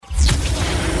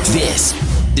This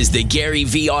is the Gary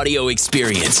V Audio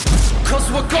Experience.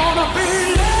 'Cause we're gonna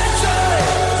be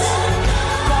legends.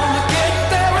 Gonna get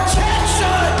their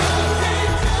attention.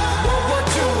 What we're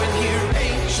doing here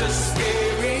ain't just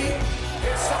scary.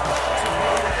 It's about to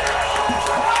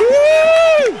be.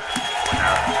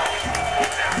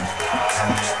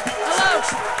 Hello.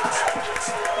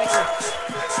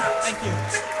 Thank you.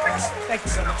 Thank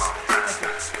you so much.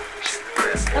 Thank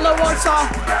you. Hello, Warsaw.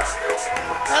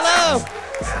 Hello.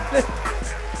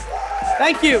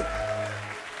 Thank you.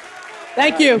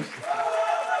 Thank you.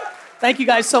 Thank you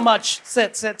guys so much.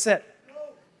 Sit.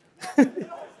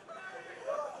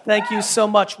 Thank you so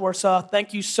much, Warsaw.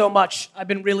 Thank you so much. I've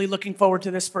been really looking forward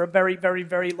to this for a very, very,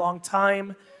 very long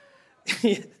time.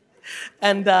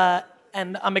 and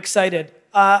I'm excited.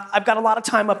 I've got a lot of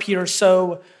time up here,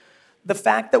 so the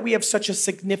fact that we have such a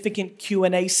significant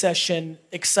Q&A session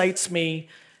excites me.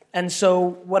 And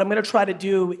so what I'm going to try to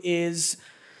do is,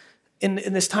 in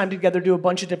this time together, do a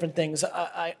bunch of different things.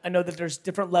 I know that there's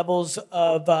different levels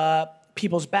of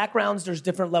people's backgrounds. There's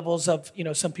different levels of,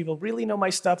 some people really know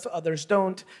my stuff, others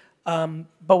don't. But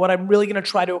what I'm really going to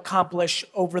try to accomplish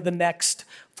over the next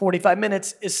 45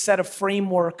 minutes is set a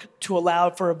framework to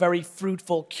allow for a very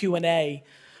fruitful Q&A.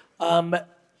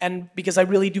 And because I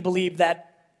really do believe that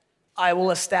I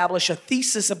will establish a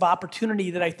thesis of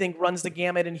opportunity that I think runs the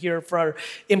gamut in here for our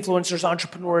influencers,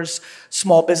 entrepreneurs,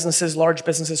 small businesses, large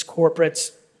businesses,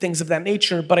 corporates, things of that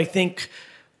nature. But I think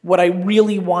what I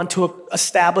really want to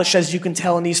establish, as you can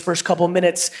tell in these first couple of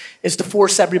minutes, is to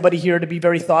force everybody here to be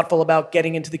very thoughtful about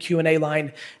getting into the Q&A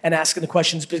line and asking the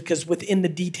questions, because within the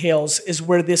details is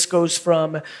where this goes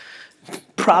from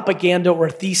propaganda or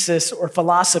thesis or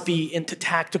philosophy into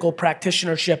tactical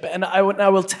practitionership. And I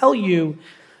will tell you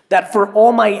that for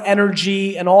all my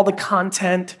energy and all the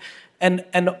content and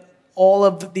all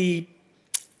of the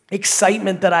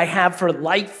excitement that I have for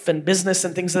life and business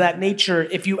and things of that nature,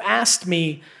 if you asked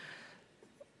me,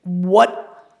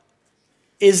 what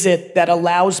is it that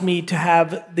allows me to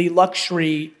have the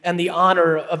luxury and the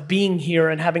honor of being here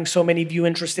and having so many of you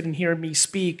interested in hearing me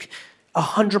speak,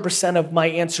 100% of my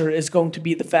answer is going to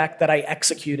be the fact that I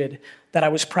executed, that I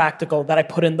was practical, that I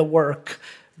put in the work.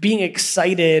 Being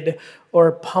excited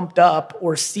or pumped up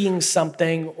or seeing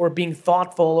something or being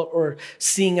thoughtful or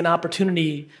seeing an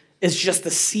opportunity is just the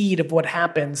seed of what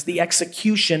happens. The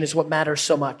execution is what matters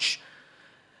so much.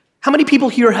 How many people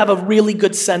here have a really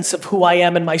good sense of who I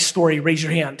am and my story? Raise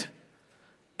your hand.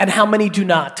 And how many do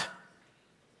not?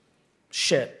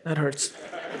 Shit, that hurts.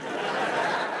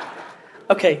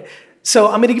 Okay, so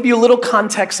I'm gonna give you a little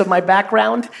context of my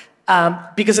background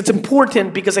because it's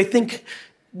important, because I think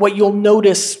what you'll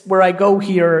notice where I go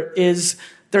here is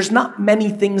there's not many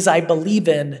things I believe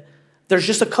in. There's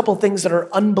just a couple things that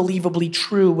are unbelievably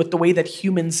true with the way that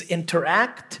humans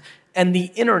interact, and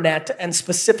the internet, and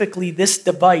specifically this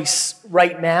device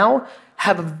right now,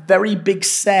 have a very big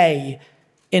say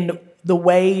in the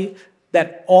way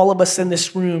that all of us in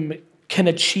this room can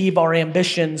achieve our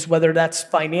ambitions, whether that's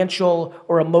financial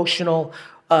or emotional,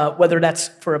 whether that's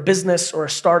for a business or a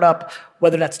startup,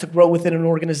 whether that's to grow within an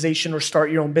organization or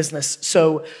start your own business.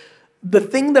 So the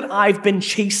thing that I've been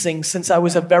chasing since I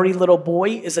was a very little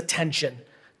boy is attention.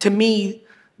 To me,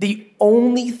 the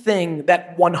only thing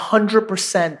that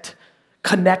 100%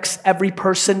 connects every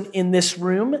person in this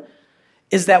room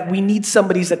is that we need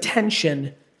somebody's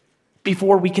attention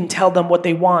before we can tell them what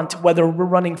they want, whether we're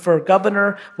running for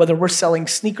governor, whether we're selling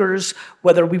sneakers,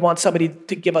 whether we want somebody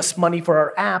to give us money for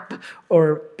our app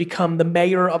or become the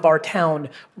mayor of our town.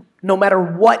 No matter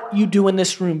what you do in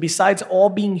this room, besides all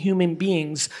being human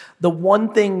beings, the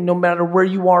one thing, no matter where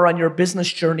you are on your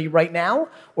business journey right now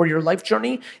or your life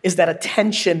journey, is that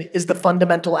attention is the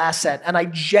fundamental asset. And I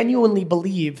genuinely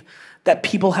believe that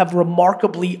people have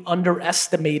remarkably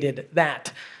underestimated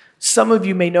that. Some of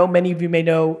you may know, many of you may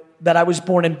know, that I was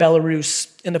born in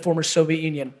Belarus in the former Soviet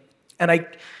Union. And I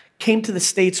came to the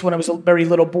States when I was a very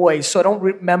little boy, so I don't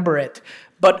remember it.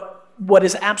 But what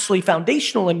is absolutely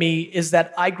foundational in me is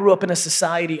that I grew up in a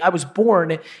society, I was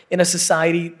born in a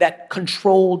society that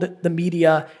controlled the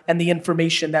media and the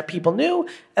information that people knew.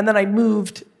 And then I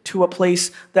moved to a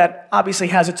place that obviously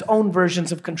has its own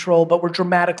versions of control, but were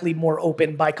dramatically more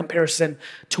open by comparison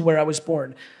to where I was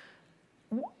born.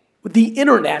 The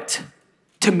internet,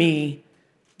 to me,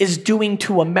 is doing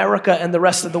to America and the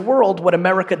rest of the world what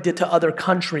America did to other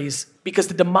countries, because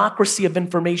the democracy of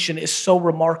information is so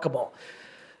remarkable.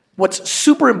 What's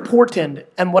super important,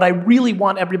 and what I really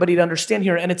want everybody to understand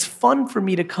here, and it's fun for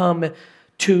me to come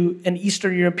to an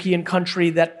Eastern European country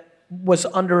that was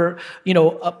under,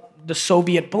 the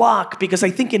Soviet bloc, because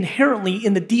I think inherently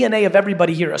in the DNA of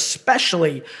everybody here,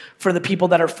 especially for the people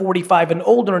that are 45 and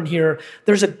older in here,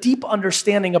 there's a deep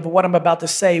understanding of what I'm about to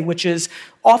say, which is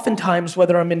oftentimes,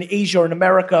 whether I'm in Asia or in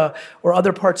America or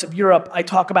other parts of Europe, I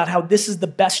talk about how this is the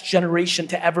best generation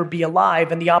to ever be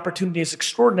alive, and the opportunity is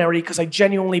extraordinary because I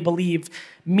genuinely believe,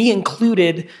 me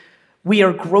included, we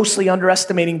are grossly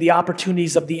underestimating the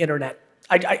opportunities of the internet.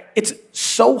 It's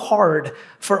so hard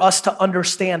for us to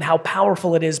understand how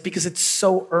powerful it is because it's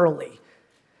so early.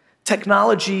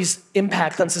 Technology's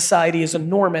impact on society is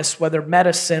enormous, whether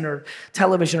medicine or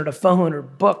television or the phone or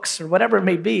books or whatever it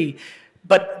may be.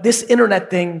 But this internet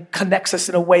thing connects us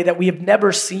in a way that we have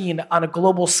never seen on a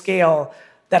global scale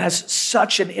that has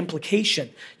such an implication.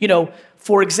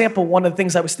 For example, one of the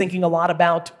things I was thinking a lot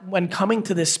about when coming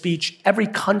to this speech, every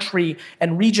country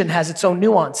and region has its own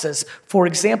nuances. For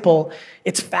example,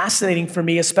 it's fascinating for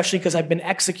me, especially because I've been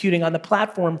executing on the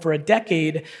platform for a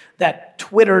decade, that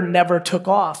Twitter never took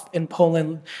off in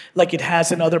Poland like it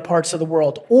has in other parts of the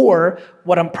world. Or,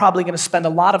 what I'm probably going to spend a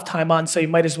lot of time on, so you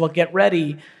might as well get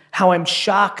ready, how I'm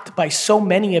shocked by so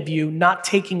many of you not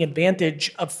taking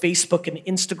advantage of Facebook and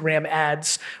Instagram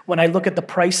ads when I look at the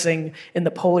pricing in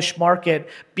the Polish market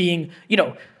being,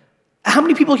 how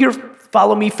many people here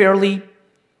follow me fairly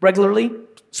regularly?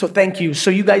 So thank you. So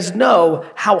you guys know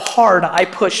how hard I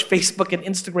push Facebook and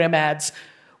Instagram ads.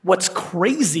 What's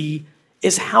crazy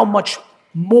is how much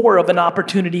more of an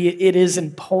opportunity it is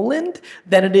in Poland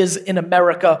than it is in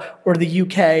America or the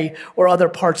UK or other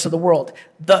parts of the world.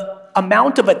 The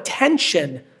amount of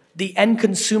attention the end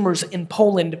consumers in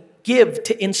Poland give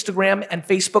to Instagram and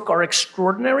Facebook are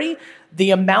extraordinary.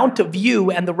 The amount of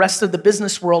you and the rest of the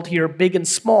business world here, big and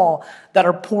small, that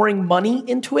are pouring money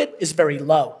into it is very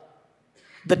low.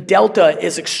 The delta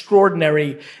is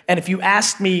extraordinary. And if you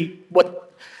asked me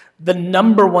what the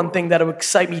number one thing that would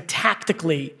excite me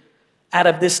tactically out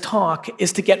of this talk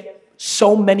is to get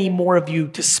so many more of you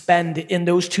to spend in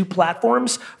those two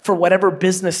platforms for whatever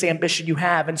business ambition you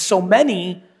have. And so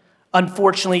many,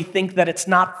 unfortunately, think that it's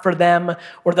not for them,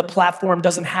 or the platform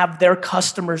doesn't have their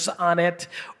customers on it,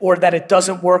 or that it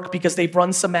doesn't work because they've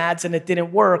run some ads and it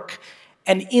didn't work.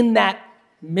 And in that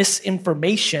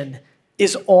misinformation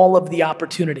is all of the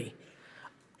opportunity.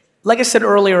 Like I said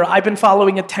earlier, I've been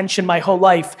following attention my whole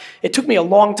life. It took me a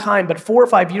long time, but 4 or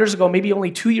 5 years ago, maybe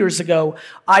only 2 years ago,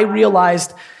 I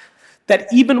realized that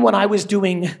even when I was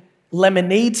doing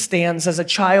lemonade stands as a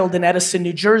child in Edison,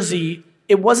 New Jersey,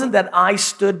 it wasn't that I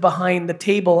stood behind the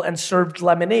table and served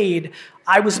lemonade.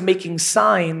 I was making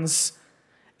signs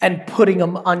and putting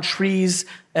them on trees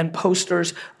and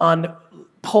posters on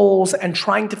poles and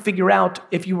trying to figure out,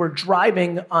 if you were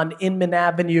driving on Inman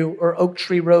Avenue or Oak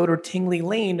Tree Road or Tingley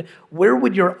Lane, where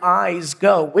would your eyes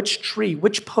go? Which tree,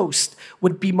 which post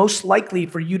would be most likely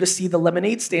for you to see the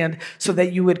lemonade stand so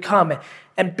that you would come?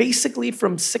 And basically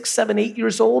from 6, 7, 8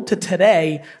 years old to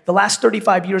today, the last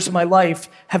 35 years of my life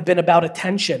have been about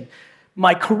attention.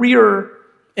 My career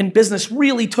in business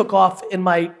really took off in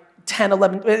my 10,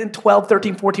 11, 12,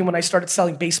 13, 14 when I started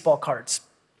selling baseball cards.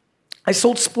 I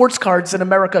sold sports cards in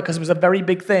America because it was a very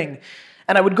big thing.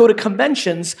 And I would go to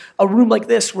conventions, a room like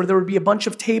this, where there would be a bunch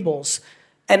of tables.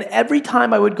 And every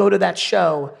time I would go to that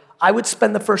show, I would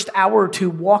spend the first hour or two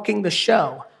walking the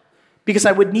show because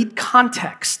I would need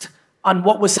context on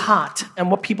what was hot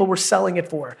and what people were selling it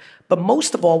for. But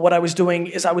most of all, what I was doing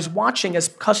is I was watching as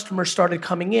customers started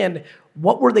coming in,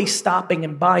 what were they stopping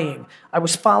and buying? I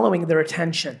was following their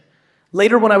attention.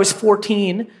 Later, when I was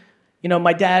 14,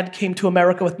 my dad came to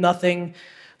America with nothing,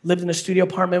 lived in a studio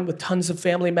apartment with tons of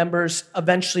family members,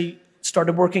 eventually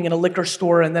started working in a liquor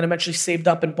store, and then eventually saved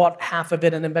up and bought half of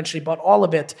it and eventually bought all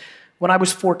of it. When I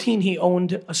was 14, he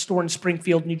owned a store in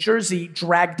Springfield, New Jersey,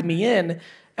 dragged me in,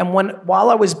 and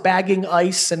while I was bagging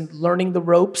ice and learning the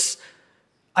ropes,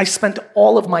 I spent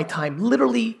all of my time,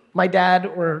 literally my dad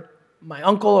or my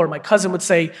uncle or my cousin would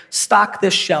say, stock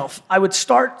this shelf. I would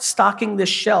start stocking this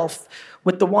shelf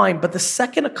with the wine, but the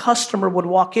second a customer would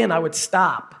walk in, I would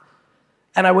stop.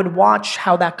 And I would watch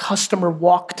how that customer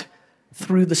walked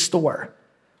through the store.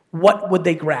 What would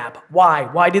they grab? Why?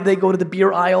 Why did they go to the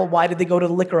beer aisle? Why did they go to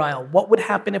the liquor aisle? What would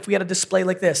happen if we had a display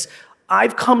like this?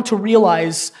 I've come to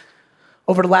realize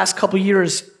over the last couple of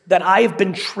years that I have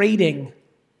been trading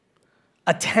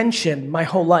attention my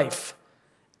whole life.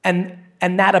 And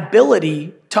that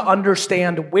ability to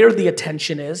understand where the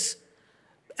attention is,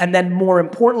 and then more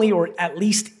importantly, or at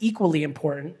least equally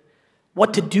important,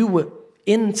 what to do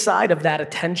inside of that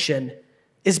attention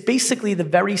is basically the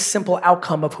very simple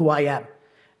outcome of who I am.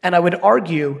 And I would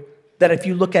argue that if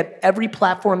you look at every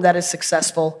platform that is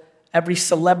successful, every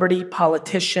celebrity,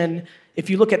 politician, if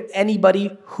you look at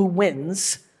anybody who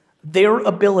wins, their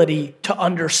ability to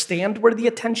understand where the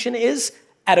attention is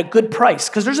at a good price,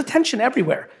 because there's attention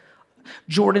everywhere.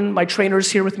 Jordan, my trainer,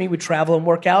 is here with me. We travel and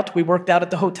work out. We worked out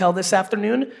at the hotel this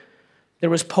afternoon. There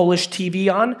was Polish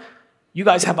TV on. You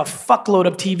guys have a fuckload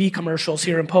of TV commercials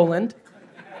here in Poland.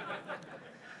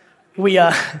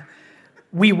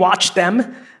 We watched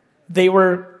them. They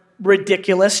were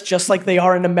ridiculous, just like they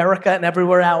are in America and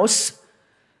everywhere else.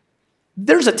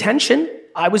 There's attention.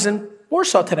 I was in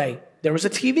Warsaw today. There was a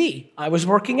TV. I was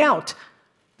working out.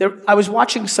 I was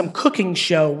watching some cooking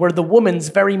show where the woman's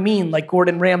very mean, like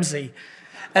Gordon Ramsay.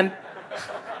 And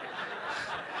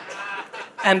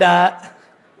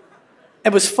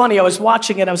it was funny. I was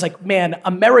watching it. I was like, man,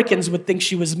 Americans would think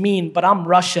she was mean, but I'm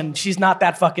Russian. She's not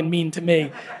that fucking mean to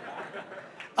me.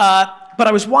 But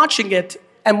I was watching it,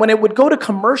 and when it would go to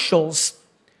commercials,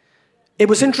 it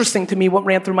was interesting to me what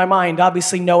ran through my mind,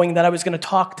 obviously knowing that I was going to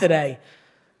talk today.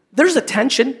 There's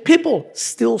attention. People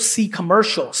still see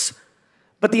commercials.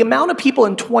 But the amount of people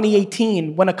in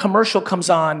 2018, when a commercial comes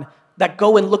on, that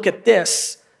go and look at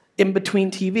this in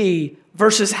between TV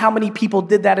versus how many people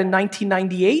did that in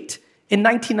 1998. In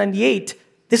 1998,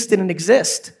 this didn't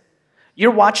exist.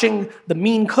 You're watching the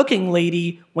mean cooking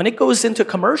lady. When it goes into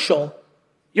commercial,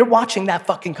 you're watching that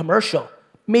fucking commercial.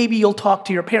 Maybe you'll talk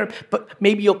to your parent, but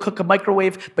maybe you'll cook a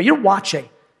microwave, but you're watching.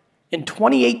 In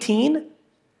 2018,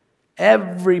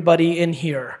 everybody in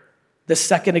here, the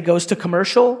second it goes to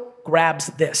commercial, grabs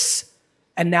this.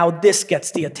 And now this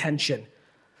gets the attention.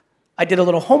 I did a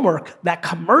little homework. That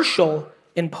commercial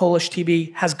in Polish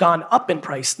TV has gone up in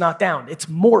price, not down. It's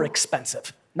more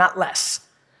expensive, not less.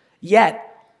 Yet,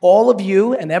 all of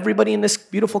you and everybody in this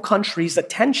beautiful country's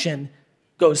attention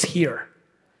goes here.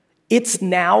 It's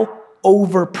now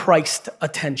overpriced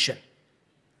attention.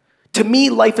 To me,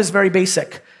 life is very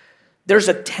basic. There's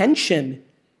attention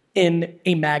in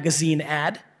a magazine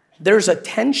ad. There's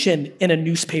attention in a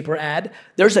newspaper ad.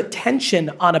 There's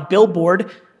attention on a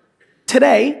billboard.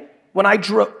 Today, when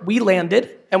we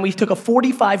landed and we took a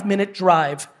 45-minute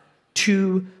drive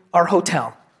to our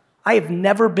hotel. I have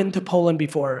never been to Poland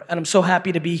before, and I'm so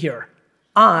happy to be here.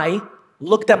 I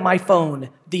looked at my phone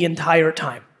the entire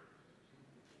time.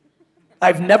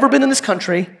 I've never been in this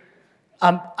country.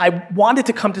 I wanted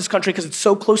to come to this country because it's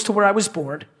so close to where I was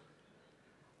born.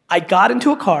 I got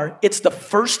into a car. It's the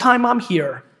first time I'm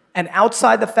here. And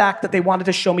outside the fact that they wanted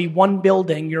to show me one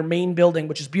building, your main building,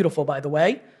 which is beautiful, by the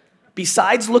way,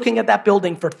 besides looking at that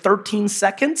building for 13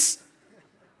 seconds,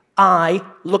 I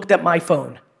looked at my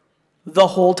phone the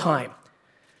whole time.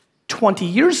 20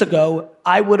 years ago,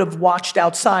 I would have watched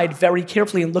outside very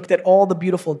carefully and looked at all the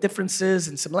beautiful differences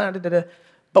and similarities.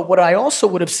 But what I also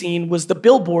would have seen was the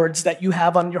billboards that you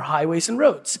have on your highways and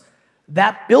roads.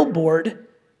 That billboard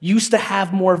used to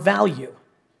have more value.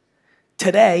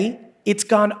 Today, it's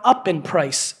gone up in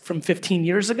price from 15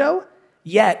 years ago,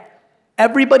 yet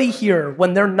everybody here,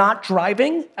 when they're not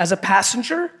driving as a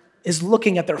passenger, is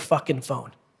looking at their fucking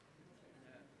phone.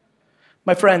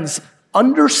 My friends,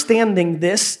 understanding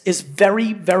this is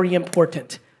very, very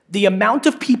important. The amount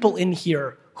of people in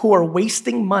here who are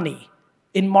wasting money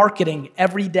in marketing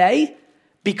every day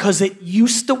because it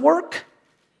used to work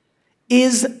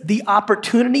is the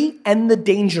opportunity and the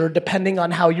danger depending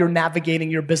on how you're navigating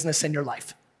your business and your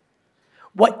life.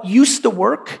 What used to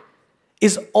work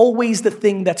is always the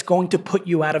thing that's going to put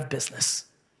you out of business.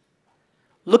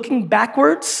 Looking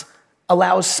backwards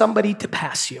allows somebody to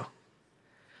pass you.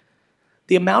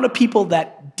 The amount of people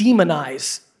that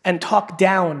demonize and talk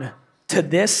down to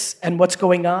this and what's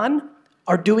going on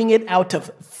are doing it out of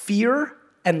fear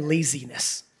and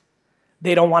laziness.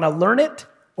 They don't want to learn it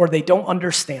or they don't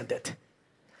understand it.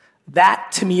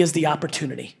 That, to me, is the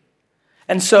opportunity.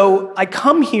 And so I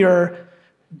come here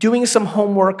doing some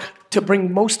homework to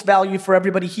bring most value for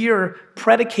everybody here,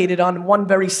 predicated on one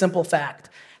very simple fact.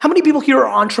 How many people here are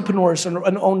entrepreneurs and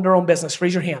own their own business?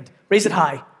 Raise your hand. Raise it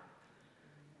high.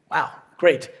 Wow,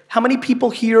 great. How many people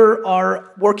here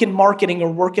are work in marketing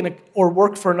or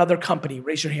work for another company?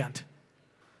 Raise your hand.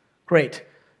 Great.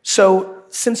 So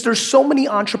since there's so many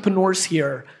entrepreneurs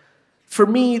here, for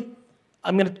me,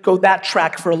 I'm going to go that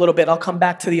track for a little bit. I'll come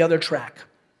back to the other track.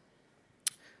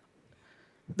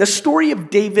 The story of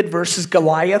David versus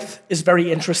Goliath is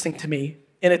very interesting to me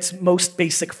in its most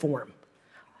basic form.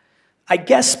 I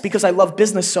guess because I love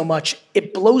business so much,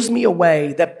 it blows me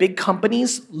away that big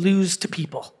companies lose to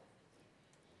people.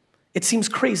 It seems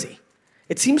crazy.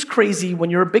 It seems crazy when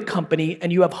you're a big company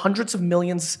and you have hundreds of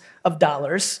millions of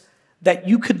dollars that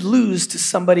you could lose to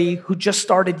somebody who just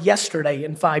started yesterday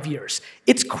in 5 years.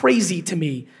 It's crazy to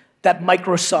me that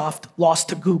Microsoft lost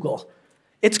to Google.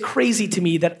 It's crazy to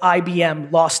me that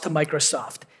IBM lost to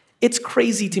Microsoft. It's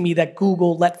crazy to me that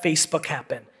Google let Facebook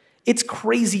happen. It's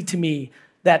crazy to me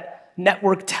that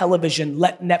network television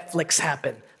let Netflix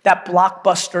happen. That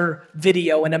Blockbuster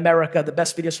Video in America, the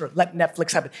best video store, let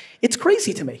Netflix happen. It's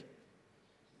crazy to me.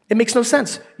 It makes no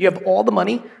sense. You have all the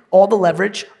money, all the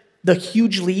leverage, the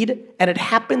huge lead, and it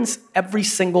happens every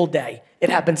single day. It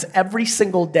happens every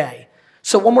single day.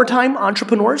 So one more time,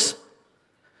 entrepreneurs.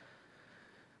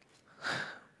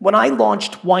 When I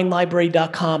launched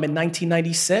WineLibrary.com in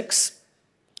 1996,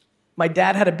 my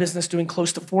dad had a business doing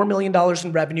close to $4 million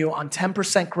in revenue on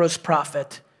 10% gross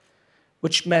profit,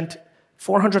 which meant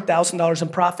 $400,000 in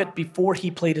profit before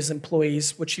he paid his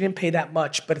employees, which he didn't pay that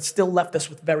much, but it still left us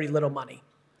with very little money.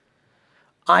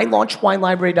 I launched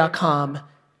WineLibrary.com,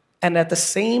 and at the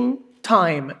same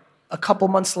time, a couple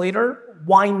months later,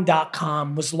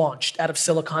 Wine.com was launched out of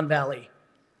Silicon Valley.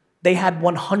 They had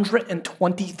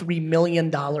 $123 million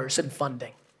in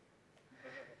funding.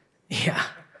 Yeah.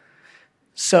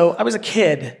 So I was a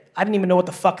kid. I didn't even know what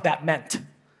the fuck that meant.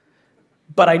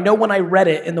 But I know when I read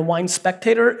it in the Wine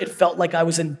Spectator, it felt like I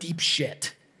was in deep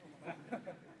shit.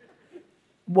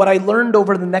 What I learned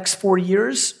over the next 4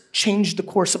 years changed the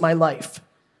course of my life,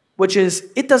 which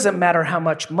is it doesn't matter how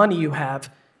much money you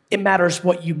have, it matters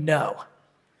what you know.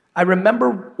 I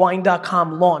remember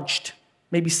Wine.com launched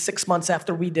maybe 6 months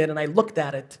after we did, and I looked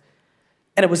at it,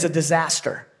 and it was a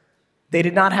disaster. They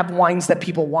did not have wines that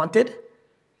people wanted.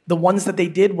 The ones that they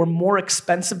did were more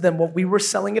expensive than what we were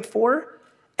selling it for,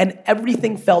 and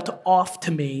everything felt off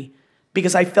to me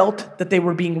because I felt that they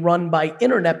were being run by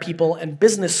internet people and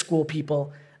business school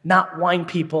people, not wine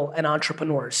people and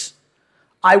entrepreneurs.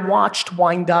 I watched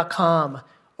Wine.com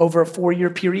over a 4-year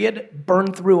period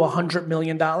burn through $100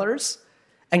 million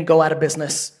and go out of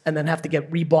business and then have to get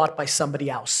rebought by somebody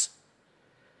else.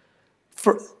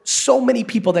 For so many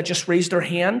people that just raised their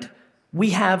hand,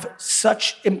 we have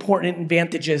such important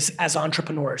advantages as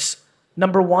entrepreneurs.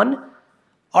 Number one,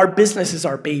 our business is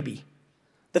our baby.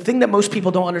 The thing that most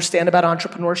people don't understand about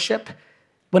entrepreneurship,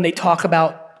 when they talk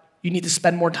about you need to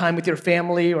spend more time with your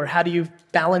family or how do you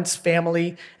balance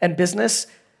family and business,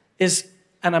 is,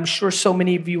 and I'm sure so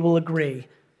many of you will agree,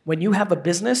 when you have a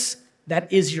business,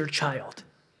 that is your child.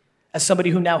 As somebody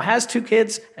who now has 2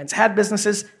 kids and has had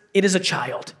businesses, it is a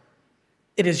child.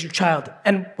 It is your child.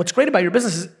 And what's great about your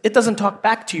business is it doesn't talk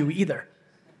back to you either.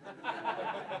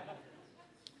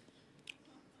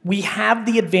 We have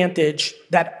the advantage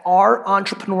that our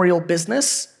entrepreneurial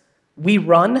business, we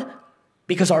run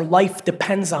because our life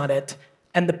depends on it.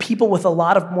 And the people with a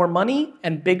lot of more money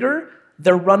and bigger,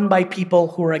 they're run by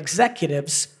people who are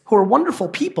executives, who are wonderful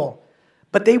people,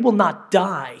 but they will not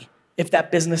die if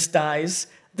that business dies.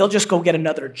 They'll just go get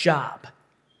another job.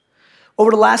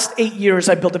 Over the last 8 years,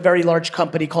 I built a very large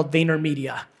company called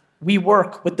VaynerMedia. We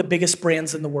work with the biggest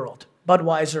brands in the world,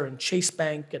 Budweiser and Chase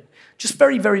Bank, and just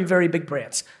very, very, very big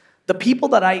brands. The people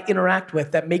that I interact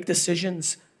with that make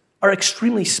decisions are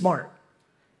extremely smart,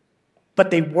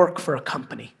 but they work for a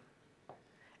company.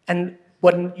 And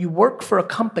when you work for a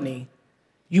company,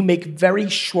 you make very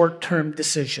short-term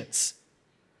decisions.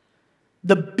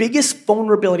 The biggest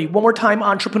vulnerability, one more time,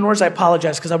 entrepreneurs, I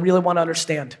apologize because I really want to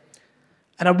understand.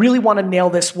 And I really want to nail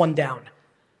this one down.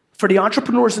 For the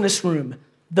entrepreneurs in this room,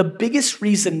 the biggest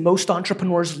reason most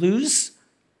entrepreneurs lose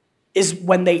is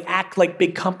when they act like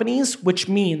big companies, which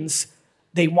means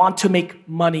they want to make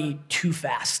money too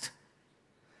fast.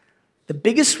 The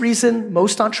biggest reason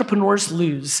most entrepreneurs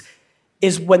lose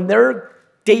is when they're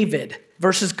David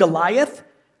versus Goliath,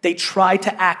 they try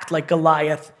to act like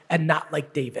Goliath and not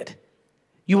like David.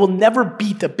 You will never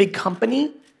beat a big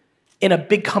company in a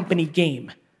big company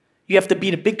game. You have to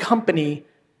beat a big company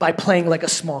by playing like a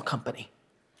small company.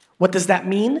 What does that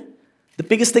mean? The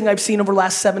biggest thing I've seen over the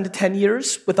last 7 to 10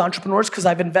 years with entrepreneurs, because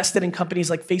I've invested in companies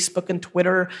like Facebook and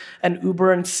Twitter and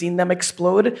Uber and seen them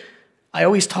explode, I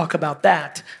always talk about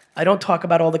that. I don't talk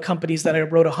about all the companies that I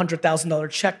wrote a $100,000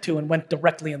 check to and went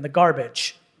directly in the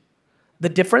garbage. The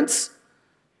difference?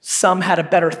 Some had a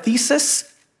better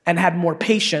thesis and had more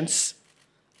patience.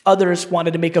 Others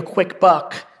wanted to make a quick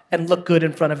buck and look good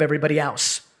in front of everybody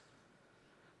else.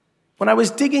 When I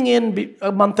was digging in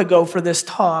a month ago for this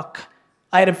talk,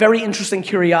 I had a very interesting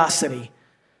curiosity.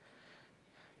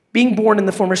 Being born in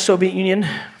the former Soviet Union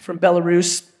from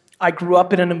Belarus, I grew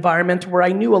up in an environment where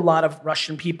I knew a lot of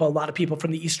Russian people, a lot of people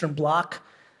from the Eastern Bloc.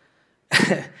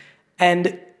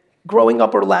 And growing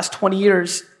up over the last 20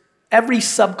 years, every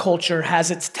subculture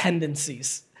has its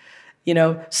tendencies. You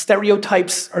know,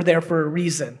 stereotypes are there for a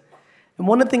reason. And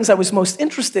one of the things I was most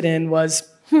interested in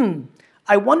was,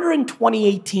 I wonder in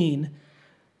 2018,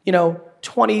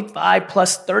 25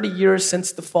 plus 30 years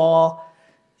since the fall,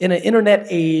 in an internet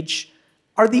age,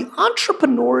 are the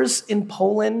entrepreneurs in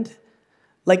Poland,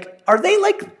 like, are they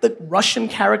like the Russian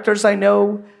characters I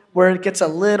know, where it gets a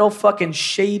little fucking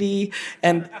shady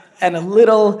and a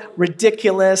little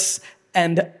ridiculous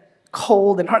and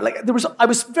cold and hard? Like, I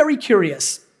was very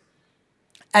curious.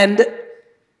 And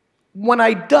when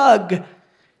I dug,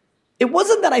 it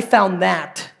wasn't that I found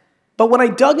that, but when I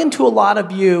dug into a lot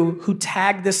of you who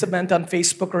tagged this event on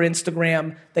Facebook or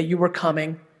Instagram that you were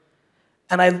coming,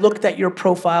 and I looked at your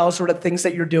profiles or the things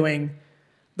that you're doing,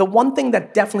 the one thing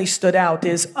that definitely stood out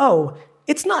is, oh,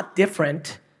 it's not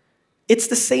different. It's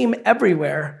the same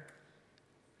everywhere.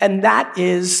 And that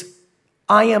is,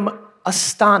 I am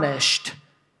astonished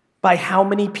by how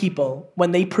many people,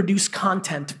 when they produce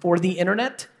content for the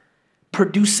internet,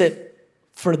 produce it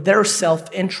for their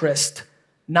self-interest,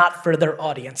 not for their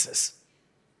audiences.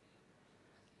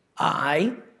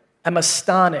 I am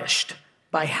astonished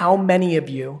by how many of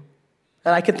you,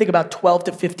 and I can think about 12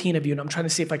 to 15 of you, and I'm trying to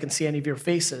see if I can see any of your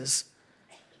faces.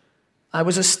 I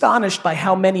was astonished by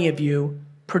how many of you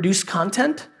produce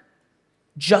content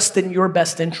just in your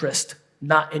best interest,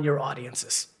 not in your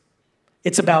audiences.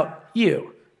 It's about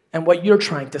you and what you're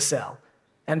trying to sell,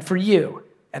 and for you.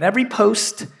 And every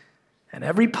post, and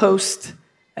every post,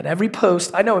 and every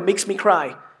post, I know it makes me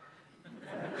cry.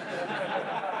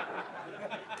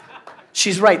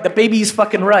 She's right, the baby's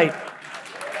fucking right.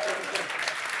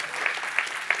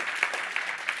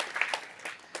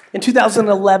 In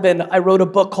 2011, I wrote a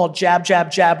book called Jab, Jab,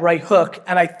 Jab, Right Hook,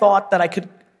 and I thought that I could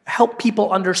help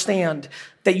people understand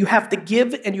that you have to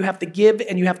give, and you have to give,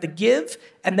 and you have to give,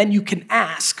 and then you can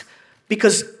ask.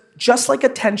 Because just like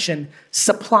attention,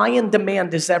 supply and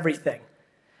demand is everything.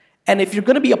 And if you're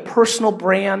gonna be a personal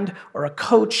brand, or a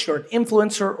coach, or an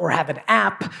influencer, or have an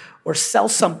app, or sell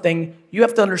something, you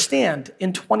have to understand,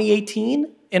 in 2018,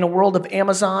 in a world of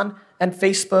Amazon, and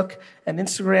Facebook, and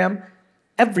Instagram,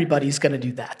 everybody's gonna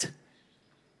do that.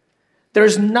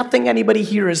 There's nothing anybody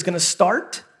here is gonna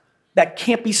start that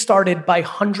can't be started by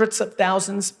hundreds of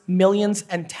thousands, millions,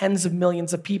 and tens of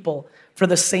millions of people for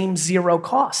the same zero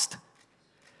cost.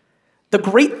 The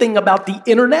great thing about the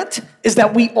internet is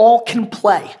that we all can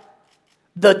play.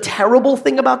 The terrible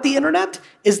thing about the internet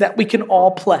is that we can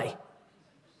all play.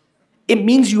 It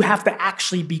means you have to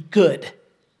actually be good.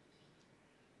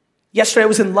 Yesterday I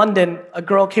was in London, a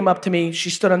girl came up to me, she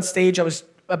stood on stage, I was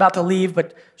about to leave,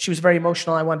 but she was very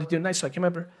emotional, I wanted to do it nice, so I came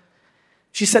over.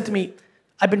 She said to me,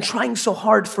 I've been trying so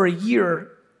hard for a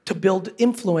year to build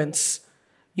influence,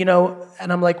 you know,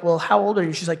 and I'm like, well, how old are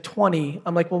you? She's like, 20.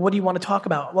 I'm like, well, what do you want to talk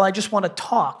about? Well, I just want to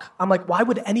talk. I'm like, why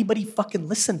would anybody fucking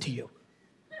listen to you?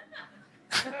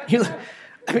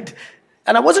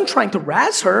 And I wasn't trying to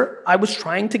razz her, I was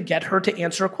trying to get her to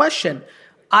answer a question.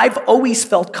 I've always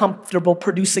felt comfortable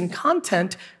producing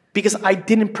content because I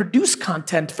didn't produce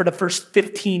content for the first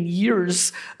 15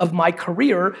 years of my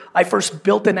career. I first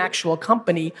built an actual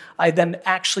company. I then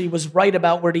actually was right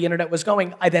about where the internet was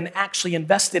going. I then actually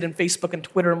invested in Facebook and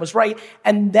Twitter and was right.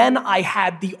 And then I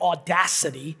had the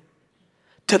audacity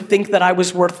to think that I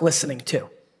was worth listening to.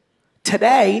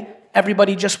 Today,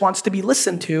 everybody just wants to be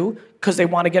listened to because they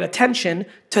want to get attention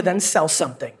to then sell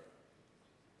something.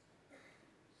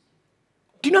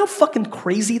 Do you know how fucking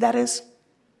crazy that is?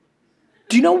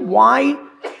 Do you know why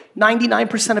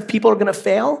 99% of people are gonna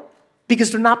fail?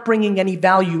 Because they're not bringing any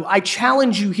value. I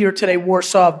challenge you here today,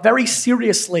 Warsaw, very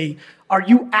seriously, are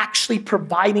you actually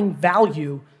providing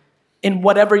value in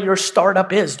whatever your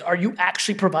startup is? Are you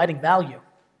actually providing value?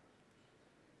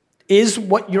 Is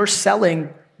what you're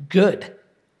selling good?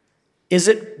 Is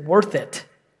it worth it?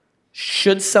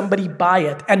 Should somebody buy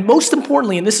it? And most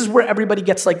importantly, and this is where everybody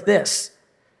gets like this,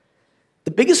 the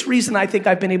biggest reason I think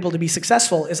I've been able to be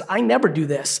successful is I never do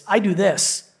this, I do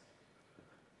this.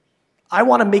 I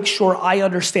wanna make sure I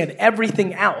understand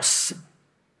everything else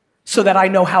so that I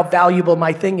know how valuable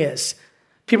my thing is.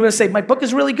 People are gonna say, my book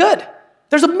is really good.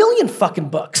 There's a million fucking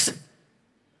books.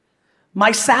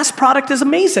 My SaaS product is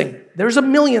amazing. There's a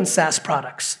million SaaS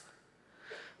products.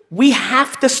 We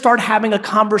have to start having a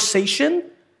conversation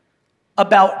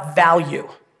about value.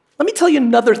 Let me tell you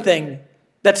another thing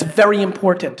that's very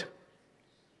important.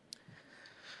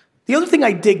 The other thing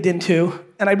I digged into,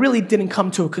 and I really didn't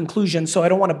come to a conclusion, so I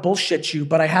don't want to bullshit you,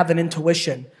 but I have an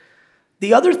intuition.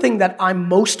 The other thing that I'm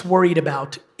most worried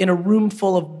about in a room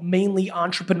full of mainly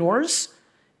entrepreneurs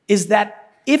is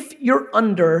that if you're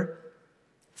under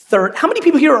 30, how many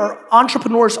people here are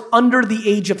entrepreneurs under the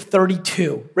age of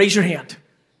 32? Raise your hand.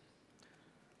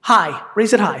 High,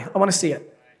 raise it high, I want to see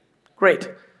it. Great.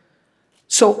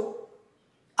 So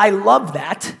I love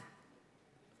that.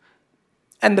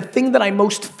 And the thing that I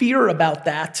most fear about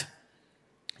that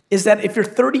is that if you're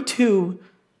 32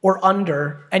 or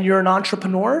under, and you're an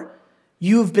entrepreneur,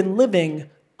 you've been living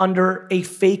under a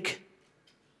fake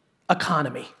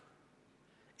economy,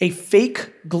 a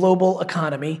fake global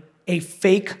economy, a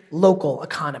fake local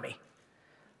economy.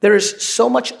 There is so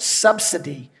much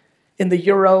subsidy in the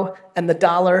euro and the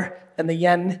dollar and the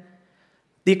yen.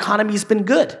 The economy's been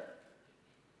good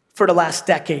for the last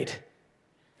decade.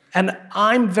 And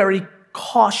I'm very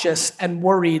cautious and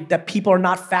worried that people are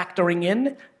not factoring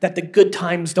in that the good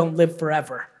times don't live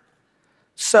forever.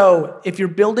 So if you're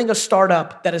building a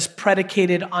startup that is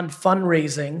predicated on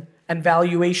fundraising and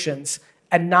valuations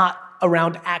and not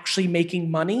around actually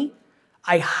making money,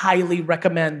 I highly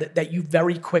recommend that you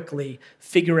very quickly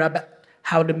figure out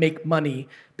how to make money,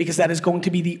 because that is going to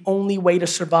be the only way to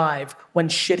survive when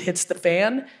shit hits the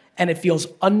fan and it feels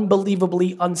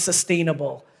unbelievably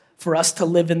unsustainable for us to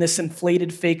live in this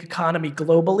inflated fake economy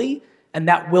globally, and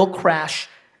that will crash.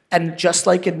 And just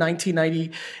like in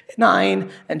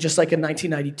 1999, and just like in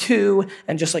 1992,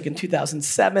 and just like in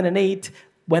 2007 and 8,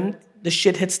 when the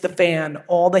shit hits the fan,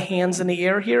 all the hands in the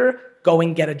air here, go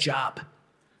and get a job.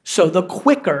 So the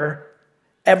quicker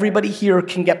everybody here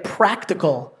can get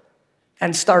practical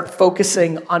and start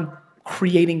focusing on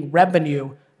creating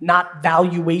revenue, not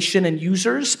valuation and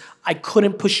users, I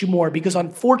couldn't push you more, because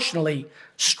unfortunately,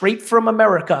 straight from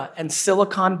America and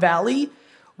Silicon Valley,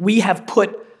 we have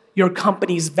put your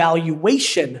company's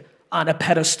valuation on a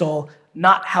pedestal,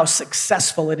 not how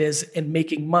successful it is in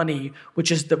making money,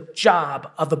 which is the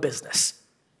job of a business.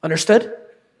 Understood?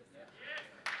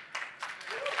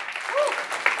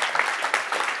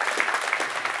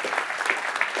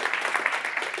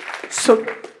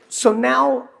 So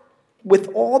now,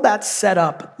 with all that set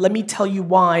up, let me tell you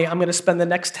why I'm going to spend the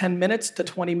next 10 minutes to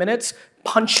 20 minutes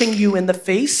punching you in the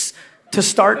face to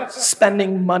start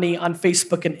spending money on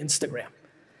Facebook and Instagram.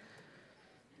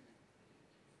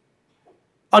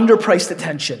 Underpriced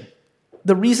attention.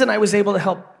 The reason I was able to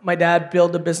help my dad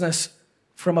build a business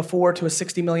from a $4 to a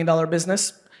 $60 million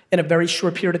business in a very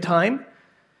short period of time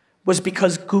was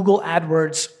because Google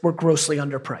AdWords were grossly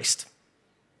underpriced.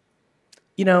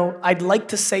 You know, I'd like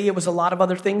to say it was a lot of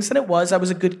other things, and it was. I was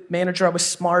a good manager. I was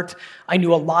smart. I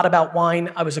knew a lot about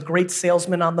wine. I was a great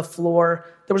salesman on the floor.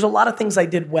 There was a lot of things I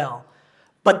did well.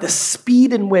 But the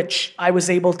speed in which I was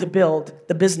able to build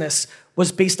the business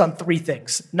was based on three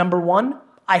things. Number one,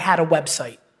 I had a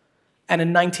website. And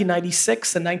in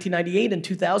 1996 and 1998 and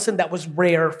 2000, that was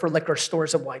rare for liquor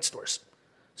stores and wine stores.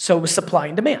 So it was supply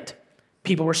and demand.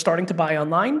 People were starting to buy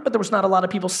online, but there was not a lot of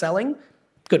people selling.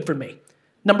 Good for me.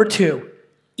 Number two,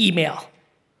 email.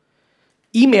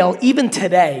 Email, even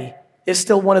today, is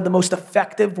still one of the most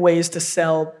effective ways to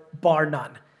sell, bar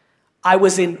none. I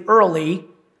was in early,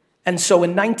 and so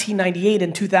in 1998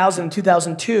 and 2000 and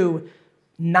 2002,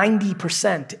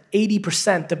 90%,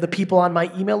 80% of the people on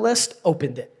my email list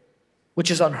opened it, which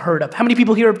is unheard of. How many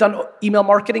people here have done email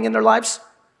marketing in their lives?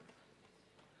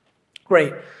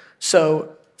 Great.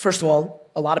 So, first of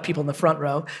all, a lot of people in the front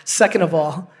row. Second of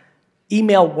all,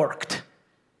 email worked.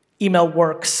 Email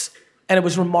works, and it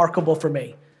was remarkable for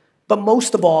me. But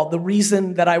most of all, the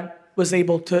reason that I was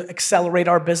able to accelerate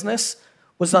our business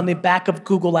was on the back of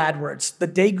Google AdWords. The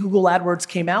day Google AdWords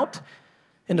came out,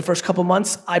 in the first couple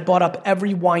months, I bought up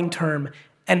every wine term,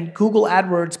 and Google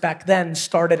AdWords back then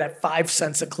started at 5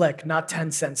 cents a click, not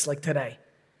 10 cents like today.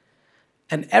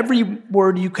 And every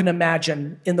word you can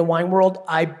imagine in the wine world,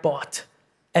 I bought,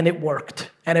 and it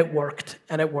worked, and it worked,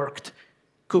 and it worked.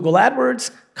 Google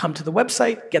AdWords, come to the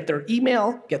website, get their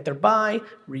email, get their buy,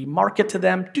 remarket to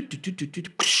them.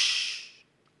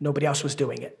 Nobody else was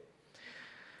doing it.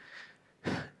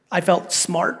 I felt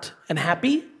smart and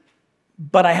happy,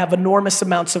 but I have enormous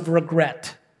amounts of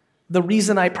regret. The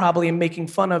reason I probably am making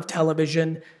fun of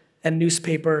television and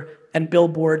newspaper and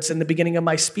billboards in the beginning of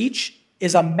my speech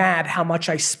is I'm mad how much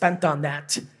I spent on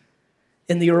that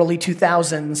in the early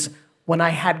 2000s when I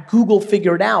had Google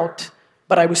figured out,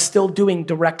 but I was still doing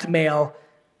direct mail,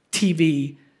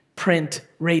 TV, print,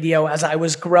 radio as I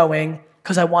was growing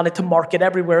because I wanted to market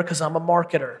everywhere because I'm a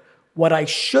marketer. What I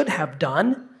should have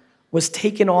done was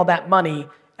taken all that money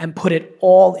and put it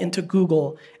all into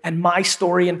Google, and my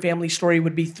story and family story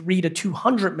would be $300 to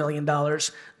 $200 million,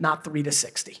 not 3 to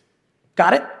 60.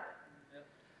 Got it?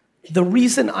 The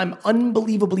reason I'm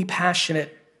unbelievably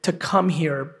passionate to come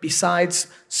here, besides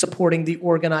supporting the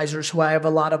organizers who I have a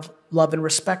lot of love and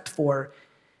respect for,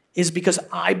 is because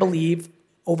I believe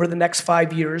over the next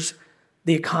 5 years,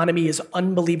 the economy is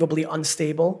unbelievably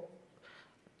unstable,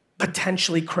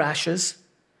 potentially crashes,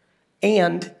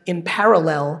 and in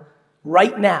parallel,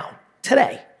 right now,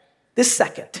 today, this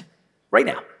second, right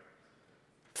now,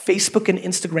 Facebook and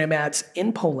Instagram ads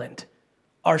in Poland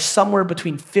are somewhere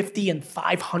between 50 and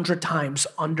 500 times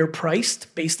underpriced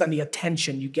based on the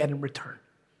attention you get in return.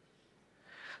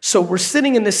 So we're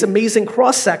sitting in this amazing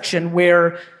cross-section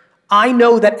where I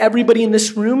know that everybody in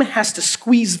this room has to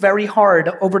squeeze very hard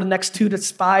over the next 2 to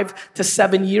 5 to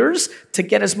 7 years to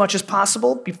get as much as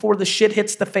possible before the shit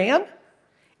hits the fan.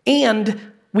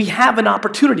 And we have an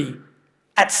opportunity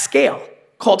at scale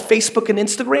called Facebook and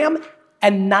Instagram,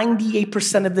 and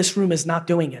 98% of this room is not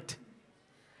doing it.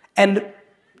 And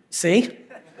see?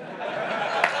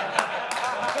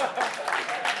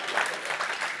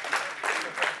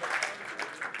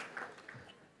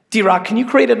 D-Rock, can you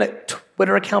create a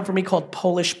Twitter account for me called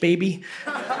Polish Baby?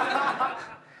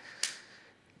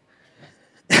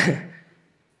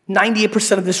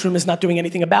 98% of this room is not doing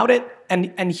anything about it.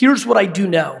 And here's what I do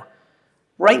know.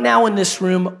 Right now in this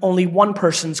room, only one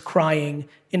person's crying.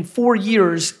 In 4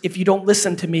 years, if you don't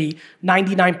listen to me,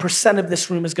 99% of this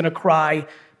room is gonna cry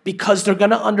because they're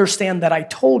gonna understand that I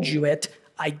told you it,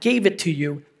 I gave it to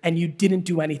you, and you didn't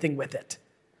do anything with it.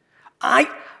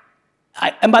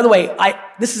 And by the way,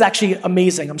 this is actually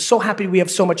amazing. I'm so happy we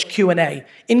have so much Q&A.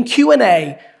 In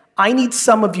Q&A, I need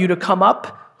some of you to come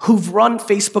up who've run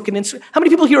Facebook and Instagram. How many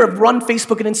people here have run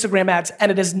Facebook and Instagram ads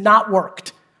and it has not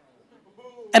worked?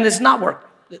 And it has not worked.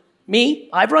 Me,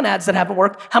 I've run ads that haven't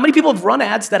worked. How many people have run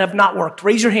ads that have not worked?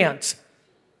 Raise your hands.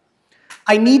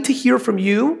 I need to hear from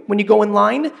you when you go in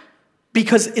line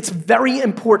because it's very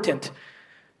important.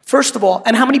 First of all,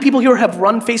 and how many people here have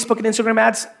run Facebook and Instagram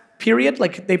ads, period?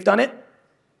 Like they've done it?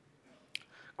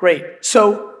 Great.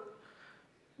 So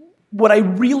what I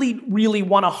really, really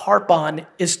want to harp on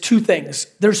is two things.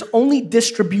 There's only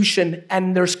distribution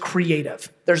and there's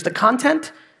creative. There's the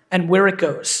content and where it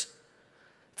goes.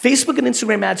 Facebook and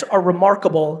Instagram ads are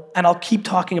remarkable, and I'll keep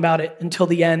talking about it until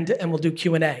the end, and we'll do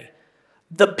Q&A.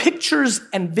 The pictures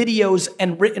and videos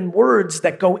and written words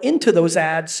that go into those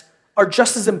ads are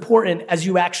just as important as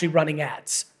you actually running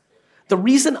ads. The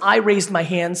reason I raised my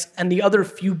hands and the other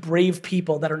few brave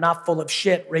people that are not full of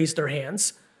shit raised their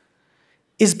hands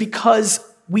is because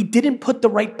we didn't put the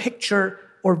right picture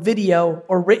or video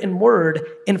or written word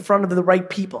in front of the right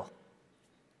people.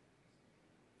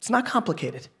 It's not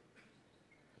complicated.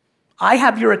 I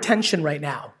have your attention right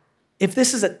now. If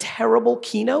this is a terrible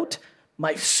keynote,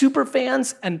 my super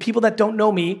fans and people that don't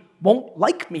know me won't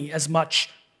like me as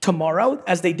much tomorrow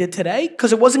as they did today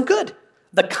because it wasn't good.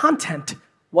 The content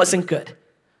wasn't good.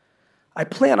 I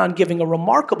plan on giving a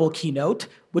remarkable keynote,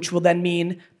 which will then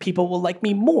mean people will like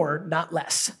me more, not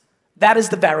less. That is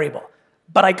the variable.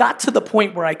 But I got to the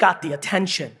point where I got the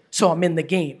attention, so I'm in the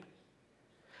game.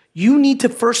 You need to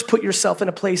first put yourself in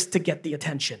a place to get the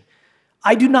attention.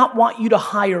 I do not want you to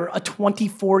hire a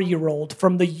 24-year-old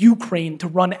from the Ukraine to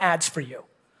run ads for you.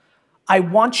 I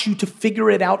want you to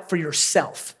figure it out for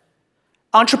yourself.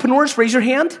 Entrepreneurs, raise your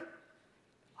hand.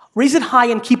 Raise it high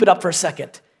and keep it up for a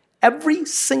second. Every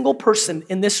single person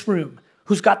in this room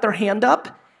who's got their hand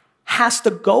up has to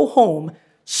go home,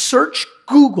 search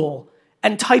Google,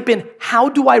 and type in, how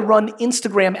do I run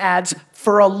Instagram ads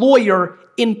for a lawyer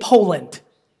in Poland?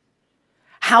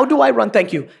 How do I run,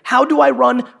 thank you, how do I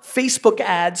run Facebook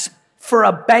ads for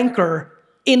a banker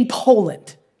in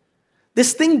Poland?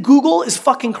 This thing, Google, is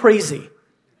fucking crazy.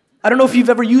 I don't know if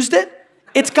you've ever used it.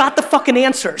 It's got the fucking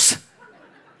answers.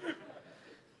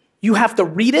 You have to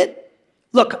read it.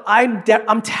 Look, I'm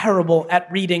terrible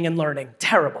at reading and learning,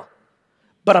 terrible.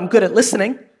 But I'm good at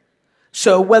listening.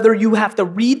 So whether you have to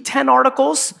read 10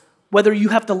 articles, whether you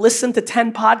have to listen to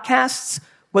 10 podcasts,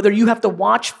 whether you have to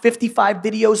watch 55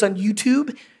 videos on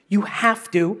YouTube, you have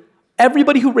to.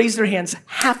 Everybody who raised their hands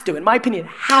have to, in my opinion,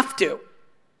 have to,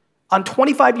 on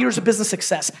 25 years of business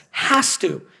success, has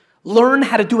to learn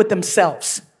how to do it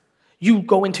themselves. You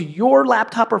go into your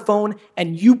laptop or phone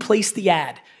and you place the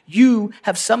ad. You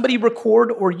have somebody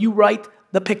record or you write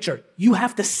the picture. You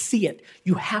have to see it.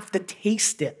 You have to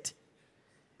taste it.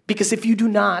 Because if you do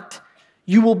not,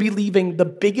 you will be leaving the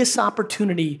biggest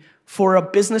opportunity for a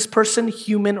business person,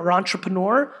 human, or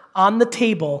entrepreneur on the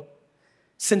table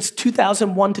since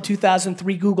 2001 to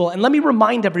 2003 Google. And let me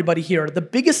remind everybody here, the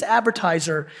biggest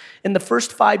advertiser in the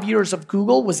first 5 years of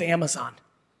Google was Amazon.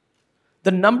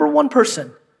 The number one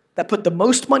person that put the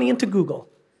most money into Google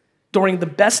during the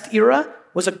best era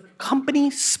was a company,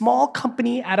 small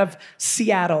company out of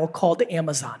Seattle called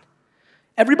Amazon.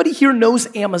 Everybody here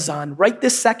knows Amazon right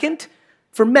this second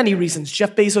for many reasons.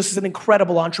 Jeff Bezos is an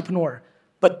incredible entrepreneur,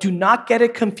 but do not get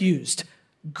it confused.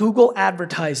 Google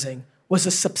advertising was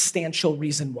a substantial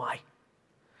reason why.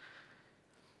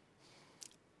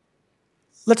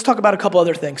 Let's talk about a couple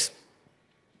other things.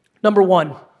 Number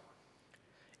one,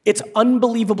 It's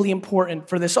unbelievably important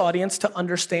for this audience to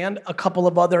understand a couple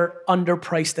of other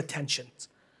underpriced attentions.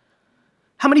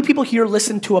 How many people here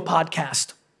listen to a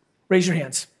podcast? Raise your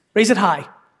hands. Raise it high.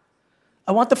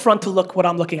 I want the front to look what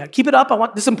I'm looking at. Keep it up.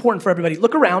 This is important for everybody.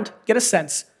 Look around. Get a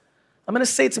sense. I'm going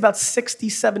to say it's about 60,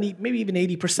 70, maybe even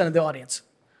 80% of the audience.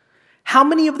 How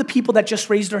many of the people that just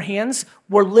raised their hands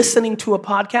were listening to a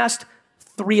podcast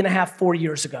 3.5, 4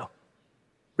 years ago?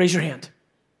 Raise your hand.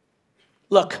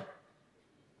 Look.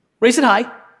 Raise it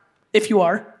high, if you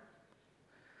are.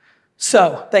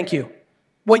 So, thank you.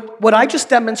 What I just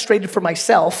demonstrated for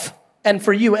myself and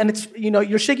for you, and it's,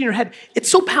 you're shaking your head. It's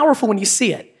so powerful when you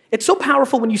see it. It's so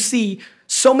powerful when you see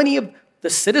so many of the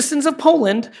citizens of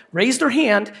Poland raise their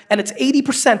hand, and it's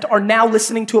 80% are now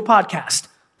listening to a podcast.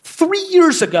 4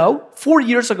 years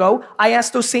ago, I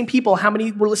asked those same people how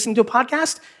many were listening to a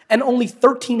podcast, and only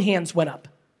 13 hands went up.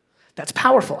 That's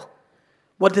powerful.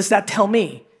 What does that tell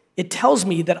me? It tells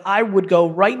me that I would go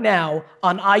right now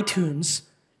on iTunes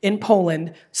in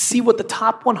Poland, see what the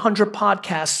top 100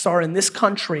 podcasts are in this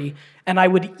country, and I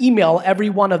would email every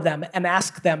one of them and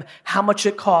ask them how much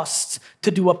it costs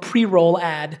to do a pre-roll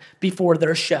ad before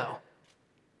their show.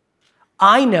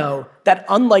 I know that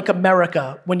unlike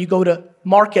America, when you go to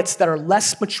markets that are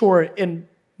less mature in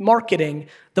marketing,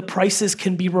 the prices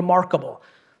can be remarkable.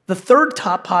 The third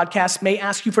top podcast may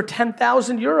ask you for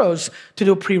 10,000 euros to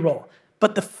do a pre-roll,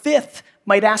 but the fifth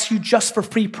might ask you just for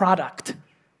free product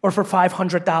or for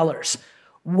 $500.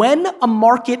 When a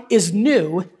market is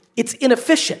new, it's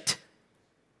inefficient.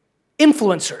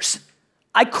 Influencers.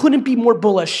 I couldn't be more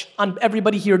bullish on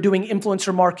everybody here doing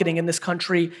influencer marketing in this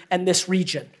country and this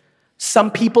region.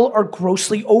 Some people are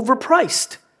grossly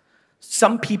overpriced.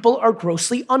 Some people are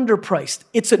grossly underpriced.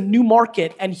 It's a new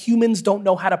market, and humans don't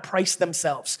know how to price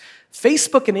themselves.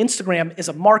 Facebook and Instagram is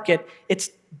a market. It's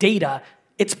data.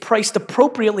 It's priced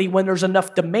appropriately when there's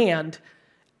enough demand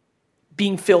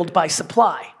being filled by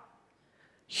supply.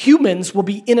 Humans will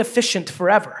be inefficient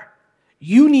forever.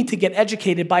 You need to get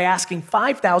educated by asking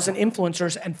 5,000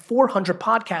 influencers and 400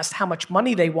 podcasts how much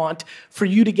money they want for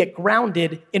you to get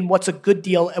grounded in what's a good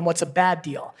deal and what's a bad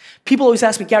deal. People always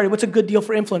ask me, Gary, what's a good deal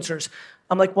for influencers?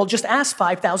 I'm like, well, just ask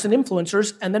 5,000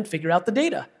 influencers and then figure out the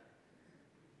data.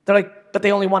 They're like, but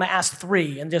they only want to ask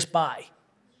 3 and just buy.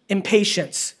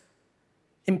 Impatience.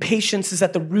 Impatience is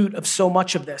at the root of so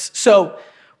much of this. So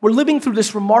we're living through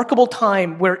this remarkable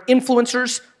time where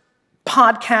influencers,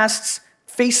 podcasts,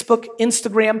 Facebook,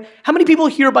 Instagram. How many people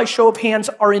here by show of hands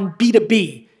are in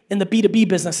B2B, in the B2B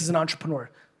business as an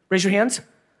entrepreneur? Raise your hands.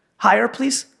 Higher,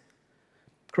 please.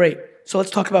 Great. So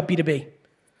let's talk about B2B.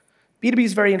 B2B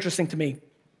is very interesting to me.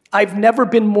 I've never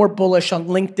been more bullish on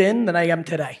LinkedIn than I am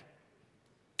today.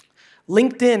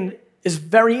 LinkedIn is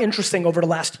very interesting over the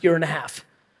last year and a half.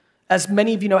 As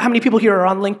many of you know, how many people here are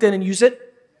on LinkedIn and use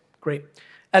it? Great.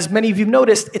 As many of you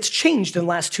noticed, it's changed in the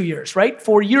last 2 years, right?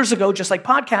 4 years ago, just like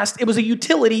podcast, it was a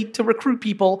utility to recruit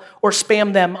people or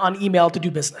spam them on email to do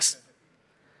business.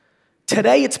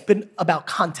 Today, it's been about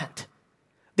content.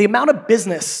 The amount of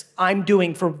business I'm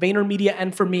doing for VaynerMedia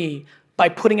and for me by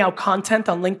putting out content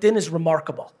on LinkedIn is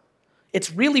remarkable.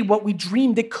 It's really what we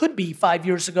dreamed it could be 5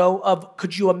 years ago of,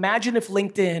 could you imagine if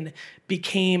LinkedIn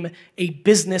became a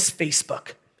business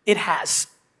Facebook? It has.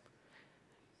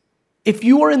 If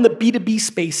you are in the B2B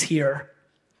space here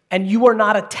and you are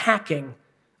not attacking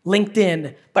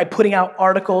LinkedIn by putting out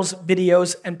articles,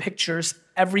 videos, and pictures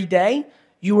every day,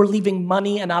 you are leaving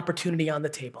money and opportunity on the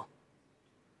table.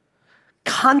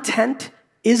 Content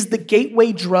is the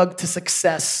gateway drug to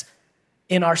success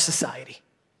in our society.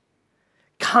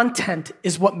 Content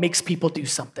is what makes people do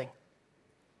something.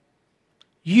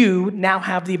 You now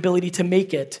have the ability to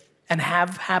make it and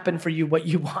have happen for you what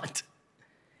you want.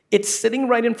 It's sitting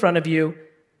right in front of you,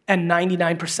 and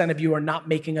 99% of you are not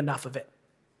making enough of it.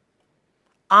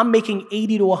 I'm making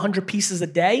 80 to 100 pieces a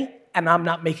day, and I'm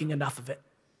not making enough of it.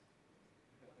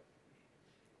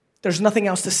 There's nothing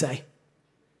else to say.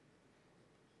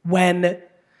 When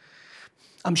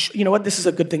you know what? This is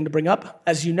a good thing to bring up.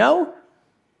 As you know,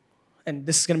 and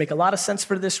this is going to make a lot of sense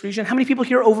for this region. How many people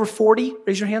here over 40?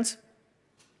 Raise your hands.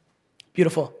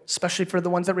 Beautiful, especially for the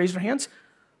ones that raise their hands.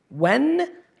 When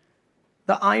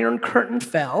the Iron Curtain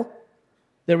fell,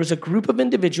 there was a group of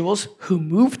individuals who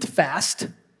moved fast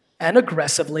and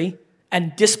aggressively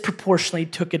and disproportionately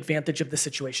took advantage of the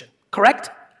situation. Correct?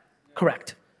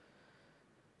 Correct.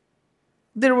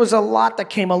 There was a lot that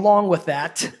came along with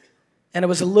that, and it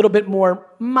was a little bit more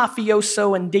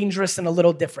mafioso and dangerous and a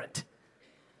little different.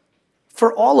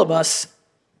 For all of us,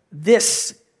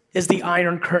 this is the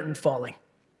Iron Curtain falling.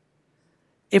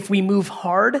 If we move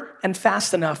hard and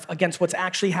fast enough against what's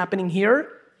actually happening here,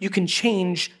 you can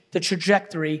change the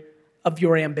trajectory of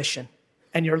your ambition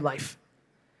and your life.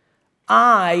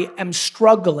 I am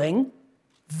struggling,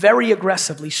 very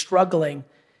aggressively struggling,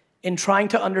 in trying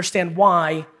to understand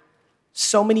why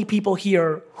so many people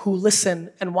here who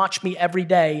listen and watch me every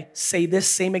day say this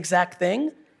same exact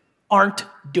thing aren't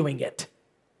doing it.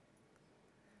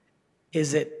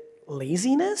 Is it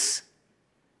laziness?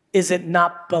 Is it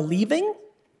not believing?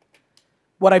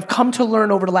 What I've come to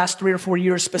learn over the last 3 or 4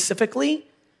 years specifically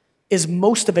is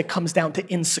most of it comes down to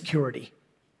insecurity.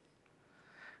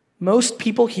 Most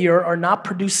people here are not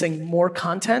producing more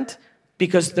content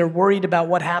because they're worried about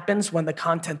what happens when the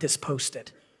content is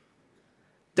posted.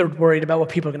 They're worried about what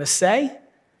people are gonna say.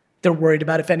 They're worried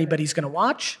about if anybody's gonna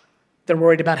watch. They're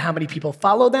worried about how many people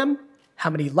follow them, how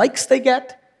many likes they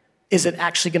get. Is it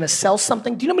actually gonna sell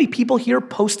something? Do you know how many people here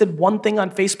posted one thing on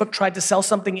Facebook, tried to sell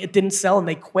something, it didn't sell, and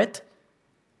they quit?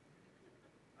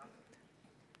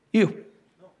 You.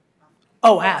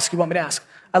 Oh, ask. You want me to ask?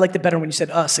 I liked it better when you said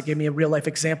us. It gave me a real life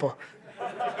example.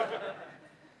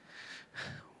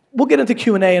 We'll get into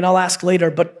Q&A and I'll ask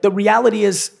later, but the reality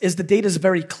is the data is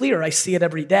very clear. I see it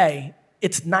every day.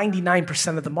 It's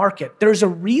 99% of the market. There's a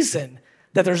reason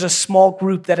that there's a small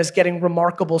group that is getting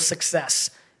remarkable success.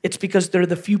 It's because they're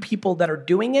the few people that are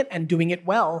doing it and doing it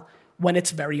well when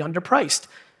it's very underpriced.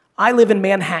 I live in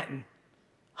Manhattan.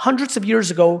 Hundreds of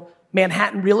years ago,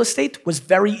 Manhattan real estate was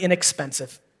very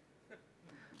inexpensive.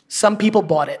 Some people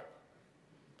bought it.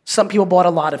 Some people bought a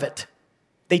lot of it.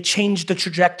 They changed the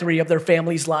trajectory of their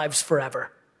families' lives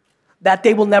forever. That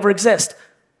day will never exist.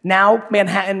 Now,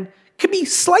 Manhattan can be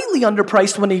slightly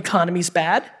underpriced when the economy's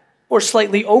bad, or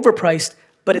slightly overpriced,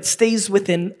 but it stays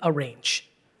within a range.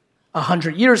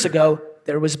 100 years ago,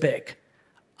 there was big.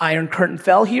 Iron Curtain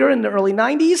fell here in the early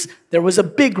 90s. There was a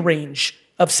big range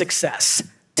of success.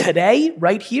 Today,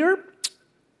 right here,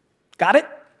 got it?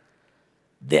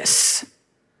 This.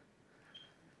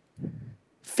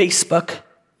 Facebook,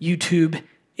 YouTube,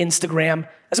 Instagram.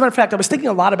 As a matter of fact, I was thinking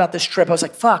a lot about this trip. I was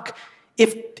like, fuck,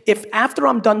 if after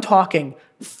I'm done talking,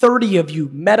 30 of you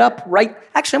met up right...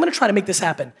 Actually, I'm gonna try to make this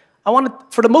happen. I want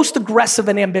to, for the most aggressive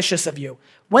and ambitious of you,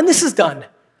 when this is done,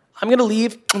 I'm gonna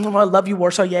leave. I love you,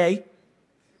 Warsaw, yay.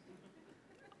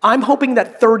 I'm hoping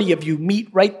that 30 of you meet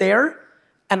right there,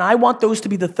 and I want those to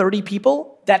be the 30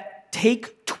 people that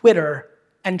take Twitter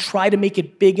and try to make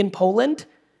it big in Poland.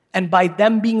 And by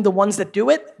them being the ones that do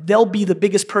it, they'll be the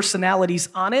biggest personalities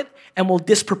on it and will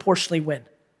disproportionately win.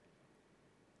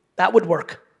 That would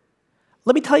work.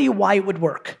 Let me tell you why it would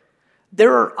work.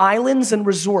 There are islands and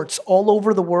resorts all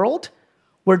over the world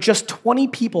where just 20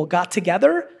 people got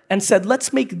together and said,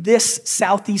 let's make this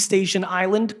Southeast Asian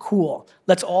island cool.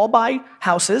 Let's all buy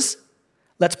houses.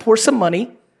 Let's pour some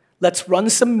money. Let's run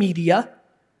some media.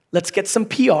 Let's get some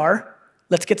PR.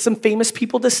 Let's get some famous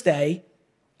people to stay.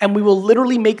 And we will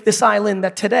literally make this island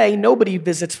that today nobody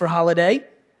visits for holiday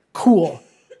cool.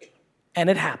 And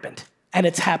it happened. And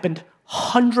it's happened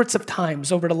hundreds of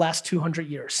times over the last 200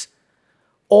 years.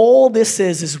 All this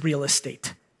is real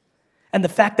estate. And the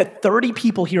fact that 30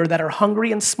 people here that are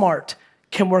hungry and smart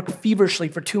can work feverishly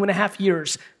for 2.5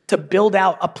 years to build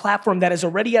out a platform that is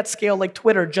already at scale like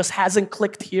Twitter just hasn't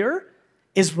clicked here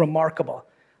is remarkable.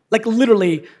 Like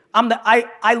literally,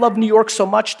 I love New York so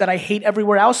much that I hate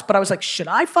everywhere else, but I was like, should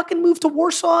I fucking move to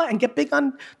Warsaw and get big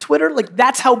on Twitter? Like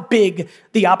that's how big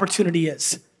the opportunity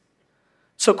is.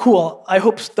 So cool, I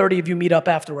hope 30 of you meet up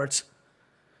afterwards.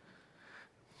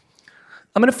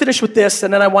 I'm gonna finish with this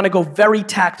and then I wanna go very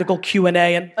tactical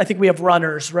Q&A, and I think we have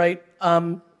runners, right?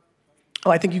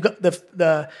 I think you got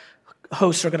the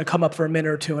hosts are gonna come up for a minute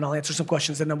or two and I'll answer some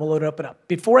questions and then we'll load it up.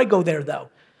 Before I go there though,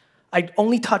 I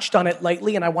only touched on it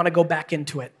lightly and I wanna go back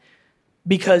into it.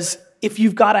 Because if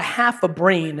you've got a half a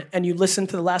brain and you listen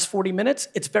to the last 40 minutes,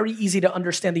 it's very easy to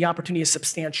understand the opportunity is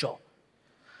substantial.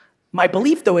 My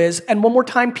belief though is, and one more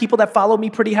time, people that follow me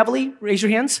pretty heavily, raise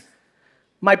your hands.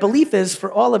 My belief is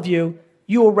for all of you,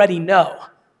 you already know.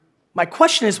 My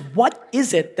question is, what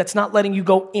is it that's not letting you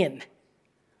go in?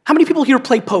 How many people here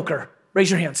play poker?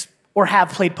 Raise your hands, or have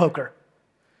played poker.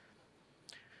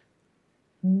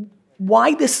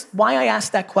 Why I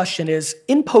ask that question is,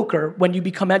 in poker, when you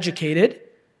become educated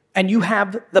and you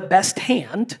have the best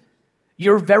hand,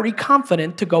 you're very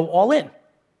confident to go all in.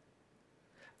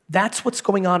 That's what's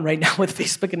going on right now with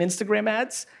Facebook and Instagram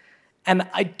ads. And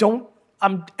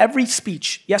every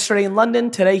speech, yesterday in London,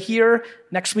 today here,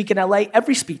 next week in LA,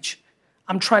 every speech,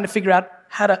 I'm trying to figure out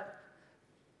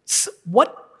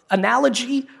what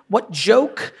analogy, what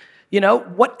joke,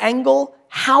 what angle,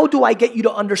 how do I get you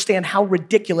to understand how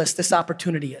ridiculous this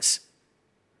opportunity is?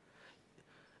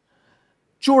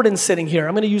 Jordan's sitting here.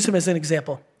 I'm going to use him as an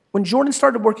example. When Jordan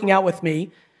started working out with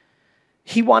me,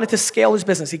 He wanted to scale his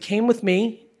business. He came with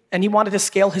me, and he wanted to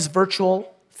scale his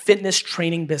virtual fitness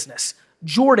training business.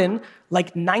 Jordan,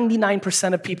 like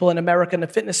 99% of people in America in the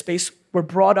fitness space, were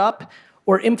brought up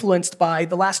or influenced by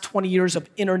the last 20 years of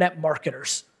internet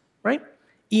marketers, right?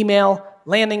 Email,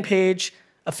 landing page,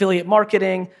 affiliate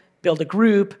marketing, build a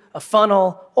group, a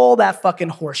funnel, all that fucking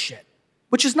horseshit.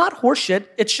 Which is not horseshit,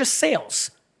 it's just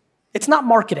sales. It's not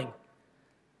marketing.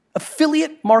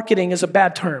 Affiliate marketing is a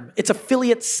bad term. It's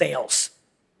affiliate sales.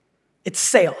 It's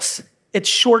sales. It's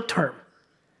short term.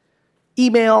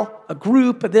 Email, a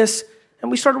group, this,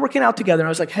 and we started working out together. And I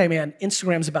was like, hey man,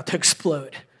 Instagram's about to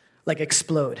explode. Like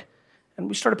explode. And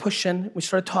we started pushing, we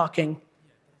started talking.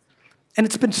 And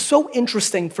it's been so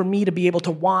interesting for me to be able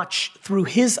to watch through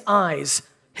his eyes,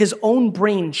 his own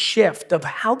brain shift of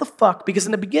how the fuck, because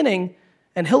in the beginning,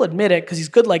 and he'll admit it because he's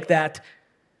good like that,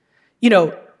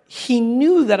 he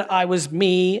knew that I was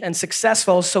me and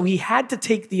successful, so he had to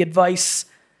take the advice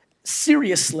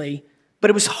seriously, but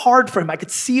it was hard for him. I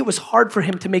could see it was hard for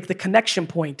him to make the connection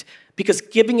point because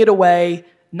giving it away,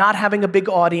 not having a big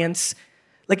audience,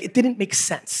 like it didn't make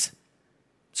sense.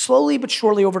 Slowly but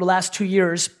surely over the last 2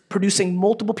 years, producing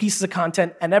multiple pieces of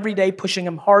content and every day pushing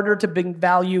him harder to bring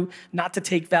value, not to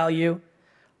take value,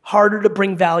 harder to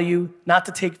bring value, not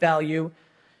to take value.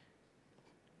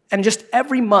 And just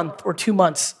every month or 2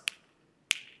 months,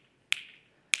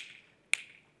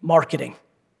 marketing,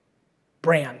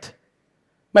 brand.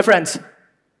 My friends,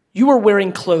 you are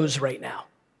wearing clothes right now.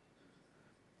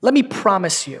 Let me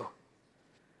promise you,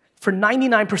 for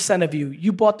 99% of you,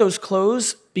 you bought those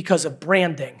clothes because of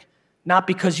branding, not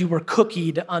because you were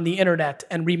cookied on the internet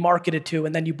and remarketed to,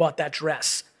 and then you bought that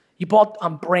dress. You bought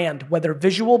on brand, whether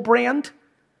visual brand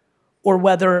or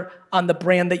whether on the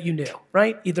brand that you knew,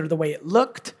 right? Either the way it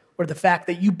looked or the fact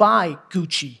that you buy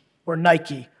Gucci or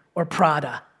Nike or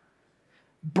Prada.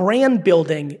 Brand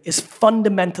building is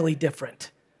fundamentally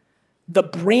different. The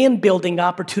brand building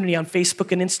opportunity on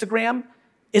Facebook and Instagram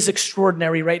is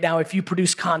extraordinary right now if you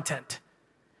produce content.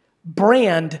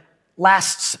 Brand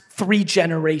lasts 3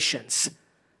 generations.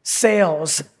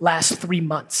 Sales lasts 3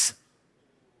 months.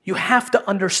 You have to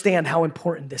understand how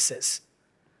important this is.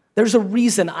 There's a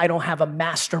reason I don't have a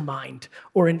mastermind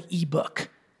or an ebook.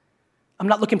 I'm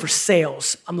not looking for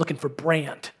sales, I'm looking for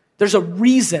brand. There's a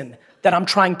reason that I'm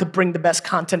trying to bring the best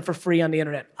content for free on the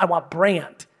internet. I want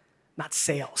brand, not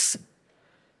sales.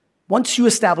 Once you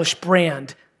establish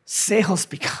brand, sales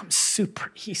becomes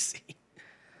super easy.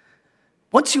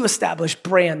 Once you establish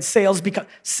brand, sales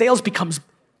becomes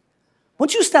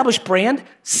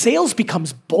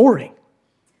boring.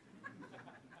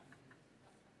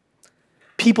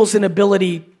 People's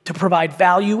inability to provide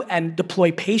value and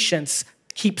deploy patience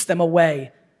keeps them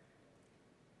away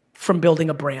from building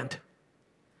a brand.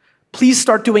 Please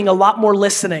start doing a lot more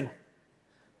listening.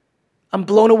 I'm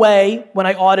blown away when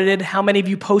I audited how many of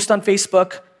you post on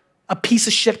Facebook a piece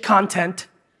of shit content,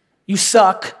 you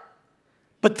suck,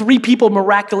 but 3 people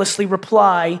miraculously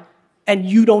reply and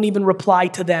you don't even reply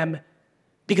to them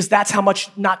because that's how much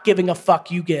not giving a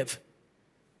fuck you give.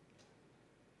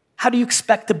 How do you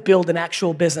expect to build an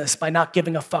actual business by not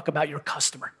giving a fuck about your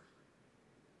customer?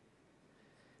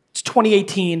 It's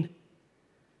 2018.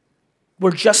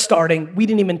 We're just starting. We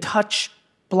didn't even touch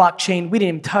blockchain. We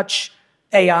didn't even touch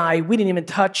AI. We didn't even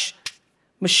touch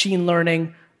machine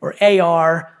learning or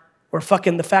AR or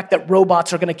fucking the fact that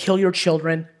robots are gonna kill your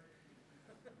children.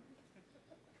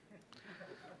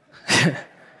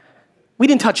 We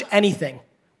didn't touch anything.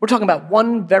 We're talking about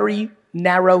one very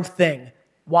narrow thing.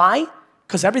 Why?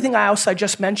 Because everything else I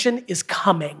just mentioned is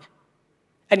coming.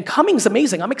 And coming is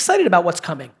amazing. I'm excited about what's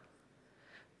coming.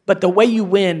 But the way you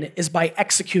win is by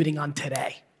executing on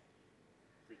today.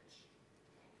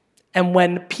 And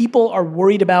when people are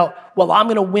worried about, well, I'm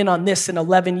gonna win on this in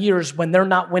 11 years, when they're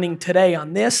not winning today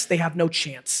on this, they have no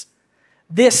chance.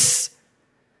 This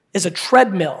is a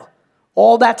treadmill.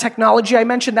 All that technology I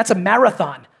mentioned, that's a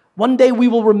marathon. One day we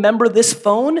will remember this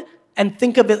phone and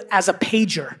think of it as a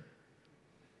pager.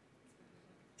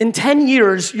 In 10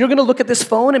 years, you're gonna look at this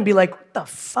phone and be like, what the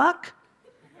fuck?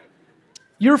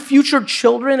 Your future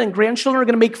children and grandchildren are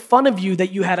gonna make fun of you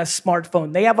that you had a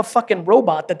smartphone. They have a fucking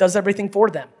robot that does everything for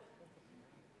them.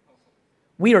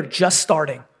 We are just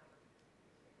starting.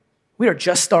 We are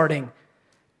just starting.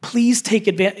 Please take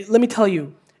advantage. Let me tell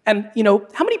you, and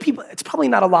how many people, it's probably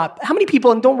not a lot, how many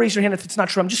people, and don't raise your hand if it's not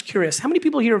true, I'm just curious, how many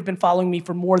people here have been following me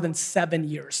for more than 7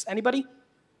 years? Anybody?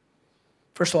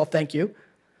 First of all, thank you.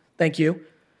 Thank you.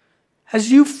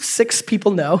 As you 6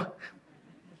 people know,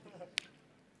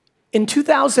 in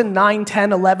 2009,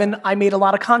 10, 11, I made a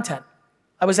lot of content.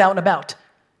 I was out and about.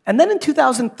 And then in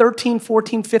 2013,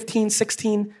 14, 15,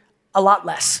 16, a lot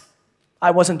less.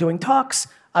 I wasn't doing talks.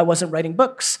 I wasn't writing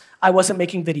books. I wasn't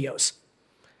making videos.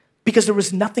 Because there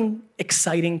was nothing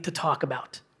exciting to talk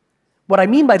about. What I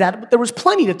mean by that, there was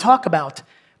plenty to talk about,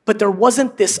 but there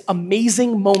wasn't this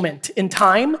amazing moment in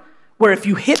time where if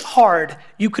you hit hard,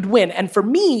 you could win. And for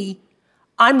me,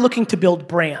 I'm looking to build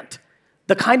brand.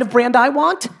 The kind of brand I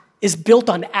want is built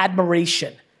on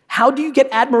admiration. How do you get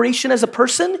admiration as a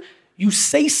person? You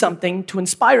say something to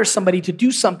inspire somebody to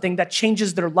do something that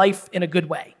changes their life in a good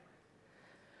way.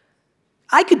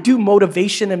 I could do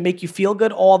motivation and make you feel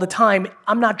good all the time.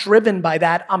 I'm not driven by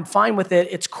that. I'm fine with it.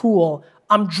 It's cool.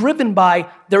 I'm driven by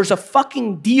there's a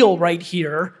fucking deal right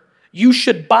here. You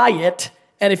should buy it.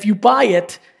 And if you buy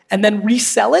it and then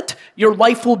resell it, your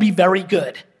life will be very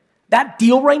good. That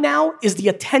deal right now is the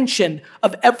attention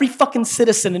of every fucking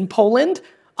citizen in Poland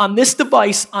on this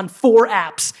device on 4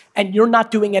 apps, and you're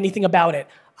not doing anything about it.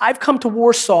 I've come to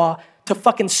Warsaw to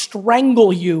fucking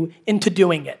strangle you into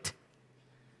doing it.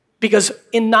 Because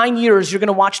in 9 years, you're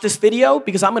gonna watch this video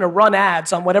because I'm gonna run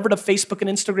ads on whatever the Facebook and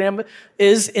Instagram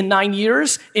is in 9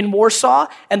 years in Warsaw,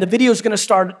 and the video is gonna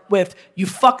start with, you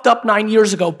fucked up 9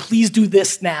 years ago, please do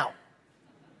this now.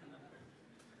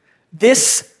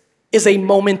 This is a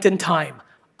moment in time.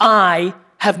 I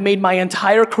have made my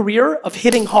entire career of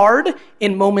hitting hard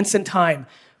in moments in time.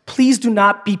 Please do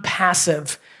not be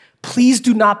passive. Please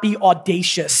do not be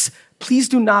audacious. Please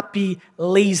do not be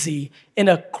lazy in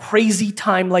a crazy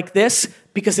time like this,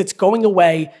 because it's going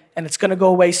away and it's gonna go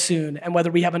away soon. And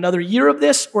whether we have another year of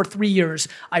this or 3 years,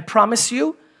 I promise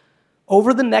you,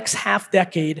 over the next half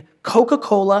decade,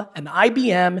 Coca-Cola and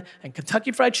IBM and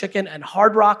Kentucky Fried Chicken and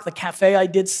Hard Rock, the cafe I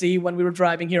did see when we were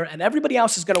driving here, and everybody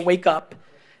else is gonna wake up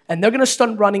and they're gonna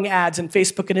start running ads on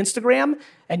Facebook and Instagram,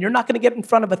 and you're not gonna get in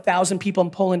front of 1,000 people in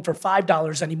Poland for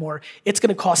 $5 anymore. It's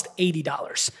gonna cost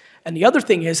 $80. And the other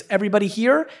thing is, everybody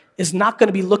here is not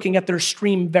gonna be looking at their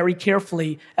stream very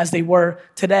carefully as they were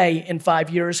today in 5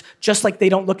 years, just like they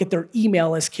don't look at their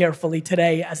email as carefully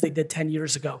today as they did 10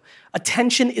 years ago.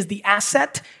 Attention is the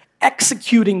asset.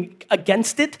 Executing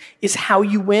against it is how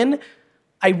you win.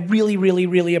 I really, really,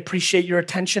 really appreciate your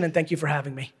attention, and thank you for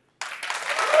having me.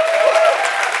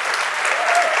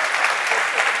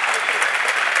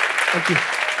 Thank you.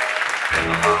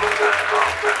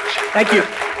 Thank you.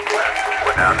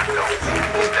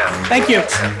 Thank you.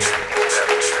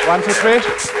 1, 2, 3.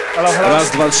 Hello, hello.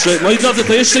 Raz, dwa, trzy. Moi drodzy,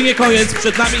 to jeszcze nie koniec.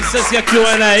 Przed nami sesja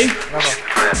Q&A. Brawo.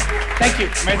 Thank you.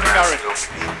 Amazing, Gary.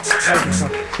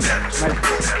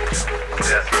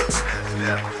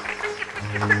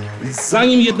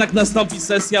 Zanim jednak nastąpi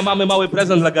sesja, mamy mały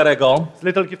prezent dla Garego.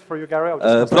 Little gift for you, Gary.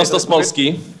 Prosto z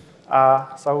Polski.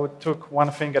 So we took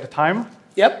one thing at a time.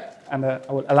 Yep. And I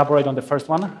will elaborate on the first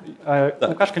one.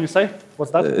 Łukasz, can you say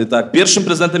what's that? Tak, pierwszym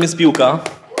prezentem jest piłka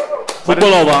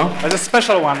futbolowa. It's a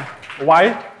special one.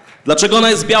 Why? Dlaczego ona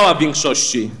jest biała w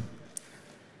większości?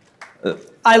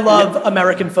 I love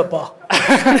American football.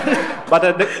 But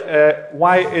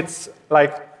why it's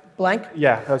like... Blank?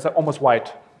 Yeah, it's almost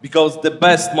white. Because the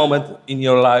best moment in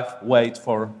your life wait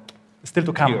for Still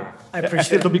to come. here. I appreciate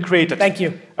Still it. to be created. Thank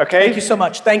you. Okay? Thank you so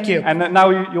much. Thank you. And now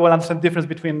you will understand the difference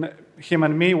between him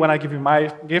and me when I give you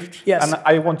my gift. Yes. And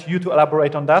I want you to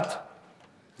elaborate on that.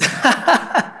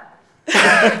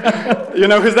 You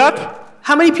know who's that?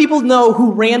 How many people know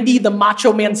who Randy the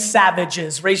Macho Man Savage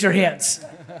is? Raise your hands.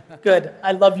 Good.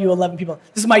 I love you, 11 people.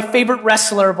 This is my favorite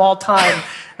wrestler of all time.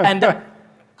 And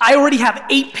I already have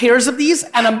 8 pairs of these,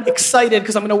 and I'm excited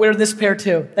because I'm going to wear this pair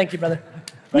too. Thank you, brother.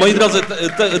 Moi drodzy,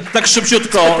 tak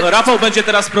szybciutko, Rafał będzie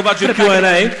teraz prowadził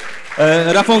Q&A.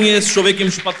 Rafał nie jest człowiekiem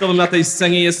przypadkowym na tej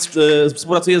scenie,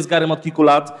 współpracuje z Garym od kilku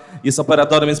lat, jest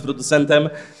operatorem, jest producentem,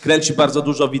 kręci bardzo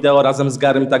dużo wideo razem z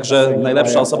Garym, także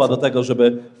najlepsza osoba do tego,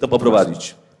 żeby to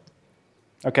poprowadzić.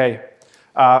 Okay.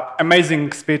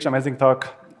 Amazing speech, amazing talk.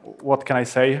 What can I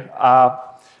say?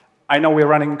 I know we're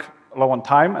running low on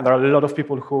time, and there are a lot of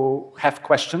people who have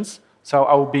questions. So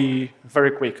I will be very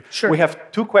quick. Sure. We have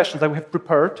 2 questions that we have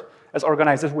prepared as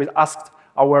organizers. We asked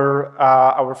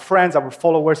our friends, our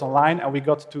followers online, and we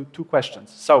got 2 questions.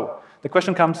 So the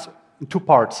question comes in 2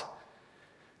 parts.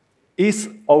 Is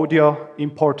audio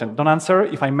important? Don't answer,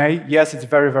 if I may. Yes, it's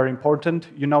very, very important.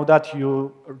 You know that.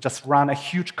 You just ran a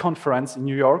huge conference in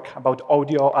New York about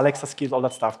audio, Alexa skills, all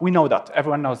that stuff. We know that.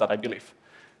 Everyone knows that, I believe.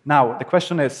 Now, the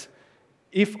question is,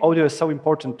 if audio is so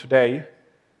important today,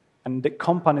 and the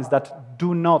companies that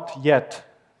do not yet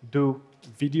do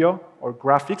video or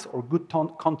graphics or good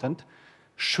content,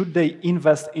 should they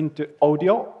invest into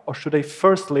audio, or should they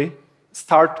firstly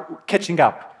start catching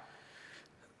up?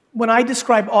 When I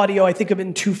describe audio, I think of it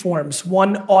in 2 forms.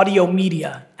 One, audio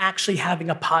media, actually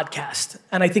having a podcast.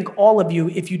 And I think all of you,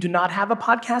 if you do not have a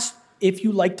podcast, if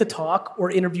you like to talk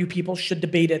or interview people, should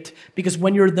debate it. Because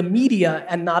when you're the media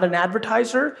and not an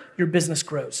advertiser, your business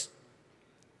grows.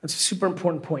 That's a super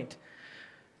important point.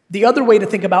 The other way to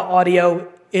think about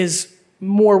audio is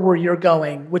more where you're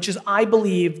going, which is I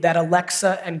believe that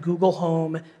Alexa and Google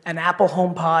Home and Apple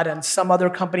HomePod and some other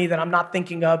company that I'm not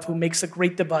thinking of who makes a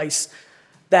great device,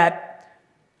 that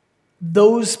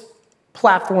those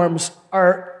platforms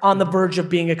are on the verge of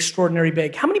being extraordinarily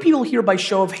big. How many people here, by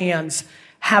show of hands,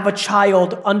 have a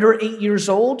child under 8 years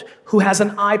old who has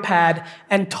an iPad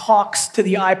and talks to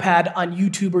the iPad on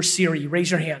YouTube or Siri? Raise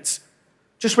your hands.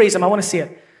 Just raise them, I wanna see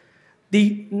it.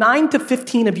 The 9 to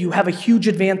 15 of you have a huge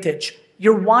advantage.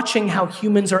 You're watching how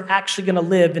humans are actually gonna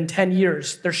live in 10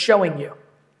 years. They're showing you.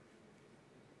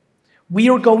 We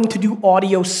are going to do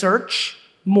audio search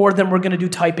more than we're gonna do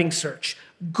typing search.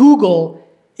 Google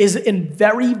is in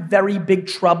very, very big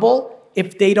trouble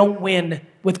if they don't win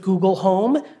with Google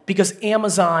Home because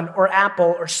Amazon or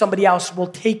Apple or somebody else will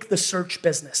take the search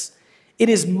business. It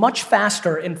is much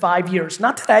faster in 5 years.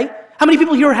 Not today. How many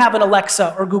people here have an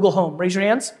Alexa or Google Home? Raise your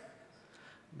hands.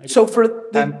 Maybe so for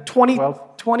the 10,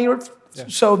 20 or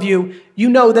so of you, you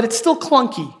know that it's still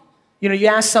clunky. You know, you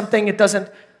ask something, it doesn't,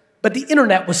 but the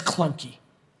internet was clunky.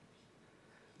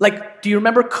 Like, do you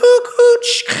remember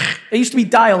coo-coo-ch? It used to be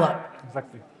dial-up.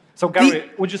 Exactly. So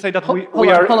Gary, would you say that we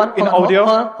are in audio?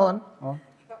 Hold on.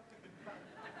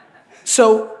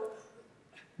 So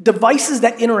devices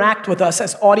that interact with us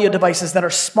as audio devices that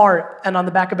are smart and on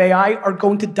the back of AI are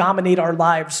going to dominate our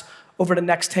lives over the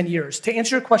next 10 years. To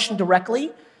answer your question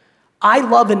directly, I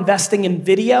love investing in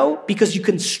video because you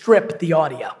can strip the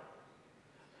audio.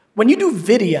 When you do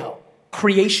video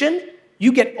creation,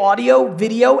 you get audio,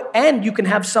 video, and you can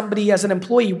have somebody as an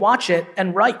employee watch it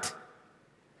and write.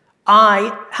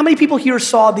 How many people here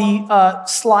saw the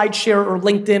SlideShare or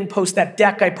LinkedIn post, that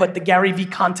deck I put, the Gary V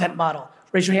content model?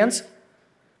 Raise your hands.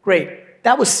 Great.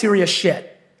 That was serious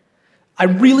shit. I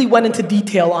really went into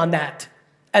detail on that.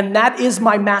 And that is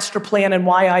my master plan and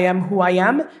why I am who I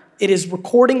am. It is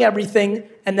recording everything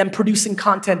and then producing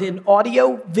content in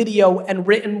audio, video, and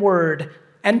written word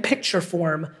and picture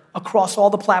form across all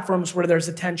the platforms where there's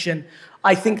attention.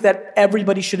 I think that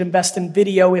everybody should invest in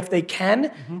video if they can.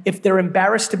 Mm-hmm. If they're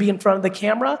embarrassed to be in front of the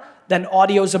camera, then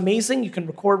audio is amazing. You can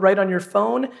record right on your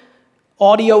phone.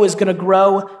 Audio is gonna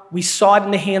grow. We saw it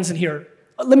in the hands in here.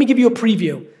 Let me give you a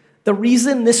preview. The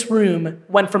reason this room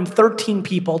went from 13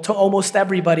 people to almost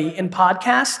everybody in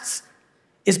podcasts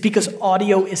is because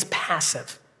audio is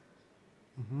passive.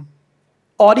 Mm-hmm.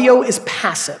 Audio is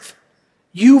passive.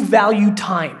 You value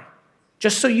time.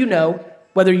 Just so you know,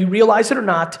 whether you realize it or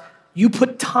not, you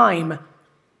put time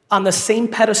on the same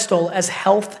pedestal as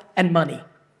health and money.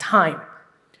 Time.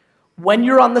 When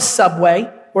you're on the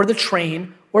subway or the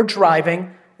train or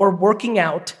driving or working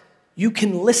out, you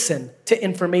can listen to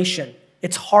information.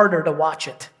 It's harder to watch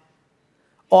it.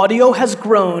 Audio has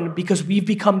grown because we've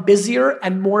become busier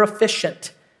and more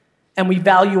efficient, and we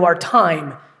value our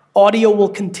time. Audio will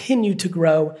continue to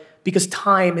grow because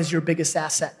time is your biggest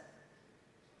asset.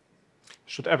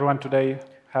 Should everyone today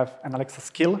have an Alexa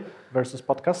skill versus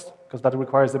podcast? Because that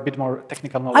requires a bit more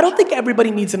technical knowledge. I don't think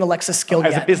everybody needs an Alexa skill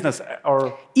yet. As a business,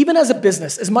 or... Even as a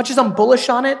business, as much as I'm bullish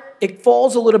on it, it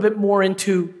falls a little bit more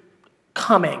into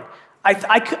coming.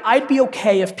 I'd be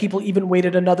okay if people even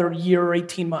waited another year or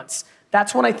 18 months.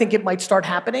 That's when I think it might start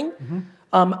happening.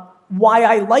 Mm-hmm. Why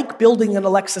I like building an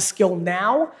Alexa skill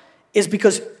now is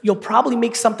because you'll probably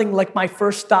make something like my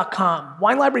first .com.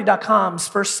 WineLibrary.com's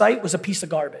first site was a piece of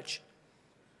garbage.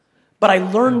 But I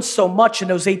learned so much in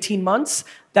those 18 months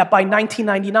that by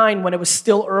 1999, when it was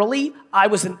still early, I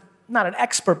was not an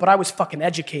expert, but I was fucking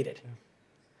educated. Yeah.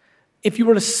 If you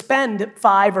were to spend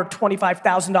 $5,000 or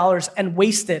 $25,000 and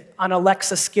waste it on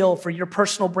Alexa skill for your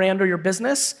personal brand or your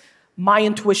business, my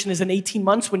intuition is in 18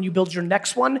 months when you build your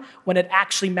next one, when it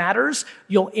actually matters,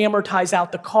 you'll amortize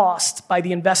out the cost by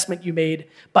the investment you made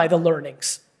by the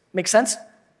learnings. Make sense?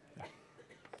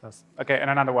 Yeah. Okay, and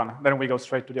another one. Then we go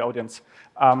straight to the audience.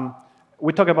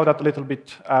 We talked about that a little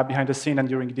bit behind the scene and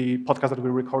during the podcast that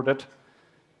we recorded.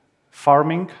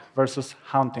 Farming versus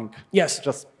hunting. Yes.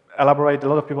 Just elaborate. A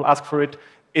lot of people ask for it.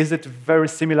 Is it very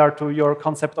similar to your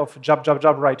concept of jab, jab,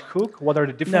 jab, right hook? What are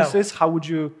the differences? No. How would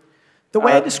you... The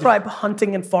way I describe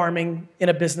hunting and farming in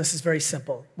a business is very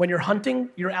simple. When you're hunting,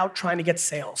 you're out trying to get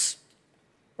sales,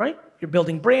 right? You're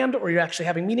building brand or you're actually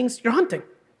having meetings, you're hunting.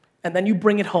 And then you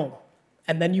bring it home.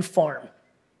 And then you farm.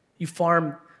 You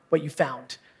farm what you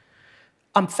found.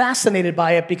 I'm fascinated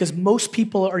by it because most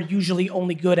people are usually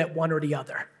only good at one or the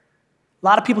other. A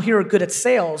lot of people here are good at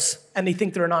sales and they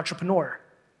think they're an entrepreneur.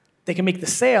 They can make the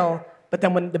sale, But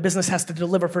then when the business has to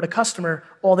deliver for the customer,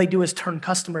 all they do is turn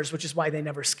customers, which is why they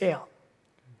never scale.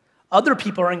 Other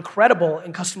people are incredible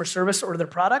in customer service or their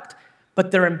product,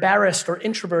 but they're embarrassed or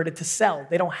introverted to sell.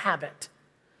 They don't have it.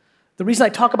 The reason I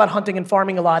talk about hunting and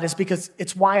farming a lot is because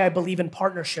it's why I believe in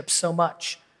partnerships so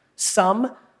much.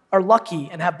 Some are lucky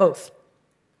and have both.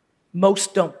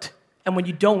 Most don't. And when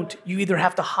you don't, you either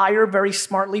have to hire very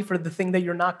smartly for the thing that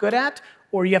you're not good at,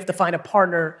 or you have to find a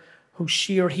partner who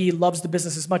she or he loves the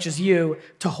business as much as you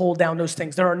to hold down those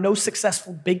things. There are no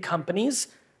successful big companies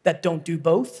that don't do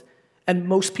both, and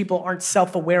most people aren't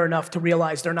self-aware enough to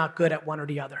realize they're not good at one or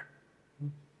the other.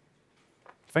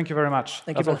 Thank you very much.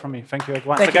 Thank That's you, all from me. Thank you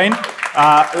once Thank you. again.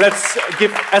 Let's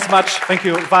give as much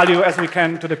value as we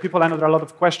can to the people. I know there are a lot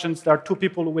of questions. There are two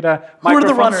people with a Who are the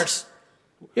microphones. runners?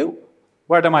 You?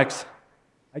 Where are the mics?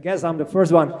 I guess I'm the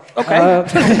first one. Okay.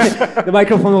 The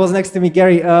microphone was next to me,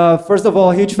 Gary. First of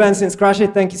all, huge fan since Crush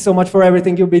It. Thank you so much for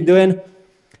everything you've been doing.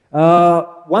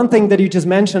 One thing that you just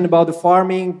mentioned about the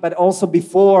farming, but also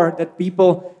before, that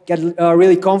people get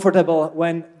really comfortable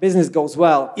when business goes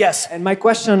well. Yes. And my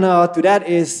question to that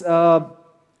is,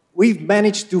 we've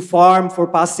managed to farm for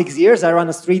past 6 years. I run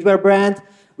a streetwear brand.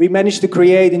 We managed to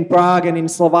create in Prague and in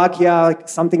Slovakia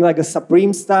something like a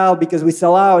Supreme style because we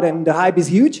sell out and the hype is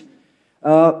huge.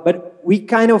 But we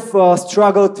kind of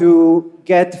struggle to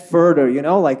get further, you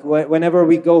know, like whenever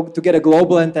we go to get a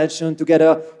global attention, to get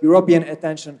a European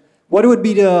attention. What would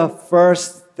be the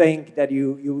first thing that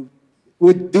you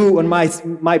would do on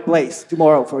my place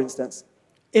tomorrow, for instance?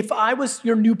 If I was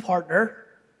your new partner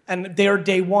and they're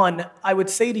day one, I would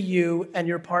say to you and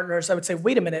your partners, I would say,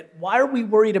 wait a minute, why are we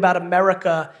worried about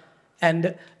America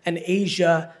and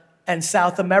Asia and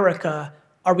South America?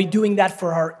 Are we doing that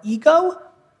for our ego?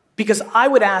 Because I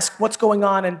would ask, what's going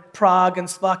on in Prague and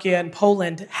Slovakia and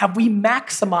Poland? Have we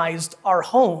maximized our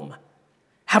home?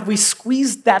 Have we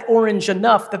squeezed that orange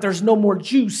enough that there's no more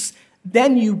juice?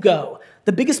 Then you go.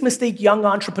 The biggest mistake young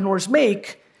entrepreneurs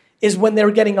make is when they're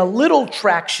getting a little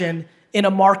traction in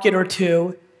a market or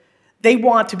two, they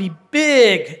want to be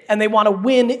big and they want to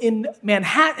win in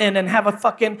Manhattan and have a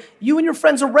fucking, you and your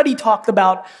friends already talked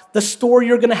about the store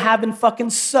you're going to have in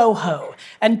fucking Soho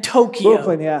and Tokyo.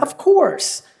 Brooklyn, yeah. Of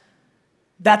course.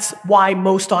 That's why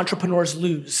most entrepreneurs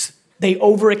lose. They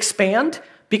overexpand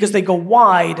because they go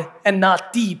wide and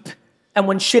not deep. And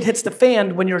when shit hits the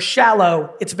fan, when you're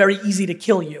shallow, it's very easy to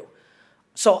kill you.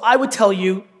 So I would tell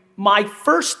you, my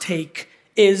first take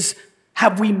is,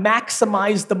 have we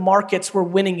maximized the markets we're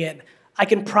winning in? I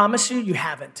can promise you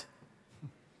haven't.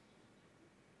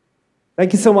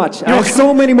 Thank you so much. I have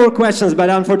so many more questions, but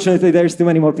unfortunately there's too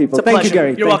many more people. It's a Thank pleasure. you,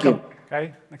 Gary. You're Thank welcome. You.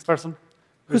 Okay, next person.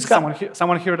 Who's got-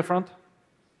 someone here at the front?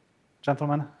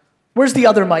 Gentlemen. Where's the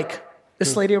other mic?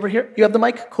 This lady over here? You have the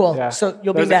mic? Cool. Yeah. So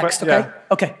you'll be There's a next, que- okay? yeah.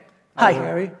 Okay. Hi.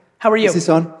 Gary. How are you? Is this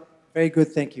on? Very good,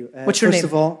 thank you. What's your First name?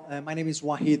 of all, my name is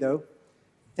Wahido.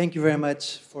 Thank you very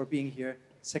much for being here.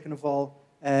 Second of all,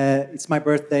 it's my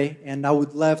birthday, and I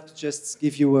would love to just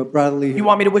give you a brotherly... You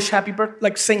want me to wish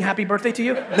sing happy birthday to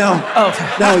you? No,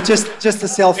 Oh. no, just a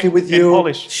selfie with In you.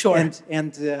 Polish. Sure.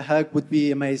 And a hug would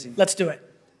be amazing. Let's do it.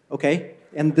 Okay.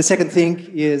 And the second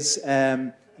thing is,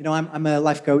 I'm a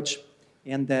life coach,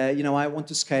 and I want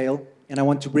to scale, and I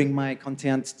want to bring my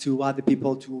content to other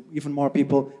people, to even more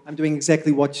people. I'm doing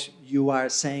exactly what you are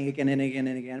saying again and again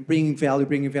and again, bringing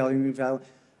value.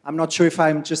 I'm not sure if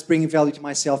I'm just bringing value to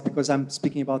myself because I'm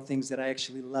speaking about things that I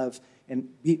actually love and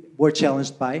were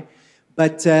challenged by.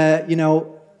 But,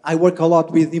 I work a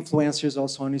lot with influencers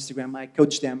also on Instagram. I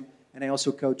coach them, and I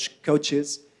also coach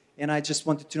coaches. And I just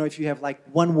wanted to know if you have like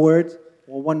one word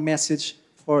or one message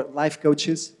for life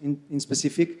coaches in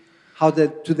specific. How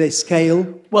do they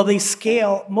scale? Well, they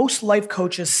scale. Most life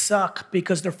coaches suck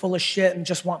because they're full of shit and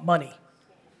just want money.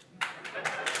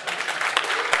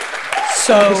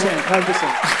 So,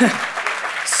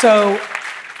 100%. so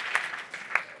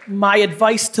my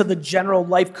advice to the general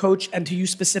life coach and to you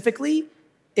specifically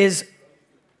is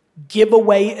give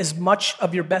away as much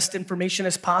of your best information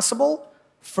as possible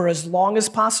for as long as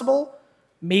possible,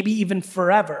 maybe even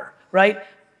forever, right?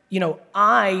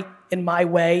 I, in my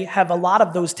way, have a lot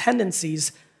of those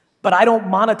tendencies, but I don't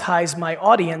monetize my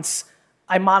audience.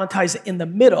 I monetize in the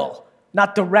middle,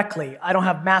 not directly. I don't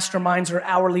have masterminds or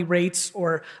hourly rates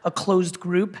or a closed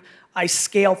group. I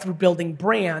scale through building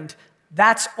brand.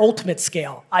 That's ultimate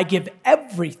scale. I give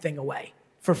everything away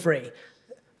for free.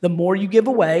 The more you give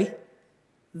away,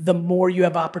 the more you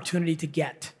have opportunity to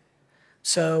get.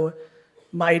 So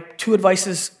my two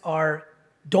advices are,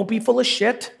 don't be full of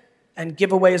shit and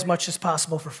give away as much as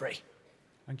possible for free.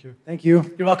 Thank you. Thank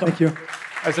you. You're welcome. Thank you.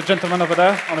 There's a gentleman over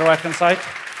there on the right-hand side.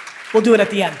 We'll do it at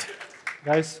the end.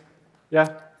 Guys,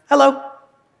 yeah? Hello.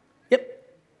 Yep.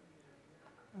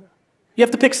 You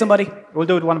have to pick somebody. We'll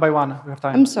do it one by one. We have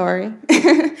time. I'm sorry.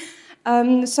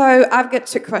 So I've got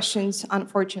two questions,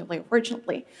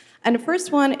 unfortunately. And the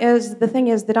first one is, the thing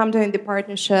is that I'm doing the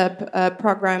partnership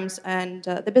programs and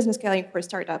the business scaling for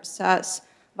startups, SaaS,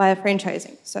 via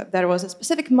franchising. So there was a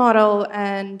specific model,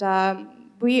 and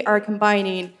we are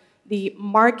combining the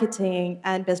marketing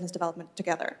and business development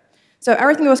together. So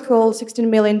everything was cool, 16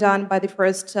 million done by the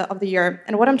first of the year.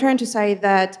 And what I'm trying to say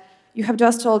that you have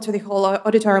just told to the whole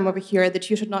auditorium over here that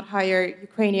you should not hire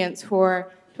Ukrainians who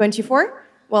are 24.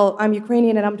 Well, I'm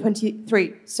Ukrainian and I'm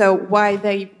 23. So why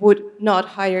they would not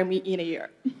hire me in a year?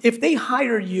 If they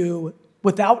hire you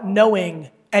without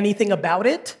knowing anything about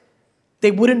it,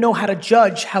 they wouldn't know how to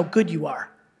judge how good you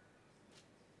are.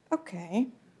 Okay.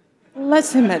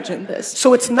 Let's imagine this.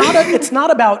 So it's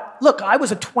not about, look, I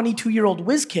was a 22-year-old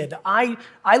whiz kid. I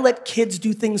let kids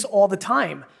do things all the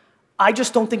time. I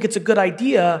just don't think it's a good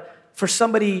idea for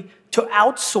somebody to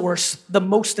outsource the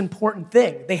most important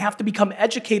thing. They have to become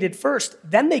educated first,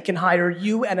 then they can hire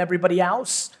you and everybody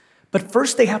else. But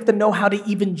first they have to know how to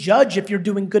even judge if you're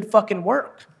doing good fucking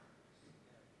work.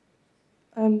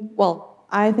 Well,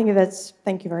 I think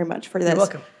thank you very much for this. You're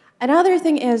welcome. Another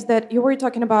thing is that you were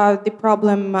talking about the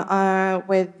problem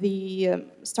with the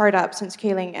startups and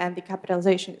scaling and the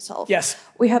capitalization itself. Yes.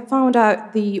 We have found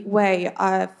out the way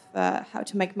of how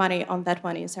to make money on that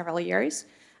one in several years.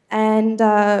 And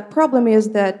problem is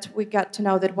that we got to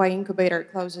know that Y Incubator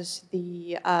closes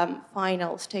the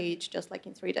final stage just like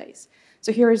in 3 days.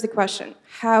 So here is the question.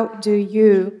 How do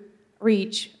you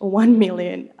reach 1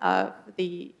 million of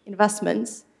the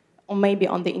investments, or maybe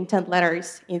on the intent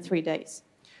letters, in 3 days?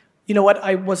 You know what?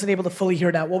 I wasn't able to fully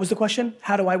hear that. What was the question?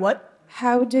 How do I what?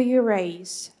 How do you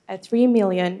raise a 3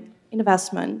 million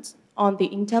investment on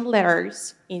the intent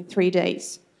letters in 3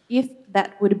 days? If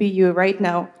that would be you right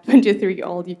now,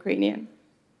 23-year-old Ukrainian.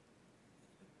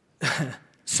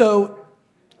 So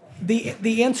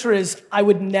the answer is I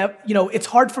would never, it's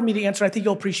hard for me to answer. I think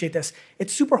you'll appreciate this.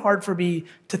 It's super hard for me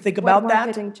to think about that.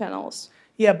 Marketing channels?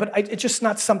 Yeah, but it's just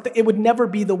not something, it would never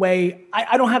be the way,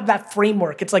 I don't have that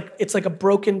framework. It's like a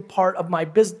broken part of my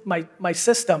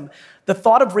system. The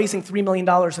thought of raising $3 million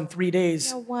in 3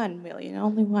 days. No, 1 million,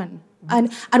 only one.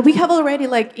 And we have already,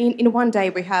 like in 1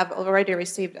 day, we have already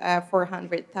received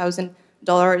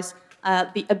 $400,000.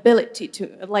 The ability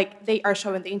to, like, they are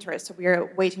showing the interest, so we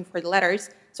are waiting for the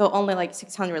letters. So only like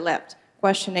 600 left.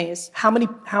 Question is, how many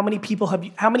people have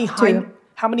you, how many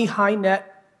high net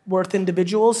worth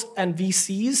individuals and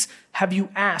VCs have you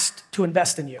asked to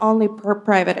invest in you? Only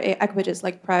private equities,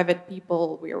 like private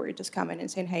people, we were just coming and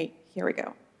saying, hey, here we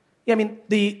go. Yeah, I mean,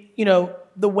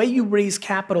 the way you raise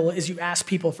capital is you ask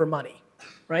people for money,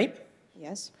 right?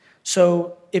 Yes.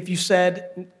 So if you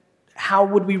said, how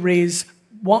would we raise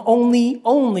only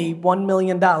 $1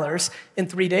 million in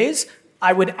 3 days,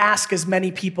 I would ask as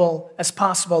many people as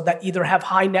possible that either have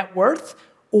high net worth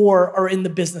or are in the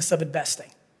business of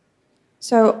investing.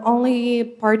 So only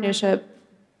partnership,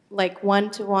 like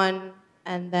one-to-one,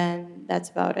 and then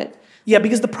that's about it. Yeah,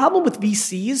 because the problem with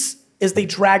VCs is they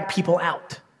drag people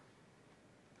out.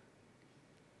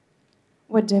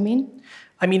 What do you mean?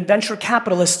 I mean, venture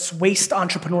capitalists waste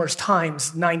entrepreneurs'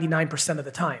 times 99% of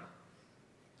the time.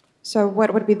 So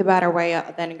what would be the better way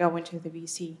than going to the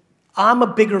VC? I'm a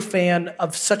bigger fan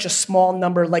of such a small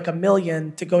number like $1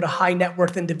 million to go to high net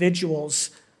worth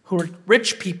individuals who are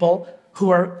rich people who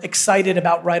are excited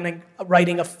about writing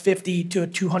a $50,000 to a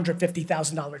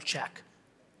 $250,000 check.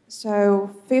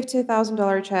 So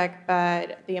 $50,000 check,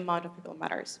 but the amount of people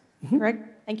matters. Mm-hmm.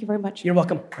 Correct? Thank you very much. You're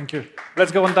welcome. Thank you.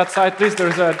 Let's go on that side, please.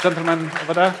 There's a gentleman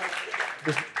over there.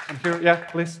 And here, yeah,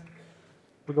 please.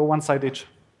 We'll go one side each.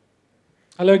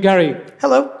 Hello, Gary.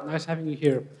 Hello. Nice having you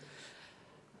here.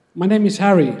 My name is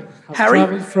Harry. I've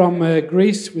traveled from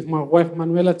Greece with my wife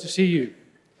Manuela to see you.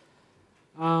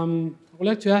 I would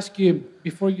like to ask you,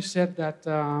 before you said that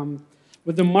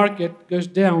when the market goes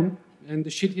down and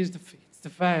the shit hits the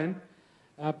fan,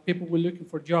 people were looking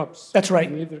for jobs. That's right.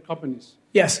 And leave their companies.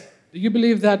 Yes. Do you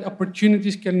believe that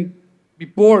opportunities can be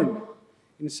born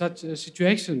in such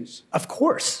situations? Of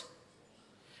course.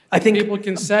 I think people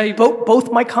can say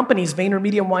both my companies,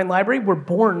 VaynerMedia and Wine Library, were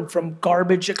born from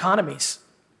garbage economies.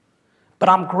 But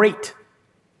I'm great.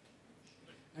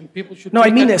 And people should. No,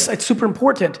 I mean this. It's super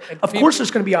important. Of course,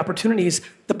 there's going to be opportunities.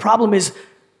 The problem is,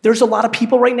 there's a lot of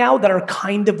people right now that are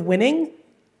kind of winning,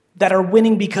 that are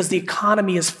winning because the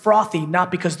economy is frothy,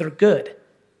 not because they're good.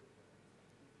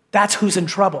 That's who's in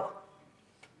trouble.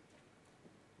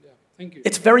 Yeah, thank you.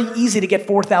 It's very easy to get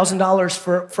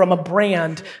 $4,000 from a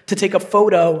brand to take a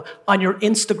photo on your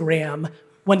Instagram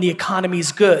when the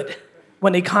economy's good.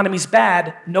 When the economy's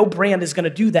bad, no brand is going to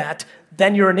do that.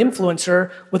 Then you're an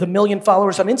influencer with 1 million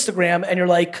followers on Instagram, and you're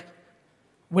like,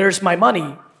 where's my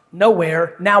money?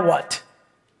 Nowhere. Now what?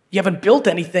 You haven't built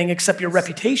anything except your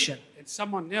reputation. And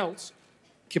someone else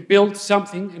can build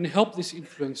something and help these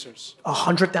influencers.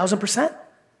 100,000%.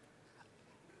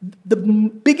 The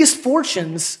biggest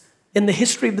fortunes in the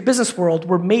history of the business world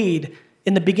were made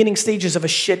in the beginning stages of a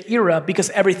shit era because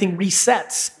everything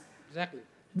resets. Exactly.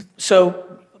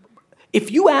 So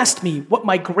if you asked me what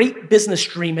my great business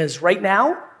dream is right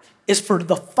now, is for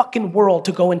the fucking world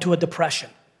to go into a depression.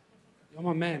 You're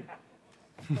my man.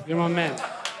 You're my man.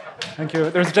 Thank you.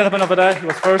 There's a gentleman over there. He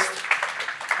was first.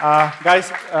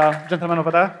 Guys, gentleman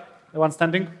over there, the one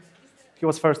standing. He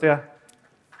was first, yeah.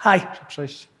 Hi.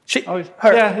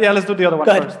 Her. Yeah, let's do the other one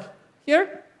first.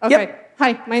 Here? Okay. Yep.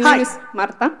 Hi, my name is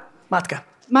Marta. Marta.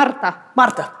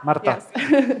 Yes.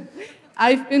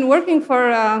 I've been working for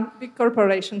a big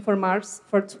corporation for Mars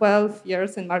for 12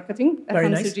 years in marketing, Very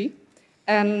FMCG. nice.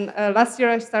 And last year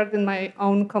I started my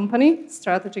own company,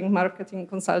 Strategic Marketing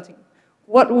Consulting.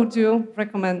 What would you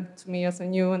recommend to me as a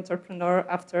new entrepreneur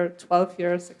after 12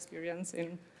 years experience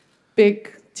in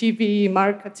big TV,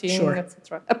 marketing,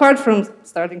 etc.? Apart from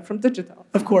starting from digital.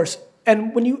 Of course.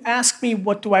 And when you ask me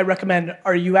what do I recommend,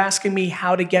 are you asking me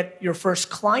how to get your first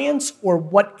clients or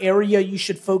what area you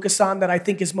should focus on that I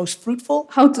think is most fruitful?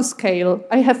 How to scale.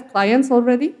 I have clients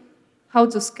already. How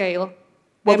to scale.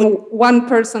 Well, I'm a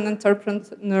one-person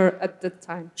entrepreneur at that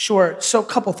time. Sure. So a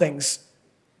couple things.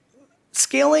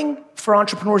 Scaling for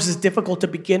entrepreneurs is difficult to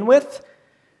begin with.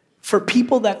 For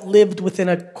people that lived within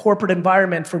a corporate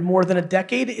environment for more than a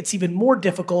decade, it's even more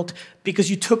difficult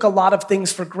because you took a lot of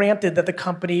things for granted that the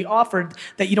company offered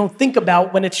that you don't think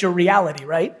about when it's your reality,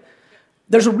 right?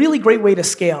 There's a really great way to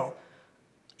scale.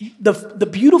 The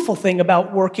beautiful thing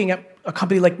about working at a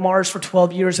company like Mars for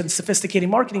 12 years in sophisticated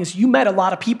marketing is you met a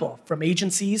lot of people from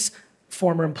agencies,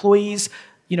 former employees,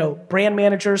 brand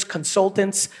managers,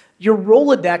 consultants. Your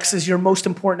Rolodex is your most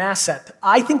important asset.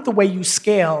 I think the way you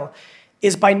scale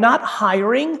is by not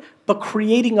hiring, but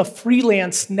creating a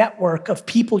freelance network of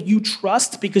people you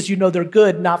trust because you know they're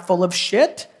good, not full of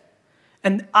shit.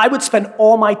 And I would spend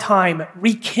all my time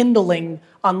rekindling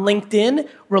on LinkedIn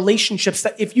relationships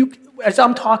that as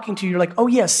I'm talking to you, you're like, oh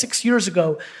yeah, 6 years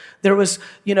ago, there was,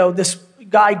 this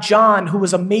guy, John, who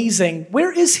was amazing.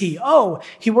 Where is he? Oh,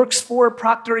 he works for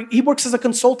Procter. He works as a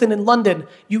consultant in London.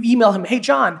 You email him, hey,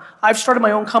 John, I've started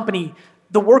my own company.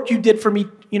 The work you did for me,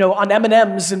 on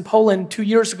M&Ms in Poland 2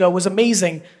 years ago was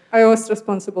amazing. I was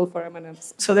responsible for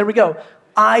M&Ms. So there we go.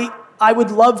 I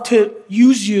would love to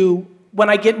use you when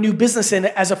I get new business in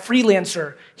as a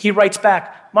freelancer. He writes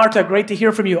back, Marta, great to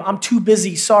hear from you. I'm too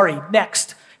busy, sorry.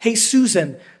 Next. Hey,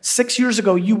 Susan, 6 years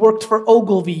ago, you worked for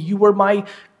Ogilvy. You were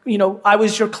I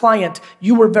was your client.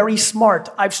 You were very smart.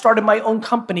 I've started my own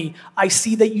company. I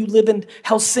see that you live in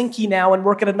Helsinki now and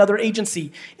work at another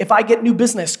agency. If I get new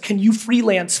business, can you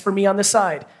freelance for me on the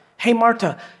side? Hey,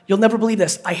 Marta, you'll never believe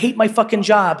this. I hate my fucking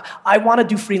job. I want to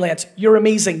do freelance. You're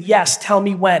amazing. Yes, tell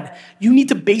me when. You need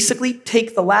to basically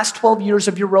take the last 12 years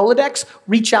of your Rolodex,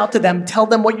 reach out to them, tell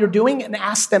them what you're doing, and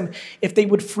ask them if they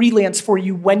would freelance for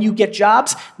you when you get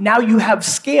jobs. Now you have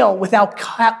scale without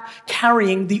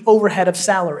carrying the overhead of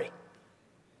salary.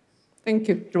 Thank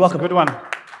you. You're welcome. Good one.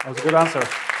 That was a good answer.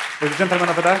 There's a gentleman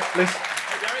over there, please.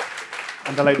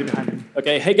 And the lady behind him.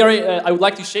 Okay, hey Gary, I would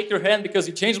like to shake your hand because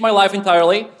you changed my life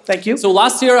entirely. Thank you. So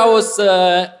last year I was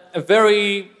a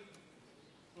very,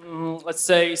 let's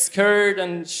say, scared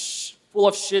and full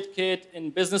of shit kid in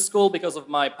business school because of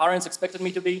my parents expected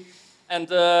me to be. And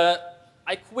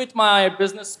I quit my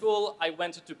business school. I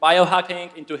went into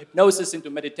biohacking, into hypnosis, into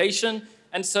meditation.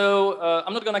 And so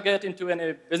I'm not gonna get into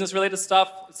any business-related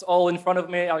stuff. It's all in front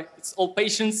of me. It's all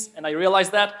patience, and I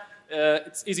realized that.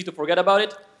 It's easy to forget about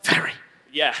it. Very.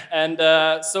 Yeah,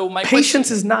 and so my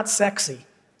patience is not sexy.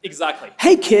 Exactly.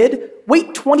 Hey kid,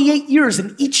 wait 28 years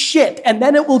and eat shit, and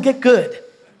then it will get good.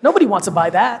 Nobody wants to buy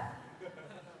that.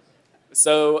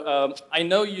 So I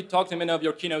know you talked in many of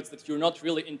your keynotes that you're not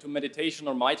really into meditation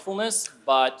or mindfulness,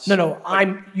 but... No,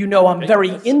 I'm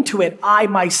very into it. I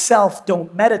myself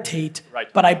don't meditate,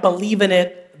 but I believe in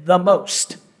it the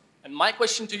most. And my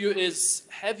question to you is,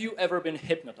 have you ever been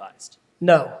hypnotized?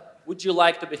 No. Would you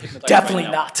like to be hypnotized? Definitely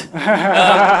right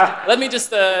not. Let me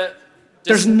just...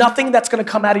 There's nothing that's going to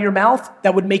come out of your mouth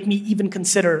that would make me even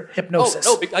consider hypnosis.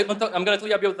 Oh, no, I'm going to tell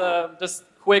you about just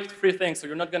quick 3 things. So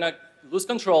you're not going to lose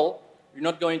control, you're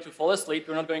not going to fall asleep,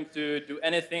 you're not going to do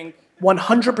anything.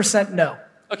 100% no.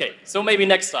 Okay, so maybe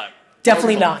next time.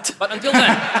 Definitely not. But until then,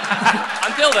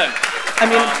 I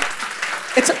mean,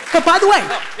 but by the way,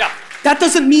 That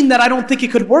doesn't mean that I don't think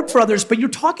it could work for others, but you're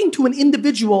talking to an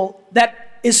individual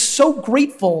that is so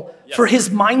grateful for his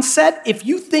mindset. If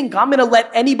you think I'm gonna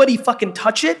let anybody fucking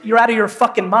touch it, you're out of your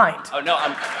fucking mind. Oh no,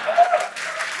 I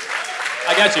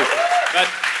got you. But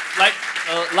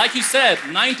like you said,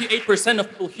 98% of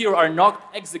people here are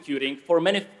not executing. For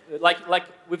many, like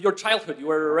with your childhood, you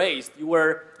were raised, you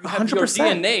have 100%. your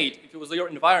DNA. If it was your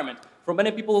environment. For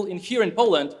many people here in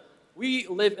Poland, we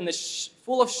live in a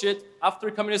full of shit after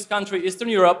communist country, Eastern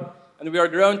Europe, and we are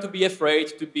grown to be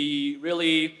afraid, to be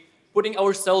really putting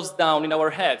ourselves down in our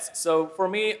heads. So for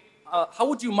me, how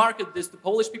would you market this to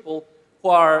Polish people who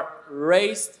are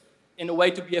raised in a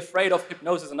way to be afraid of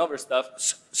hypnosis and other stuff?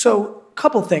 So, a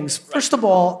couple things. First of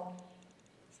all,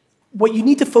 what you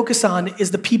need to focus on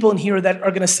is the people in here that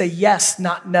are gonna say yes,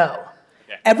 not no.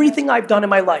 Okay. Everything I've done in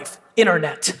my life,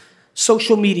 internet,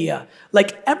 social media,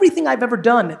 like everything I've ever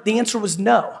done, the answer was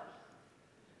no.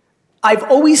 I've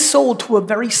always sold to a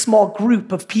very small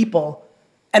group of people,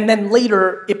 and then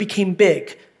later it became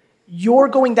big. You're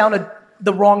going down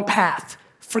the wrong path.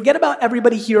 Forget about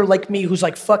everybody here like me who's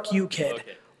like, fuck you, kid.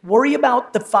 Okay. Worry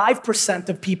about the 5%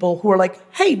 of people who are like,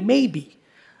 hey, maybe.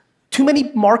 Too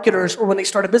many marketers, or when they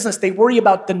start a business, they worry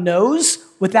about the no's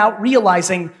without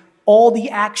realizing all the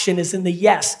action is in the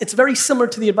yes. It's very similar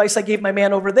to the advice I gave my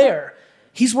man over there.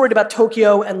 He's worried about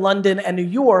Tokyo and London and New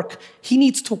York. He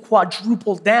needs to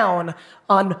quadruple down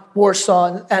on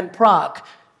Warsaw and Prague.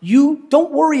 You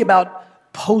don't worry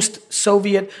about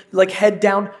post-Soviet, like head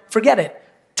down, forget it.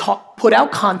 Put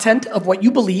out content of what you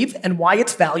believe and why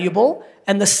it's valuable,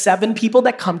 and the 7 people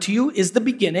that come to you is the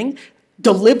beginning.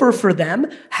 Deliver for them,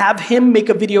 have him make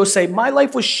a video say, my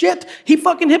life was shit, he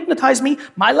fucking hypnotized me,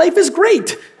 my life is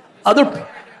great.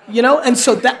 And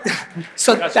so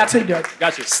that's how you do it.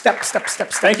 Got you. Step.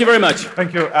 Thank you very much.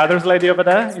 Thank you. There's a lady over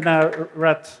there in a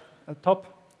red top.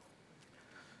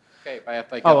 Okay, but I have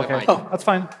to take okay. mic. Oh, that's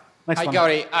fine. Next Hi, one.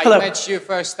 Gary. I met you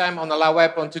first time on the La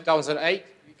Web on 2008.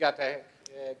 We got a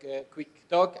quick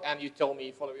talk, and you told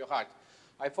me follow your heart.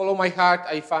 I follow my heart.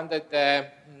 I founded a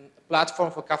platform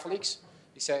for Catholics.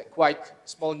 It's a quite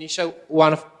small niche,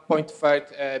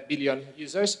 1.3 billion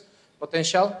users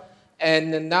potential.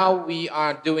 And now we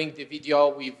are doing the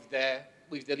video with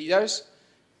the leaders.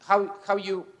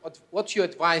 What you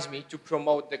advise me to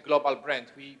promote the global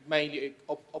brand? We mainly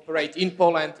operate in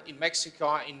Poland, in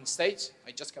Mexico, in States.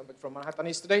 I just came back from Manhattan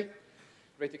yesterday.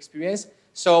 Great experience.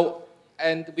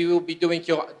 And we will be doing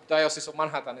your Diocese of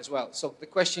Manhattan as well. So the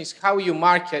question is how you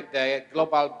market the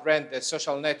global brand, the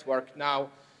social network now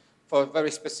for a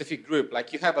very specific group.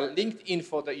 Like you have a LinkedIn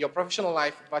for your professional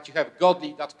life, but you have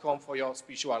godly.com for your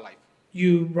spiritual life.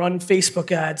 You run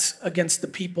Facebook ads against the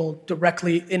people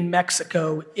directly in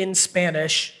Mexico in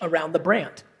Spanish around the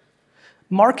brand.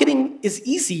 Marketing is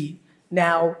easy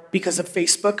now because of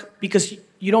Facebook, because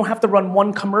you don't have to run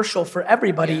one commercial for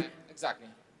everybody. Yeah, exactly.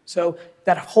 So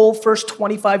that whole first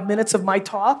 25 minutes of my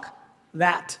talk,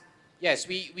 that. Yes,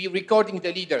 we recording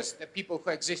the leaders, the people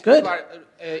who exist, Good. who are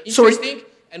interesting,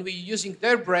 and we're using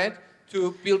their brand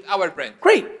to build our brand.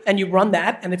 Great, and you run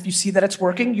that, and if you see that it's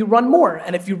working, you run more.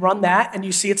 And if you run that and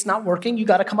you see it's not working, you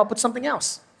gotta come up with something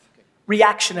else. Okay.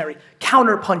 Reactionary,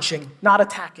 counter-punching, not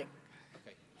attacking.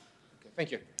 Okay, thank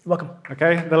you. You're welcome.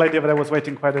 Okay, the lady over there was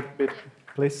waiting quite a bit,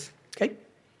 please. Okay.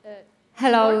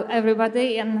 Hello,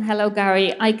 everybody, and hello,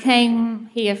 Gary. I came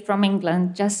here from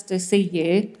England just to see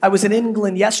you. I was in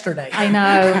England yesterday. I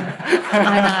know.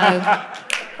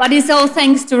 But it's all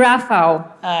thanks to Rafał.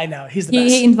 I know, he's the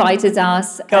best. He invited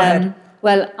us. Go ahead.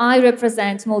 Well, I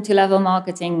represent multi-level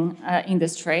marketing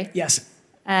industry. Yes.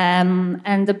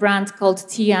 And the brand called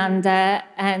Tiande.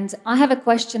 And I have a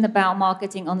question about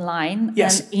marketing online.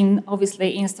 Yes. And in,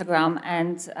 obviously, Instagram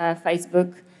and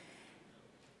Facebook.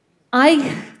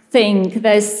 I think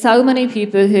there's so many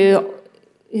people who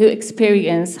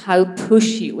experience how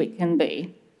pushy we can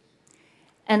be.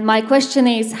 And my question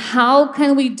is, how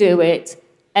can we do it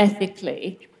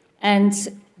ethically, and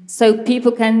so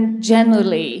people can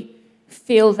generally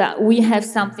feel that we have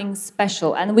something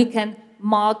special and we can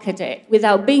market it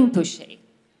without being pushy?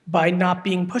 By not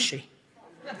being pushy.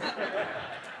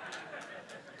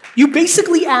 You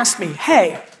basically asked me,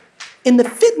 hey, in the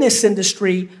fitness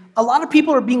industry, a lot of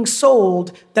people are being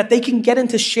sold that they can get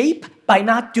into shape by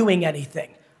not doing anything.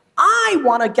 I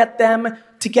want to get them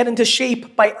to get into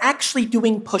shape by actually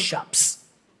doing push-ups.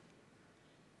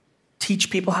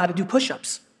 Teach people how to do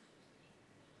push-ups.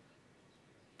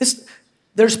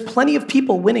 There's plenty of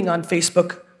people winning on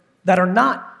Facebook that are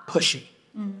not pushy.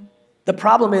 Mm-hmm. The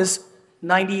problem is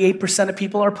 98% of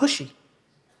people are pushy.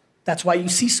 That's why you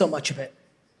see so much of it.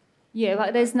 Yeah,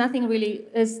 but there's nothing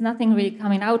really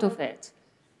coming out of it.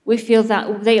 we feel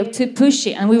that they are too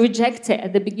pushy and we reject it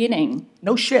at the beginning.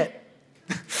 No shit.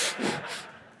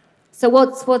 So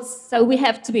so we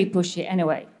have to be pushy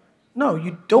anyway. No,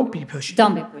 you don't be pushy.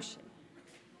 Don't be pushy.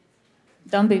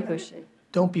 Don't be pushy.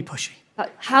 Don't be pushy. But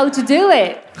how to do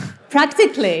it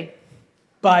practically?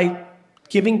 By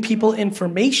giving people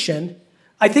information.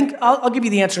 I think I'll give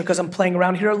you the answer because I'm playing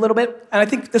around here a little bit, and I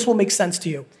think this will make sense to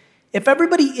you. If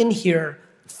everybody in here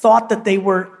thought that they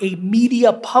were a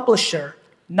media publisher,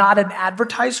 not an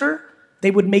advertiser,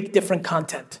 they would make different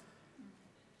content.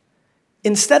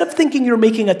 Instead of thinking you're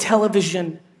making a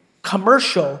television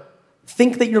commercial,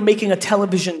 think that you're making a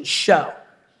television show.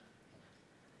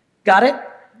 Got it?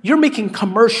 You're making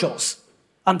commercials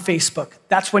on Facebook.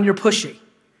 That's when you're pushy.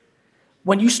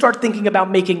 When you start thinking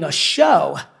about making a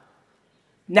show,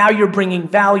 now you're bringing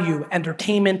value,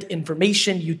 entertainment,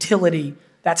 information, utility.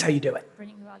 That's how you do it.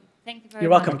 Bringing value. Thank you very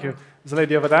You're much. welcome. Thank you. There's a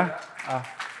lady over there.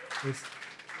 Please.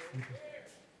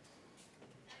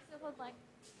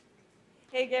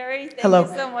 Hey Gary, thank Hello.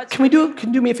 you so much. Can you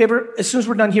do me a favor? As soon as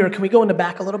we're done here, can we go in the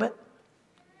back a little bit?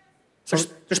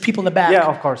 There's people in the back. Yeah,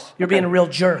 of course. You're being a real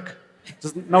jerk.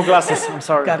 Just no glasses. I'm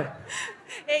sorry. Got it.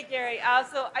 Hey Gary,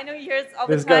 so I know you hear this all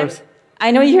This the time. goes.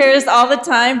 I know you hear this all the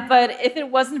time, but if it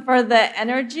wasn't for the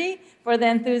energy, for the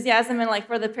enthusiasm, and like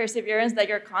for the perseverance that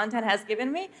your content has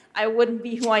given me, I wouldn't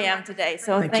be who I am today.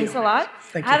 So thanks a lot.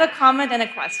 Thank I have a comment and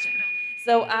a question.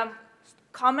 So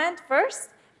comment first.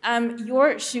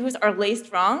 Your shoes are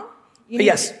laced wrong.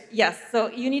 Yes. Yes. So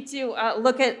you need to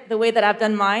look at the way that I've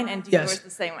done mine and do yours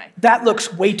the same way. That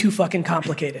looks way too fucking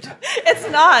complicated. It's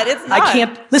not. It's not. I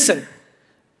can't, listen,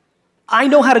 I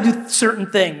know how to do certain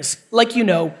things, like,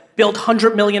 build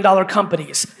 $100 million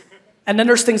companies. And then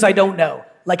there's things I don't know,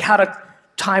 like how to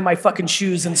tie my fucking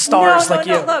shoes and stars like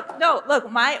you.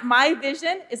 Look, my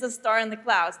vision is a star in the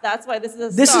clouds. That's why this is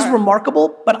a star. This is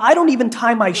remarkable, but I don't even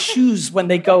tie my shoes when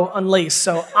they go unlaced,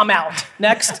 so I'm out.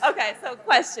 Next. Okay, so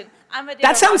question.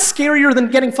 That sounds scarier than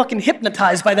getting fucking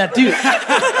hypnotized by that dude.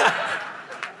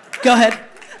 Go ahead.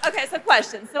 Okay, so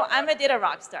question. So I'm a data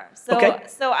rock star.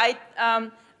 So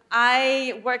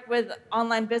I work with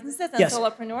online businesses and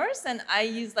solopreneurs, and I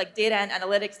use like data and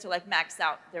analytics to like max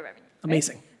out their revenue. Right?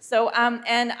 Amazing. So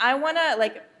and I want to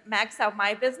like max out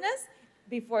my business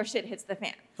before shit hits the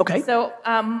fan. Okay. So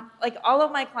like all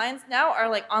of my clients now are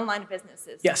like online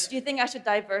businesses. Yes. Do you think I should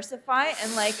diversify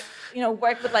and like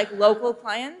work with like local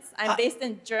clients? I'm based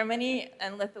in Germany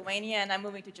and Lithuania, and I'm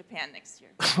moving to Japan next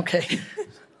year. Okay.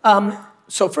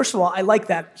 So first of all, I like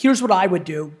that. Here's what I would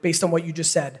do based on what you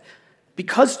just said.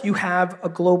 Because you have a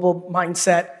global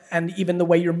mindset and even the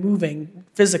way you're moving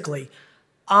physically,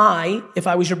 if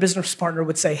I was your business partner,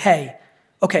 would say, hey,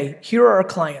 okay, here are our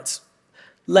clients.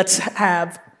 Let's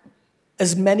have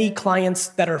as many clients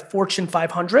that are Fortune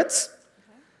 500s,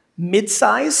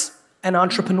 mid-size, and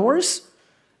entrepreneurs,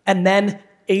 and then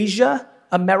Asia,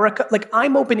 America. Like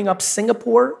I'm opening up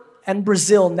Singapore and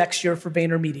Brazil next year for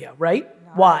VaynerMedia, right?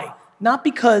 Why? Not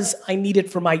because I need it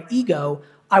for my ego.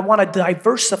 I want to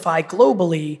diversify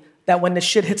globally that when the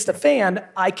shit hits the fan,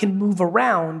 I can move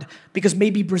around because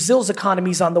maybe Brazil's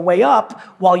economy is on the way up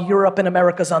while Europe and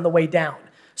America's on the way down.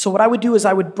 So what I would do is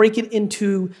I would break it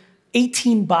into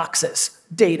 18 boxes,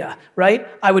 data, right?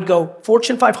 I would go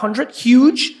Fortune 500,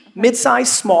 huge, mid-size,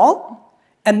 small,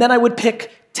 and then I would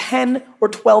pick 10 or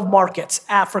 12 markets,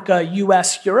 Africa,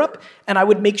 US, Europe, and I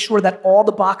would make sure that all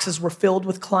the boxes were filled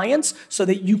with clients so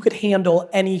that you could handle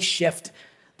any shift.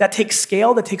 That takes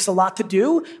scale, that takes a lot to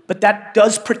do, but that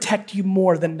does protect you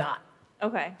more than not.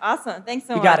 Okay, awesome. Thanks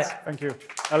so much. You got it. Thank you.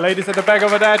 Ladies at the back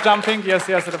over there jumping. Yes,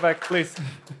 at the back, please.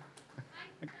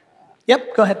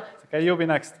 Yep, go ahead. Okay, you'll be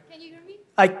next. Can you hear me?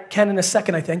 I can in a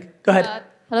second, I think. Go ahead.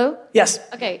 Hello? Yes.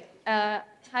 Okay. Hi,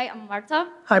 I'm Marta.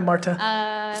 Hi, Marta.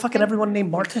 Fucking everyone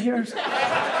named Marta here?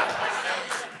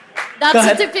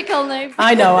 That's a typical name.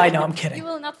 I know, I'm kidding. You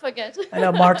will not forget. I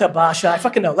know, Marta, Basha, I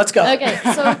fucking know. Let's go. Okay,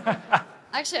 so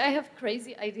actually I have a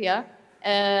crazy idea.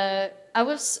 I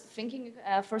was thinking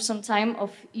for some time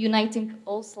of uniting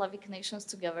all Slavic nations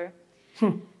together.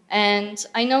 And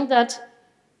I know that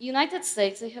United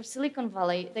States, they have Silicon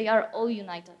Valley, they are all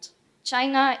united.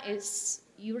 China is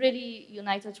already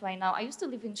united right now. I used to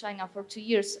live in China for 2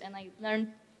 years and I learned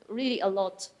really a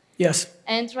lot. Yes.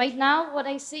 And right now what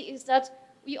I see is that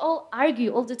we all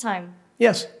argue all the time.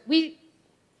 Yes. We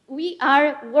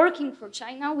are working for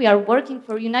China, we are working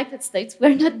for United States,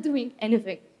 we're not doing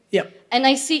anything. Yeah. And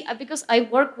I see, because I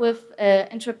work with an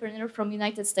entrepreneur from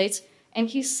United States, and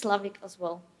he's Slavic as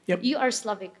well. Yep. You are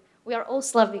Slavic. We are all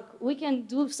Slavic. We can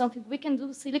do something. We can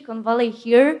do Silicon Valley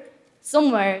here,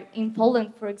 somewhere in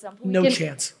Poland, for example. No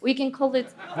chance. We can call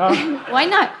it. Why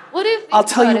not? What if? I'll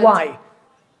tell you why.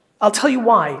 I'll tell you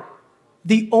why.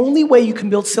 The only way you can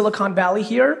build Silicon Valley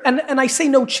here, and I say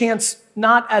no chance,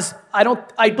 not as,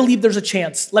 I believe there's a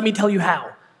chance. Let me tell you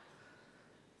how.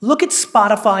 Look at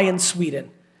Spotify in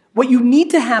Sweden. What you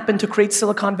need to happen to create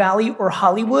Silicon Valley or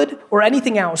Hollywood or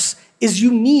anything else is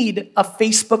you need a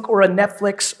Facebook or a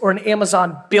Netflix or an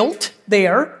Amazon built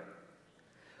there,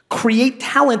 create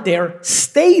talent there,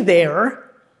 stay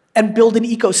there, and build an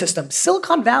ecosystem.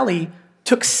 Silicon Valley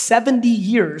took 70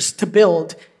 years to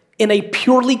build in a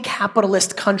purely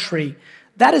capitalist country.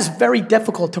 That is very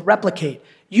difficult to replicate.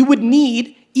 You would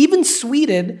need, even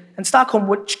Sweden and Stockholm,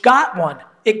 which got one,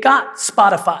 it got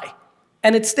Spotify,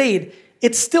 and it stayed.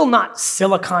 It's still not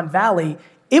Silicon Valley.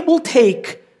 It will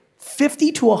take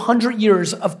 50 to 100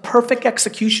 years of perfect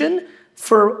execution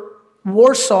for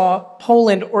Warsaw,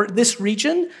 Poland, or this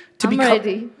region to become... I'm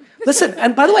ready. Listen,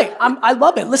 and by the way, I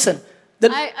love it. Listen.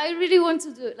 I really want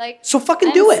to do it. Like, so fucking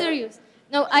I'm do it. Serious.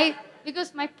 No,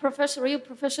 because my real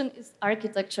profession is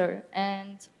architecture,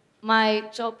 and my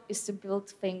job is to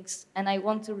build things, and I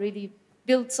want to really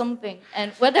build something.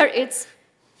 And whether it's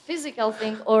physical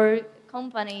thing or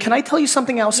company. Can I tell you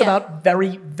something else about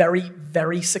very, very,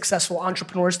 very successful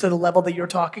entrepreneurs to the level that you're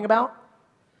talking about?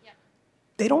 Yeah.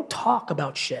 They don't talk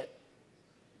about shit.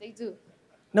 They do.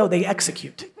 No, they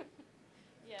execute.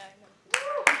 Yeah, I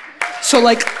know. So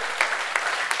like,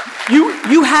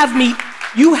 you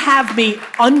have me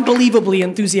unbelievably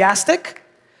enthusiastic,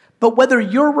 but whether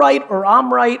you're right or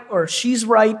I'm right or she's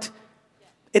right,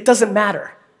 it doesn't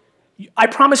matter. I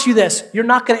promise you this, you're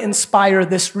not going to inspire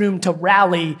this room to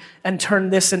rally and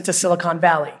turn this into Silicon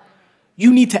Valley.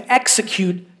 You need to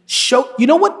execute, show, you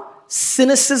know what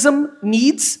cynicism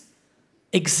needs?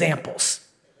 Examples.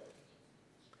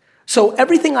 So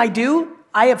everything I do,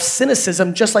 I have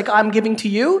cynicism just like I'm giving to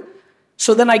you.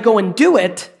 So then I go and do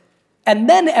it. And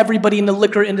then everybody in the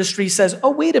liquor industry says,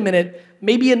 oh, wait a minute,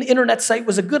 maybe an internet site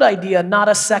was a good idea, not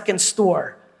a second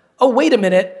store. Oh, wait a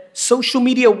minute, social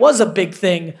media was a big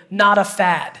thing, not a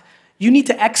fad. You need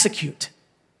to execute.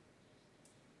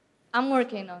 I'm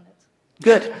working on it.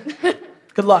 Good.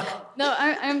 Good luck. No,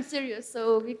 I'm serious,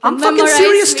 so we can I'm fucking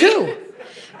serious too.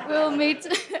 We'll meet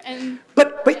and...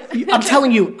 But I'm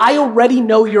telling you, I already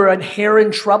know you're in hair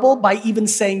in trouble by even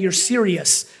saying you're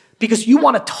serious because you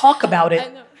want to talk about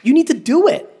it. You need to do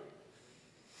it.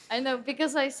 I know,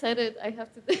 because I said it, I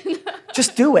have to do it.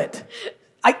 Just do it.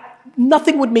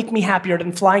 Nothing would make me happier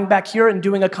than flying back here and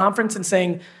doing a conference and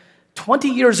saying, 20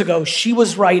 years ago, she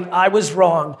was right, I was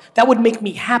wrong. That would make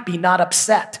me happy, not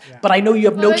upset. Yeah. But I know you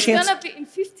have no chance. It's going to be in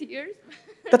 50 years.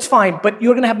 That's fine, but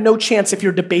you're going to have no chance if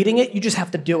you're debating it. You just have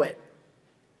to do it.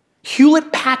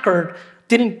 Hewlett-Packard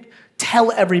didn't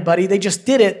tell everybody. They just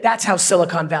did it. That's how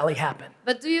Silicon Valley happened.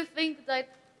 But do you think that,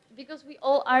 because we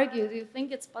all argue, do you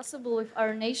think it's possible with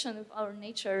our nation, with our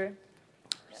nature,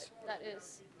 that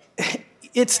is?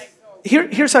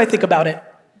 Here's how I think about it.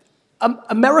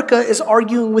 America is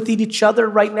arguing with each other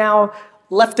right now,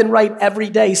 left and right every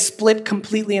day, split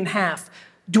completely in half.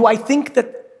 Do I think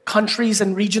that countries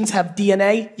and regions have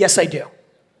DNA? Yes, I do.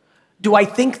 Do I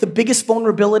think the biggest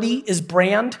vulnerability is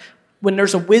brand? When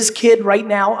there's a whiz kid right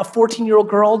now, a 14-year-old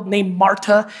girl named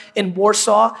Marta in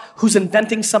Warsaw who's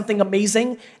inventing something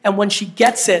amazing, and when she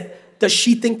gets it, does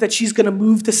she think that she's going to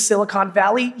move to Silicon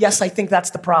Valley? Yes, I think that's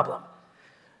the problem.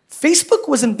 Facebook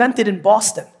was invented in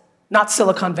Boston, not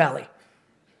Silicon Valley.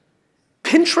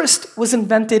 Pinterest was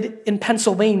invented in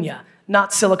Pennsylvania,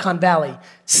 not Silicon Valley.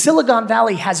 Silicon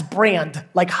Valley has brand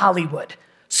like Hollywood.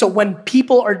 So when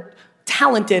people are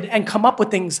talented and come up with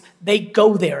things, they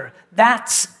go there.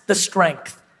 That's the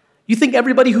strength. You think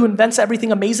everybody who invents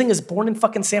everything amazing is born in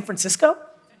fucking San Francisco?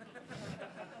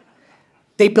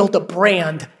 They built a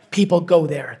brand. People go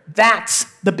there. That's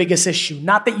the biggest issue.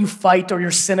 Not that you fight or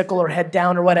you're cynical or head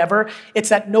down or whatever. It's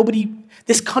that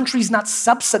this country's not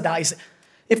subsidizing.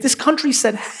 If this country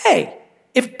said, hey,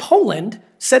 if Poland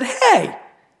said, hey,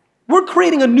 we're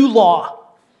creating a new law.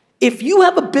 If you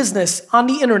have a business on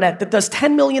the internet that does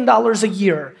 $10 million a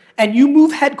year and you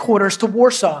move headquarters to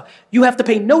Warsaw, you have to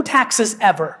pay no taxes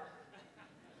ever.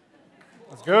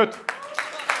 That's good.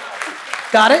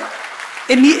 Got it?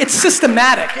 It's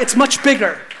systematic. It's much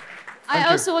bigger. I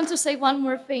also want to say one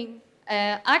more thing.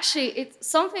 Actually,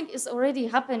 something is already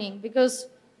happening because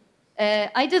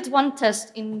I did one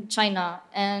test in China,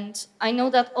 and I know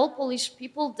that all Polish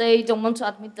people, they don't want to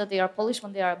admit that they are Polish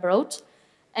when they are abroad,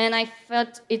 and I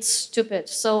felt it's stupid.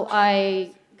 So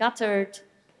I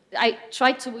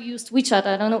tried to use WeChat.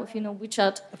 I don't know if you know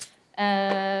WeChat.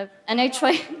 And I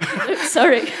tried,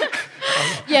 sorry.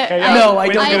 Yeah, no, I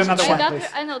don't get another one, please.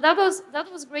 I know, that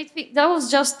was great thing. That was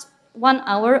just 1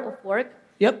 hour of work.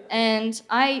 Yep. And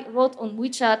I wrote on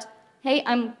WeChat, hey,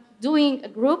 I'm doing a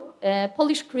group,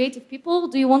 Polish creative people.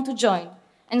 Do you want to join?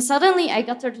 And suddenly I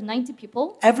gathered 90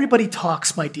 people. Everybody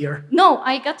talks, my dear. No,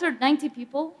 I gathered 90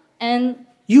 people and...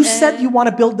 You said you want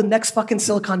to build the next fucking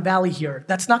Silicon Valley here.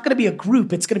 That's not going to be a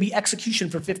group. It's going to be execution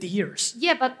for 50 years.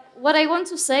 Yeah, but what I want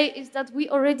to say is that we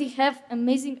already have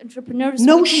amazing entrepreneurs.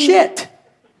 No shit.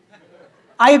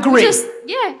 I agree.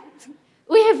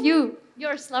 We have you.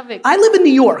 You're Slavic. I live in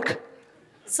New York.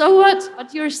 So what?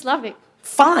 But you're Slavic.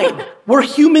 Fine. We're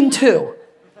human too.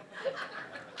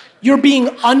 You're being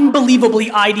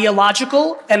unbelievably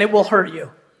ideological, and it will hurt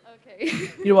you.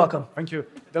 Okay. You're welcome. Thank you.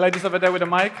 The ladies over there with the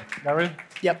mic. Gary?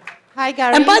 Yep. Hi,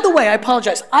 Gary. And by the way, I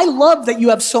apologize. I love that you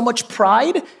have so much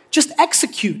pride. Just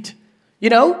execute. You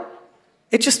know?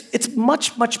 It's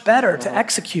much, much better to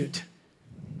execute.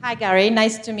 Hi, Gary.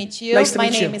 Nice to meet you. Nice to My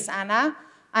meet you. name is Anna.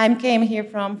 I came here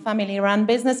from family-run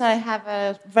business. I have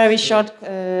a very short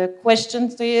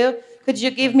question to you. Could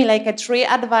you give me like 3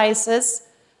 advices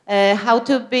how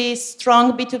to be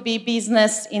strong B2B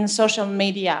business in social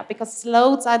media? Because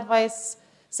loads of advices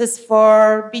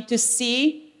for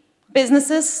B2C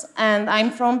businesses, and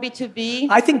I'm from B2B.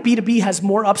 I think B2B has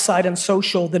more upside on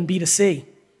social than B2C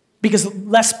because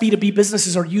less B2B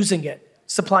businesses are using it,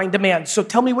 supply and demand. So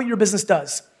tell me what your business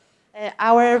does.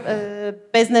 Our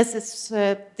business is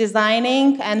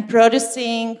designing and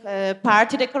producing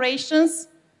party decorations,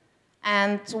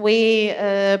 and we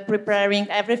preparing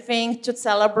everything to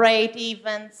celebrate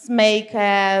events, make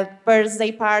a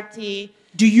birthday party,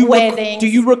 weddings. Do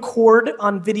you record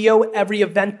on video every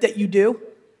event that you do?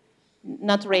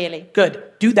 Not really. Good.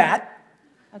 Do that.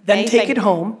 Okay, then take it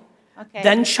home. Okay.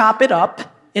 Then chop it up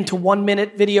into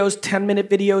 1-minute videos, 10-minute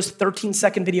videos,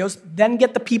 13-second videos. Then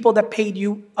get the people that paid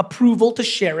you approval to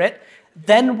share it.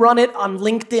 Then run it on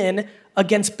LinkedIn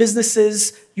against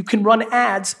businesses. You can run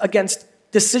ads against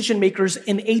decision makers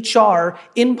in HR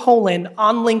in Poland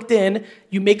on LinkedIn.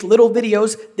 You make little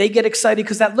videos. They get excited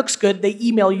because that looks good. They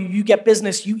email you. You get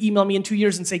business. You email me in 2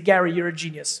 years and say, Gary, you're a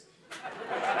genius.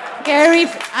 Gary,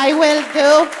 I will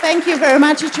do. Thank you very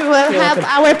much. It will help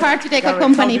our party deco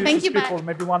company. Thank you. People,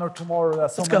 maybe 1 or 2 more.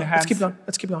 Let's go. Let's keep going.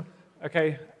 Let's keep going.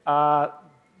 Okay.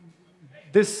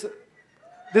 This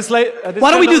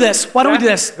Why don't we do this? Why don't we do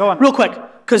this? Go on. Real quick,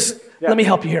 because let me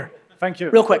help you here. Thank you.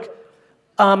 Real quick.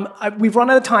 We've run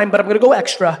out of time, but I'm going to go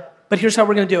extra. But here's how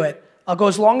we're going to do it. I'll go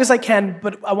as long as I can,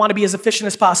 but I want to be as efficient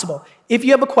as possible. If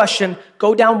you have a question,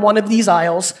 go down one of these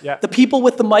aisles. Yeah. The people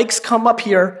with the mics come up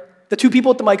here. The 2 people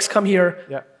with the mics come here.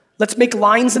 Yeah. Let's make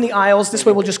lines in the aisles. This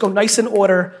way we'll just go nice in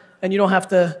order, and you don't have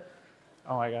to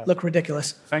look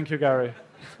ridiculous. Thank you, Gary.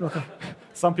 Okay.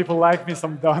 Some people like me,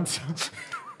 some don't.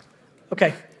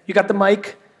 Okay. You got the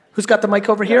mic. Who's got the mic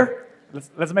over here?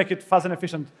 Let's make it fast and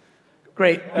efficient.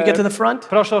 Great. You get to the front.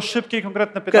 Proszę o szybkie i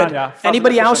konkretne Good. pytania.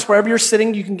 Anybody else, wherever you're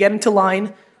sitting, you can get into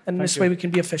line, and this way we can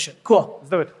be efficient. Cool. Let's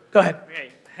do it. Go ahead.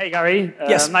 Okay. Hey, Gary.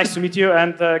 Yes. Nice to meet you.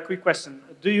 And quick question: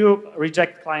 do you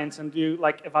reject clients and do you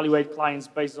evaluate clients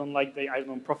based on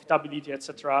profitability,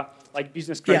 etc., like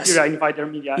business criteria in Vider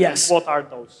Media? Yes. And what are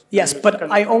those? Yes, but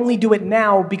I only do it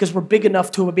now because we're big enough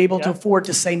to be able to afford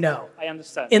to say no. I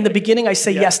understand. In the beginning, I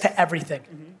say yes to everything.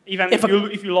 Mm-hmm. Even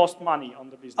if you lost money on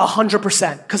the business?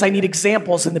 100%, because I need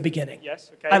examples in the beginning.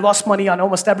 Yes, okay. I lost money on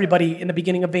almost everybody in the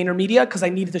beginning of VaynerMedia because I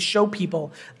needed to show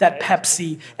people that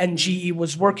Pepsi and GE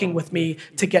was working with me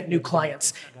to get new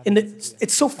clients. And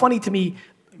it's so funny to me,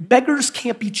 beggars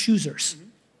can't be choosers.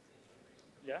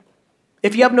 Mm-hmm. Yeah.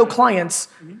 If you have no clients,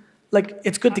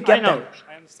 it's good to get them.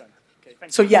 I understand. Okay,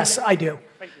 thank So you. yes, I do.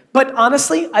 Thank you. But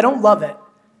honestly, I don't love it.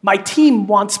 My team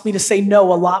wants me to say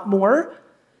no a lot more.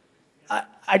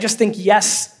 I just think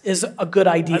yes is a good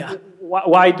idea.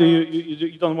 Why do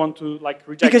you don't want to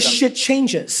reject because them? shit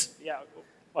changes. Yeah.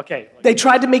 Okay. They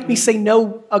tried to make me say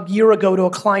no a year ago to a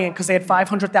client because they had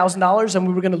 $500,000 and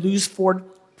we were going to lose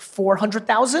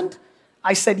 $400,000.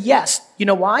 I said yes. You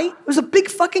know why? It was a big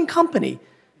fucking company.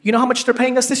 You know how much they're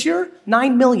paying us this year?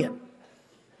 $9 million.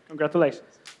 Congratulations.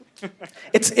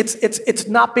 It's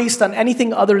not based on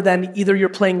anything other than either you're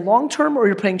playing long term or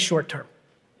you're playing short term.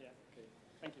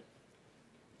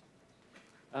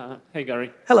 Hey,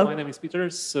 Gary. Hello. My name is Peter.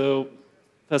 So,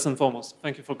 first and foremost,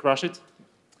 thank you for Crush It.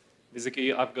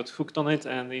 Basically, I've got hooked on it,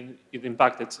 and it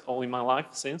impacted all in my life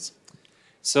since.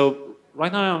 So,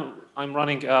 right now, I'm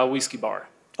running a whiskey bar.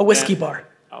 A whiskey bar?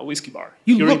 A whiskey bar.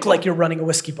 You look like you're running a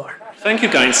whiskey bar. Thank you,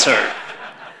 kind sir.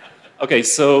 Okay,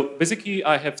 so basically,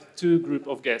 I have 2 groups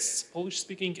of guests,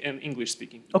 Polish-speaking and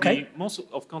English-speaking. Okay. Most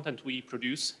of content we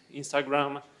produce,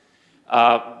 Instagram,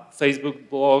 Facebook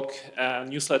blog,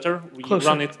 newsletter. We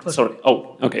run it. Closer. Sorry.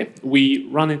 Oh, okay. We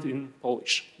run it in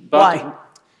Polish. But Why?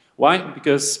 Why?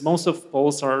 Because most of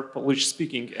Poles are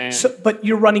Polish-speaking. And But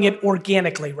you're running it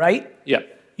organically, right? yeah.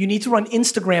 You need to run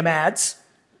Instagram ads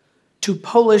to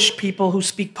Polish people who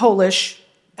speak Polish,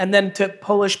 and then to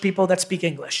Polish people that speak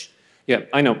English. Yeah,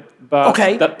 I know. But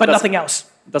Okay, but that's- nothing else.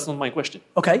 That's not my question.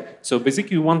 Okay. So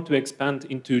basically, we want to expand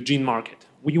into gin market.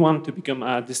 We want to become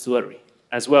a distillery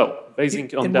as well,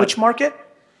 basing on In that. which market?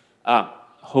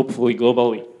 Hopefully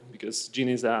globally, because gin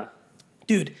is a...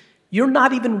 Dude, you're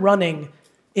not even running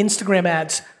Instagram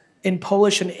ads in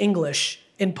Polish and English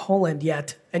in Poland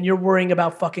yet, and you're worrying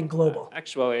about fucking global.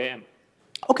 Actually, I am.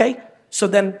 Okay, so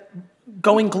then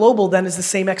going global then is the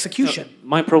same execution.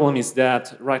 My problem is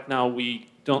that right now we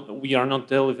are not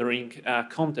delivering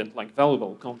content, like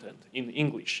valuable content in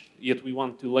English, yet we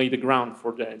want to lay the ground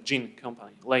for the gin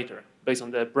company later, based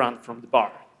on the brand from the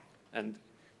bar. And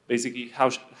basically, how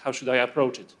should I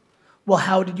approach it? Well,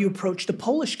 how did you approach the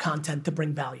Polish content to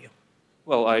bring value?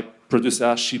 Well, I produce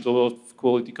a shitload of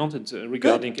quality content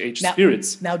regarding aged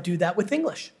spirits. Now do that with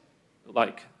English.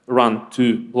 Like run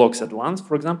 2 blogs at once,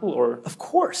 for example, or... Of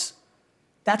course.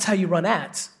 That's how you run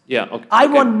ads. Yeah, okay. I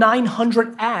run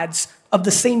 900 ads of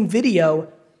the same video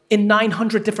in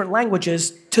 900 different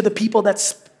languages to the people that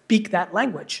speak that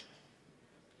language.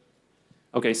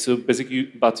 Okay, so basically,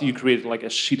 but you create like a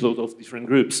shitload of different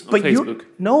groups on But Facebook.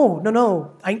 No.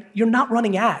 You're not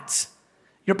running ads.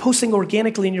 You're posting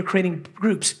organically and you're creating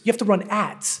groups. You have to run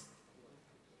ads.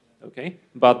 Okay,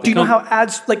 but... Do you know how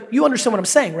ads, like, you understand what I'm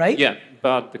saying, right? Yeah,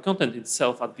 but the content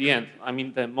itself at the end, I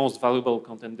mean the most valuable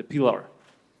content, the pillar.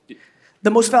 The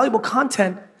most valuable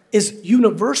content is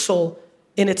universal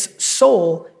in its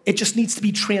soul. It just needs to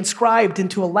be transcribed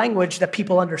into a language that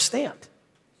people understand.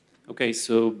 Okay,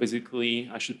 so basically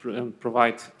I should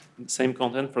provide the same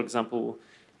content, for example,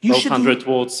 You should 1200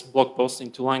 words blog post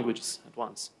in 2 languages at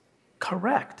once.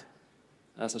 Correct.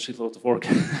 That's a shitload of work.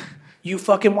 You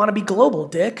fucking want to be global,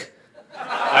 dick.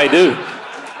 I do.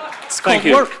 It's Thank called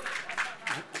you. work.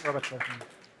 Robert,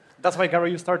 that's why, Gary,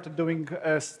 you started doing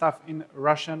stuff in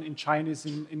Russian, in Chinese,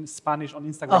 in Spanish,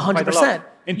 on Instagram. 100%.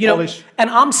 In You know, Polish. and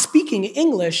I'm speaking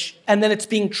English, and then it's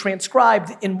being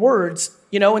transcribed in words,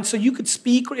 you know, and so you could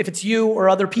speak, if it's you or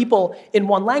other people, in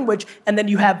one language, and then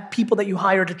you have people that you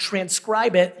hire to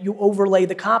transcribe it, you overlay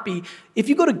the copy. If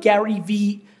you go to Gary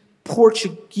V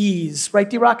Portuguese, right,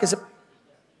 D-Rock? Is it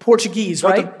Portuguese,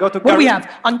 right? Go to what do we Gary- have?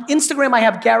 On Instagram, I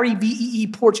have Gary VEE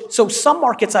Portuguese. So some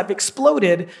markets I've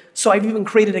exploded, so I've even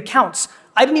created accounts.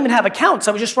 I didn't even have accounts.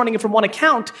 I was just running it from one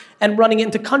account and running it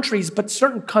into countries, but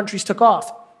certain countries took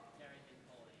off.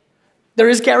 There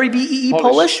is Gary VEE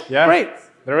Polish? Yeah, Great.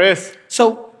 there is.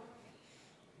 So,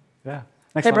 Yeah.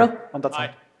 Next hey, one, bro. on that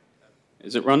side.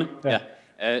 Is it running?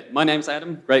 Yeah. My name's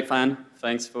Adam, great fan.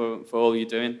 Thanks for all you're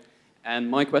doing.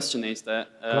 And my question is that...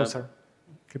 Closer.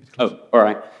 Keep it close. Oh, all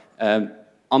right.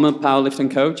 I'm a powerlifting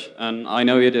coach, and I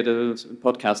know you did a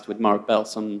podcast with Mark Bell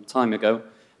some time ago.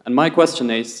 And my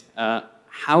question is,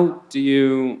 how do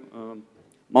you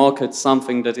market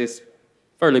something that is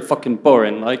fairly fucking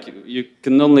boring? Like, you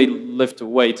can only lift a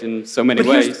weight in so many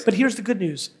ways. But here's the good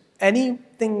news.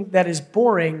 Anything that is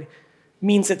boring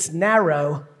means it's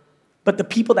narrow, but the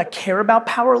people that care about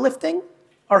powerlifting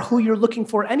are who you're looking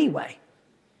for anyway.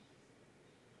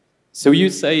 So you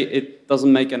say it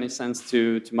doesn't make any sense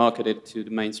to market it to the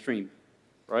mainstream,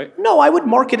 right? No, I would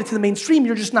market it to the mainstream.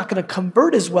 You're just not going to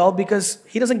convert as well because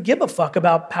he doesn't give a fuck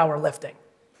about powerlifting.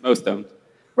 Most don't.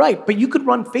 Right, but you could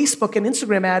run Facebook and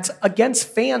Instagram ads against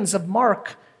fans of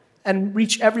Mark and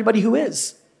reach everybody who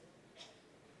is.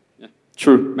 Yeah,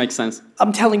 true, makes sense.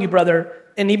 I'm telling you, brother,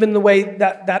 and even the way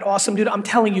that awesome dude, I'm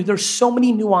telling you, there's so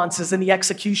many nuances in the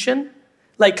execution.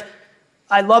 Like,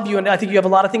 I love you, and I think you have a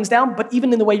lot of things down, but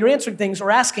even in the way you're answering things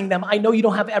or asking them, I know you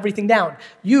don't have everything down.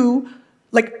 You,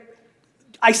 like,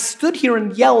 I stood here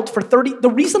and yelled for 30, the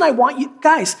reason I want you,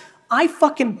 guys, I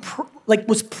fucking,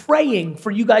 was praying for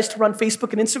you guys to run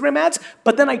Facebook and Instagram ads,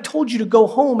 but then I told you to go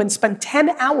home and spend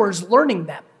 10 hours learning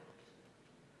them.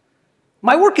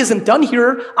 My work isn't done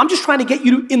here. I'm just trying to get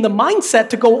you in the mindset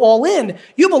to go all in.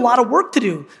 You have a lot of work to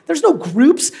do. There's no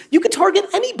groups. You can target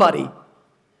anybody.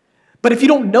 But if you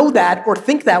don't know that or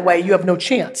think that way, you have no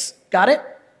chance. Got it?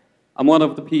 I'm one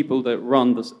of the people that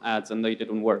run those ads and they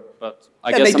didn't work, but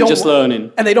I guess I'm just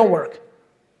learning. And they don't work.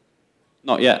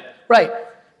 Not yet. Right.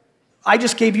 I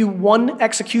just gave you one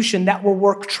execution that will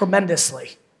work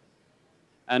tremendously.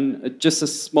 And just a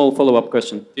small follow-up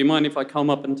question. Do you mind if I come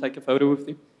up and take a photo with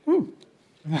you?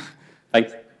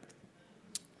 Thanks.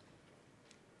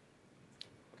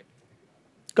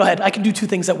 Go ahead. I can do 2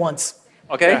 things at once.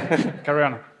 Okay. Carry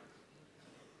on.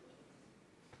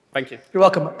 Thank you. You're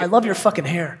welcome. I love your fucking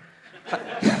hair.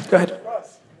 Go ahead.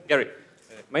 Gary,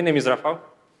 my name is Rafał.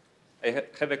 I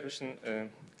have a question.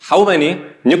 How many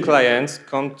new clients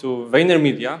come to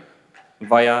VaynerMedia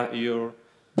via your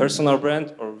personal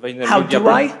brand or VaynerMedia How do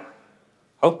brand? I?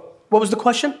 How? What was the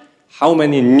question? How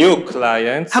many new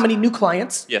clients? How many new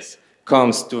clients? Yes,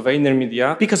 comes to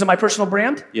VaynerMedia Because of my personal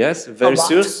brand? Yes,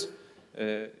 versus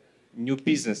new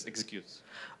business executives.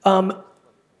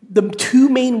 The two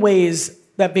main ways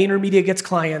that VaynerMedia gets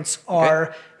clients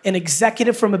are an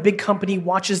executive from a big company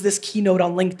watches this keynote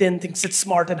on LinkedIn, thinks it's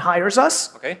smart, and hires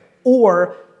us. Okay.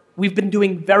 Or we've been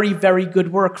doing very, very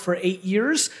good work for 8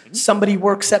 years. Somebody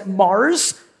works at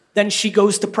Mars, then she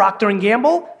goes to Procter &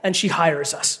 Gamble, and she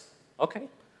hires us. Okay.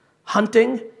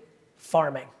 Hunting,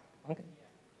 farming. Okay.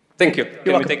 Thank you. Can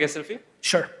we welcome. take a selfie?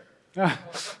 Sure.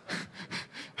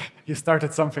 You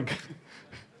started something.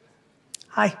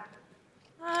 Hi.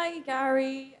 Hi,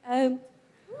 Gary.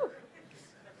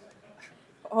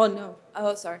 Oh, no.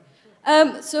 Oh, sorry.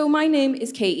 So my name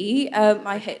is Katie.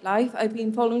 I hate life. I've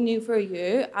been following you for a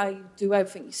year. I do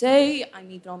everything you say. I'm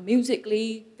even on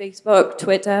Musical.ly, Facebook,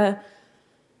 Twitter.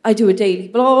 I do a daily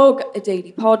blog, a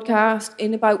daily podcast.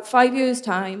 In about 5 years'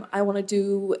 time, I want to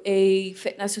do a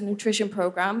fitness and nutrition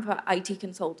program for IT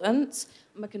consultants.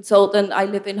 I'm a consultant. I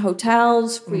live in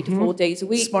hotels 3 to 4 days a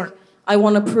week. Smart. I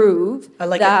want to prove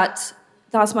that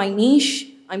that's my niche.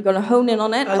 I'm going to hone in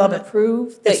on it. I love want it. to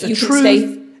prove that It's the you can truth.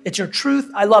 stay. It's your truth.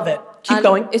 I love it. Keep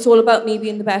going. It's all about me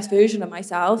being the best version of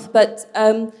myself. But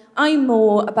I'm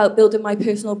more about building my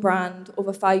personal brand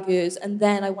over 5 years, and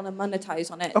then I want to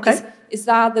monetize on it. Okay. Is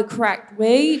that the correct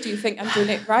way? Do you think I'm doing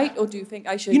it right, or do you think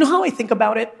I should? You know how I think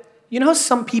about it? You know how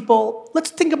some people,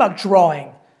 let's think about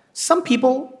drawing. Some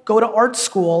people go to art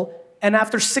school and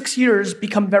after 6 years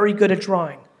become very good at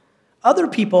drawing. Other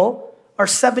people are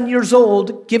 7 years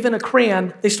old, given a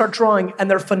crayon, they start drawing and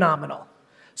they're phenomenal.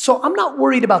 So I'm not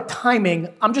worried about timing,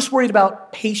 I'm just worried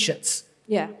about patience.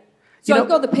 Yeah. So You I've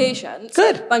know- got the patience.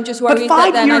 Good. But I'm just But worried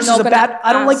 5 that then years I'm is not a gonna bad,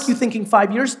 I don't like ask- you thinking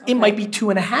 5 years. It might be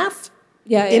 2.5.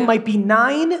 Yeah, It yeah. might be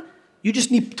 9. You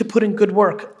just need to put in good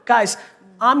work. Guys,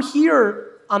 I'm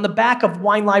here on the back of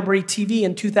Wine Library TV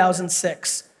in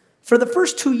 2006. For the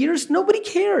first 2 years, nobody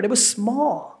cared. It was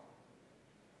small.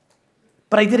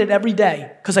 But I did it every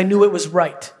day because I knew it was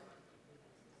right.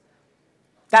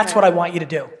 That's what I want you to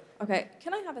do. Okay.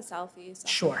 Can I have a selfie? Is that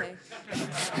Sure. okay?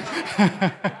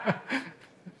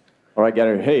 All right,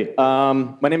 Gary. Hey,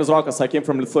 my name is Rokas. I came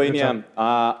from Lithuania.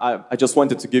 I just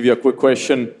wanted to give you a quick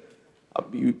question.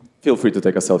 You feel free to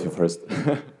take a selfie first.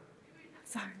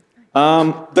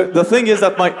 The thing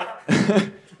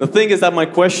is that my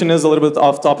question is a little bit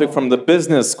off topic from the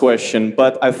business question,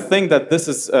 but I think that this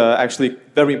is actually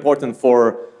very important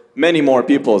for many more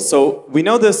people. So we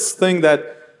know this thing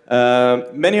that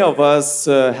many of us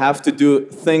have to do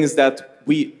things that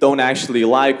we don't actually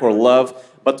like or love,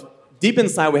 but deep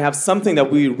inside we have something that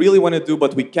we really want to do,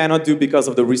 but we cannot do because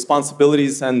of the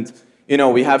responsibilities, and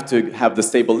we have to have the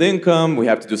stable income, we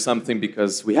have to do something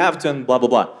because we have to, and blah, blah,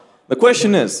 blah. The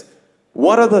question is,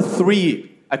 what are the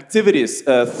three activities,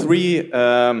 three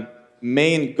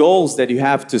main goals that you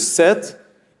have to set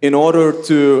in order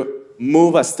to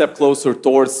move a step closer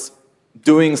towards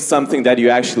doing something that you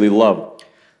actually love?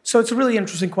 So it's a really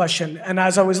interesting question. And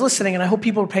as I was listening, and I hope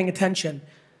people are paying attention,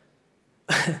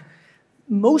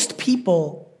 most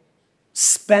people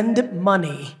spend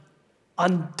money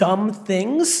on dumb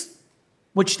things,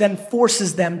 which then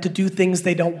forces them to do things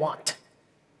they don't want.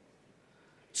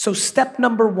 So step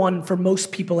number 1 for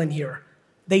most people in here,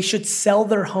 they should sell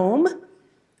their home,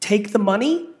 take the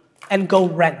money, and go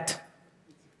rent.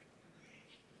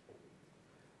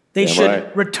 They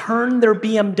should return their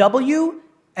BMW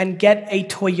and get a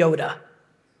Toyota.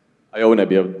 I own a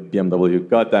BMW,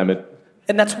 God damn it.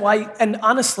 And that's why, and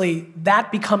honestly,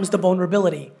 that becomes the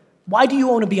vulnerability. Why do you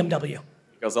own a BMW?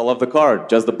 Because I love the car,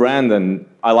 just the brand, and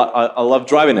I love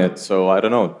driving it, so I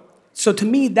don't know. So to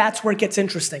me, that's where it gets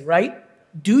interesting, right?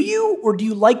 Do you, or do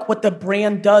you like what the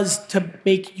brand does to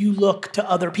make you look to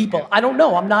other people? I don't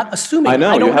know, I'm not assuming. I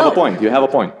know, don't you have a point, you have a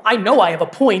point. I know I have a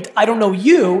point, I don't know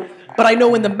you, but I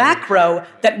know in the macro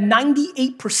that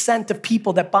 98% of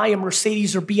people that buy a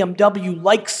Mercedes or BMW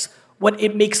likes what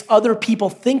it makes other people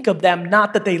think of them,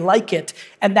 not that they like it.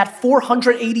 And that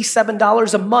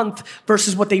 $487 a month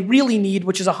versus what they really need,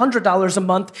 which is $100 a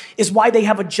month, is why they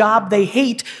have a job they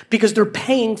hate, because they're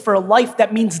paying for a life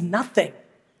that means nothing.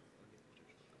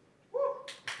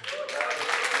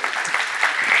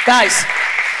 Guys,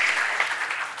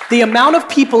 the amount of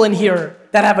people in here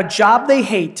that have a job they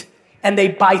hate and they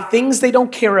buy things they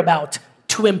don't care about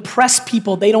to impress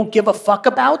people they don't give a fuck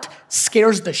about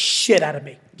scares the shit out of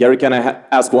me. Gary, can I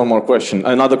ask one more question?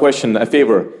 Another question, a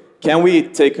favor. can we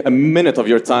take a minute of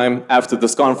your time after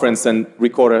this conference and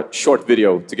record a short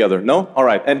video together? No? All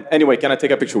right. And anyway, can I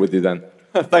take a picture with you then?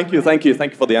 Thank you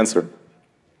for the answer.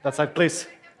 That side, please.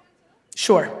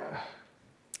 Sure.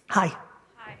 Hi.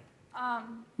 Hi.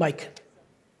 Mike.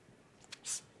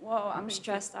 Whoa, I'm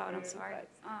stressed out. I'm sorry.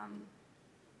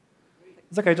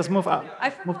 It's okay, just move out. I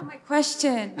forgot my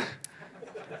question.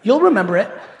 You'll remember it.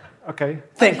 Okay.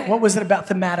 Think, Okay. what was it about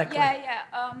thematically?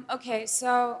 Yeah. Okay,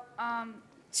 so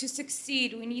to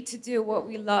succeed, we need to do what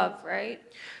we love, right?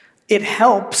 It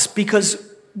helps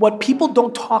because what people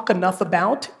don't talk enough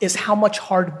about is how much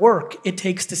hard work it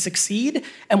takes to succeed.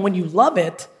 And when you love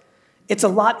it, it's a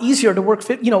lot easier to work.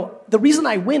 The reason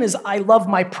I win is I love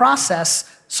my process,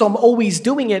 so I'm always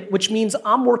doing it, which means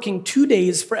I'm working 2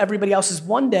 days for everybody else's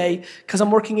 1 day because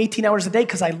I'm working 18 hours a day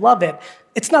because I love it.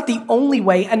 It's not the only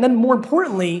way. And then more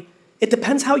importantly, it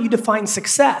depends how you define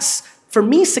success. For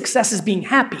me, success is being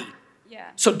happy.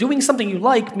 Yeah. So doing something you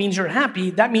like means you're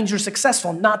happy. That means you're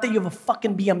successful, not that you have a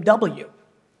fucking BMW.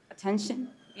 Attention,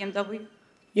 BMW.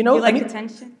 You know,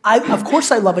 attention? Of course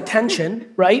I love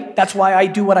attention, right? That's why I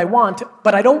do what I want.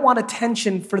 But I don't want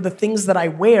attention for the things that I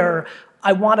wear.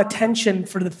 I want attention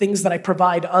for the things that I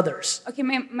provide others. Okay,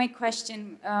 my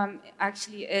question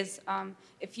actually is,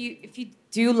 if you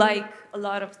do like a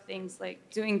lot of things, like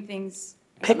doing things.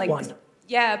 Pick like, one.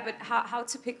 Yeah, but how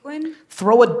to pick one?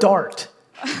 Throw a dart.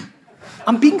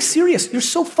 I'm being serious. You're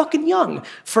so fucking young.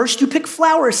 First you pick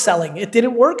flower selling. It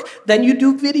didn't work. Then you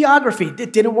do videography.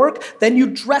 It didn't work. Then you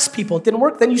dress people. It didn't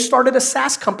work. Then you started a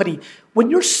SaaS company.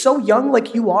 When you're so young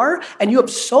like you are, and you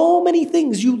have so many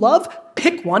things you love,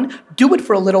 pick one, do it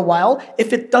for a little while.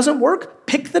 If it doesn't work,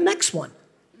 pick the next one.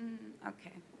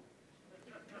 Okay.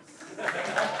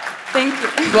 Thank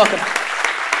you. You're welcome.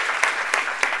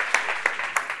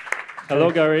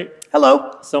 Hello, Gary.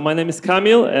 Hello. So my name is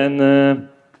Kamil, and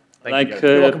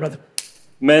You're welcome, brother.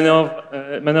 many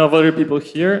of other people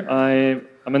here,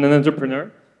 I'm an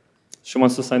entrepreneur. She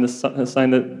wants to sign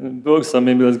the book, so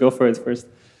maybe let's go for it first.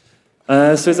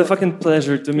 So it's a fucking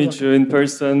pleasure to meet you in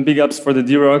person. Big ups for the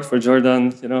D-Rock, for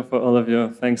Jordan, for all of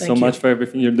you. Thanks so much for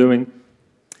everything you're doing.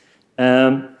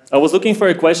 I was looking for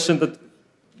a question that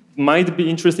might be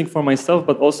interesting for myself,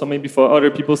 but also maybe for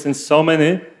other people, since so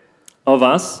many of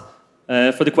us,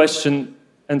 for the question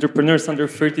entrepreneurs under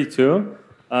 32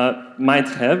 might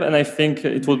have, and I think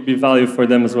it would be value for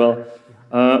them as well.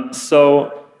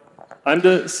 So I'm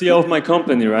the CEO of my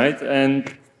company, right? And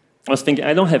I was thinking,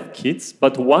 I don't have kids,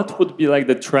 but what would be like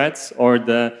the traits or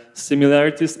the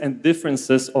similarities and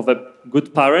differences of a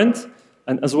good parent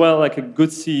and as well like a good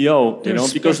CEO,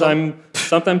 because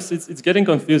sometimes it's getting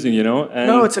confusing, And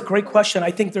No, it's a great question.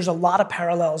 I think there's a lot of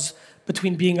parallels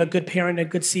between being a good parent and a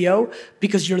good CEO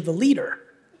because you're the leader.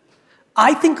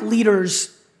 I think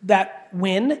leaders that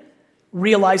win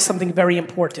realize something very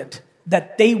important,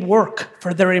 that they work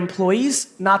for their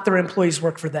employees, not their employees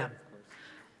work for them.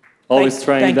 Always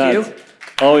trying that. Thank you.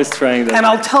 Always trying that. And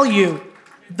I'll tell you,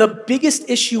 the biggest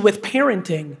issue with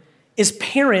parenting is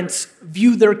parents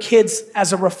view their kids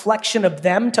as a reflection of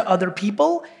them to other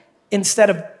people. Instead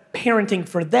of parenting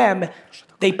for them,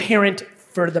 they parent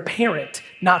for the parent,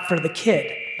 not for the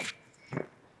kid.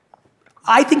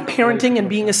 I think parenting and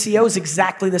being a CEO is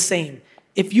exactly the same.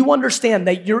 If you understand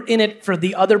that you're in it for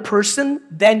the other person,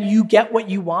 then you get what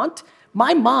you want.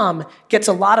 My mom gets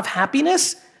a lot of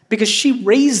happiness because she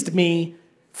raised me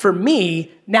for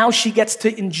me. Now she gets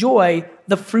to enjoy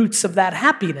the fruits of that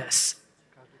happiness.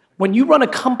 When you run a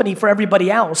company for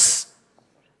everybody else,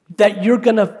 that you're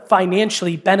going to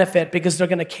financially benefit because they're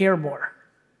going to care more.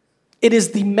 It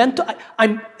is the mental,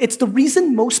 it's the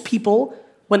reason most people,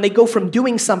 when they go from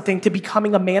doing something to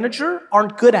becoming a manager,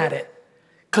 aren't good at it.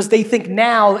 Because they think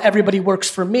now everybody works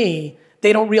for me.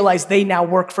 They don't realize they now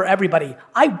work for everybody.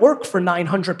 I work for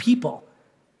 900 people.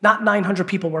 Not 900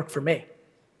 people work for me.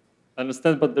 I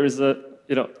understand, but there's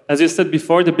as you said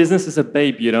before, the business is a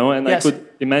baby, and Yes. I could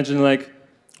imagine like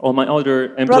all my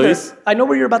other employees Brother, I know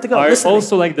where you're about to go. are Listen to me.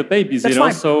 also like the babies, That's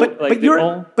fine. So but, like but they you're,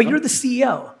 all, but you're the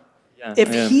CEO. Yeah, If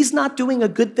I am. he's not doing a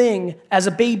good thing as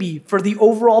a baby for the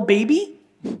overall baby,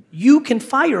 you can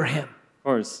fire him. Of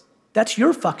course. That's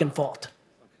your fucking fault.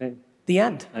 Okay. The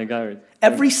end. I got it.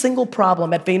 Every single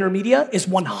problem at VaynerMedia is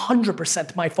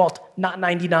 100% my fault, not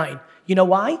 99. You know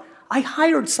why? I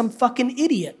hired some fucking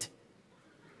idiot.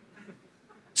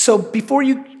 So before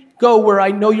you go where I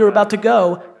know you're about to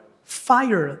go,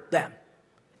 fire them.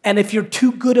 And if you're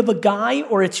too good of a guy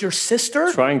or it's your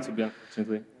sister, Trying to be,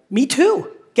 unfortunately. me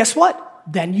too. Guess what?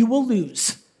 Then you will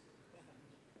lose.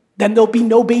 Then there'll be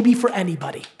no baby for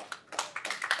anybody.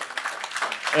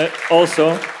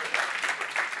 Also,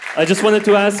 I just wanted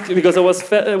to ask, because I was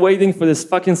waiting for this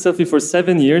fucking selfie for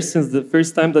 7 years since the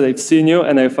first time that I've seen you,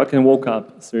 and I fucking woke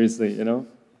up. Seriously, you know?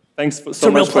 Thanks so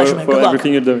much for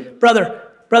everything you're doing.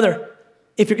 Brother,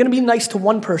 if you're going to be nice to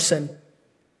one person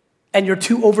and you're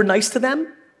too over nice to them,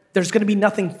 there's going to be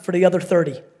nothing for the other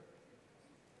 30.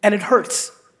 And it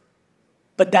hurts.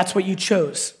 But that's what you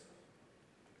chose.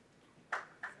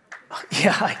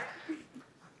 Yeah.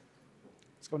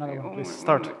 Let's go another one, please.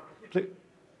 Start. Please.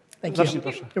 Thank you.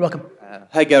 You're welcome.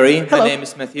 Hi, Gary. Hello. My name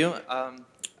is Matthew.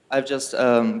 I've just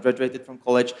graduated from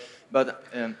college, but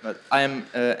I am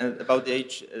about the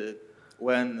age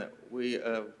when we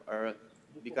are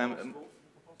become.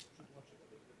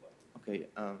 Okay.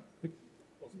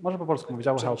 Może po polsku mówić, I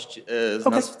will help. Z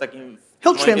nas w takim.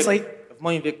 He'll translate. W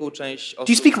moim wieku część osób.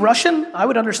 Do you speak Russian? I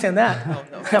would understand that. No.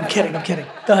 I'm kidding.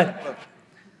 Go ahead.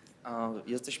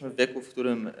 Jesteśmy w wieku, w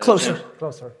którym. Closer.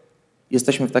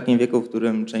 Jesteśmy w takim wieku, w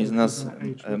którym część z nas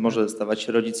może stawać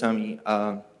się rodzicami,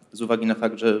 a z uwagi na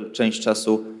fakt, że część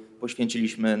czasu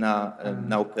poświęciliśmy na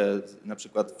naukę, na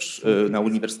przykład na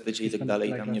uniwersytecie i tak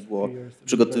dalej, tam nie było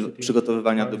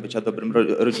przygotowywania do bycia dobrym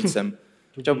rodzicem.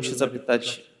 Chciałbym się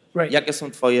zapytać, jakie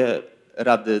są twoje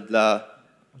rady dla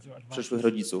przyszłych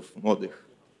rodziców, młodych?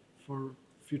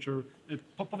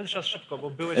 Powiedz teraz szybko, bo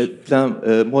byłeś... Dla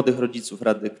młodych rodziców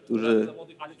rady, którzy...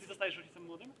 Ale ty zostajesz rodzicem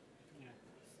młodym? Nie.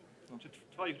 Czy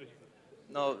twoich rodziców?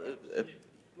 No...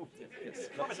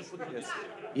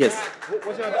 Yes.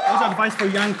 What's your advice for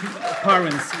young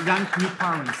parents, young new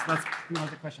parents? That's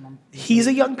the question. He's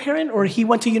a young parent or he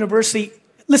went to university.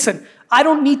 Listen, I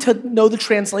don't need to know the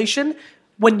translation.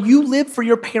 When you live for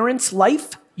your parents'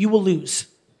 life, you will lose.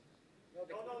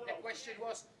 The question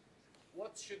was,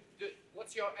 what's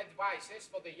your advice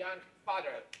for the young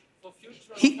father? For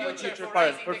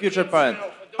future parent.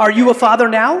 Are you a father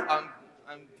now?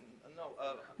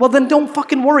 Well, then don't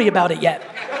fucking worry about it yet.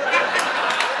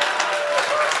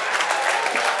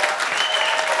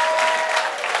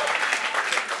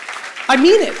 I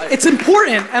mean it. It's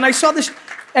important. And I saw this,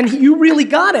 and you really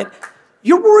got it.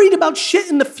 You're worried about shit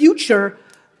in the future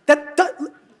that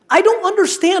I don't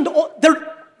understand.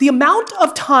 The amount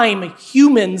of time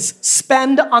humans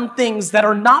spend on things that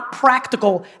are not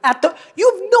practical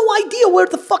you have no idea where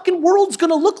the fucking world's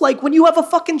gonna look like when you have a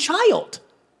fucking child.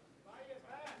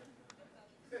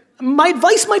 My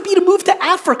advice might be to move to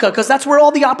Africa because that's where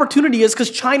all the opportunity is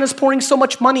because China's pouring so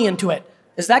much money into it.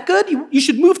 Is that good? You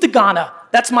should move to Ghana.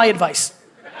 That's my advice.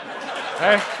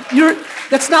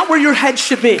 That's not where your head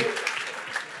should be.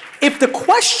 If the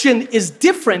question is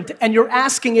different and you're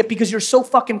asking it because you're so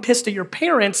fucking pissed at your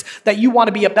parents that you want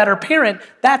to be a better parent,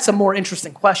 that's a more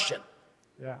interesting question.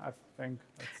 Yeah, I think.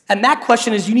 And that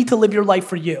question is you need to live your life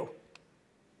for you.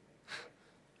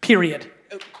 Period.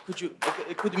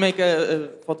 Could you make a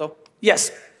photo?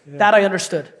 Yes, that I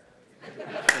understood.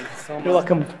 You're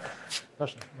welcome.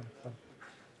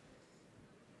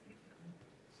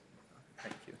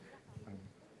 Thank you.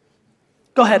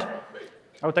 Go ahead.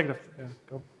 I will take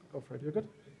go for it. You're good?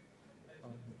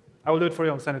 I will do it for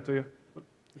you. I'll send it to you.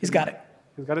 He's got it.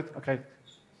 He's got it? Okay.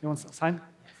 You want to sign?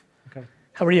 Okay.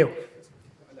 How are you?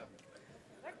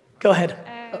 Go ahead.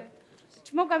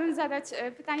 Czy mogłabym zadać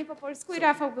pytanie po polsku i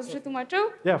Rafał by przetłumaczył?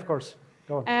 Yeah, of course.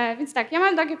 Go. Więc tak, ja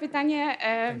mam takie pytanie.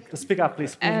 To speak up,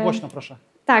 please. Mów głośno, proszę.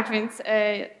 Tak, więc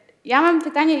ja mam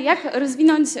pytanie, jak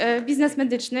rozwinąć biznes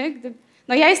medyczny, gdy...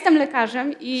 No ja jestem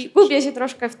lekarzem i gubię się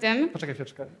troszkę w tym. Poczekaj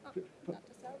chwileczkę.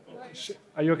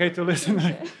 Are you okay to listen?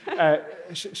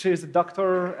 She is a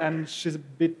doctor and she's a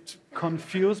bit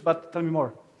confused, but tell me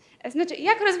more. Znaczy,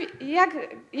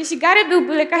 jeśli Gary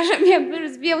byłby lekarzem, jakby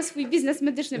rozwijał swój biznes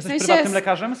medyczny, w sensie, prywatnym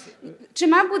lekarzem? Czy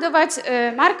ma budować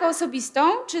markę osobistą,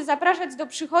 czy zapraszać do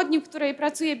przychodni, w której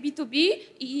pracuje B2B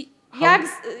i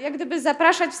jak gdyby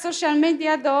zapraszać w social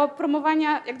media do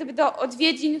promowania, jak gdyby do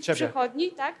odwiedzin w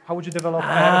przychodni, tak? How would you develop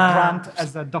a brand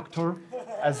as a doctor,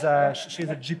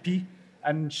 she's a GP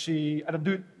and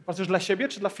pracujesz dla siebie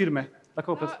czy dla firmy? Dla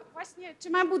kogo? No, właśnie, czy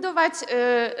ma budować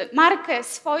markę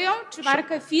swoją, czy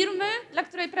markę firmy, dla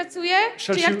której pracuje,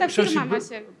 czy jak ta firma ma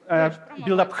się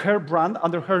build up her brand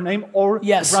under her name or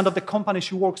the brand of the company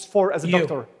she works for as a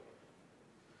doctor?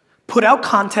 Put out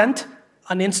content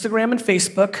on Instagram and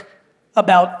Facebook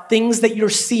about things that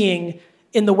you're seeing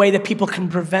in the way that people can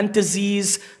prevent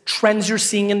disease, trends you're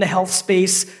seeing in the health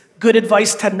space, good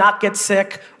advice to not get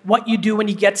sick, what you do when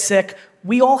you get sick.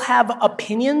 We all have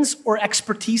opinions or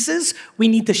expertises. We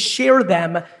need to share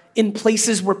them in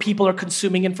places where people are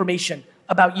consuming information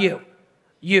about you.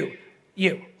 You.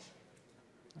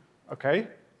 Okay.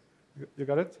 You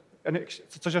got it?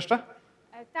 Coś jeszcze?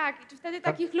 Tak, i czy wtedy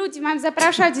takich ludzi mam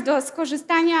zapraszać do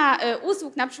skorzystania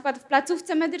usług na przykład w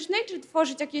placówce medycznej, czy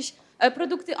tworzyć jakieś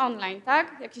produkty online,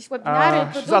 tak? Jakieś webinary,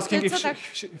 She's asking produkty,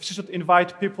 if she should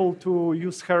invite people to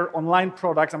use her online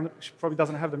products, she probably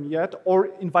doesn't have them yet, or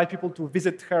invite people to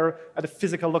visit her at a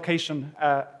physical location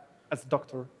as a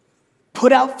doctor.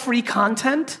 Put out free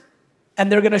content,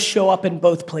 and they're going to show up in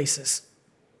both places.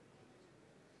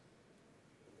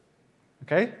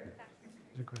 Okay?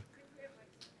 Dziękuję.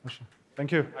 Proszę.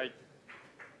 Thank you. Hi.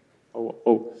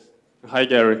 Hi,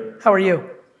 Gary. How are you?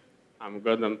 I'm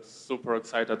good. I'm super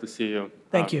excited to see you.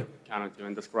 Thank you. Cannot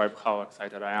even describe how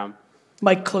excited I am.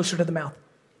 Mic closer to the mouth.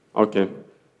 Okay.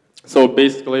 So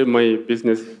basically, my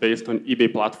business is based on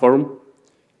eBay platform,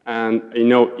 and I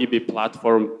know eBay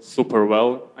platform super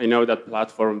well. I know that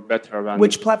platform better than...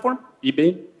 Which platform?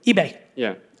 eBay. eBay.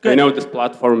 Yeah. Good. I know this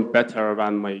platform better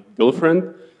than my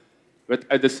girlfriend, but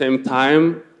at the same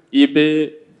time,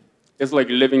 eBay is like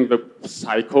living the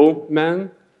psycho,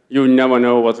 man. You never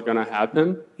know what's gonna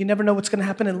happen. You never know what's going to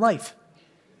happen in life.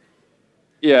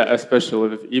 Yeah, especially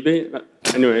with eBay. But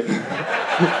anyway.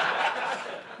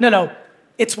 No.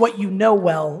 It's what you know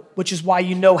well, which is why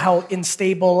you know how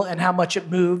unstable and how much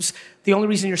it moves. The only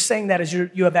reason you're saying that is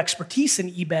you have expertise in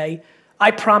eBay.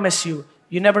 I promise you,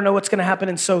 you never know what's going to happen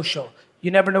in social. You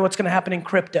never know what's going to happen in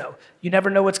crypto. You never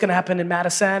know what's going to happen in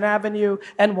Madison Avenue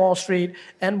and Wall Street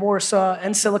and Warsaw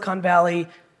and Silicon Valley.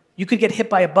 You could get hit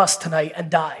by a bus tonight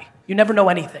and die. You never know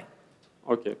anything.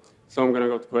 Okay, so I'm going to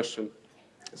go to question.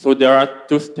 So there are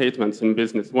two statements in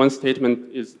business. One statement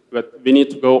is that we need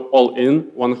to go all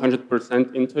in,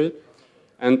 100% into it.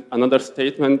 And another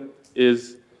statement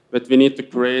is that we need to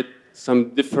create some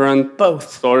different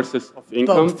sources of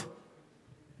income. Both.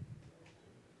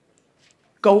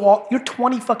 You're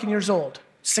 20 fucking years old.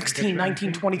 16,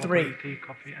 19, 23.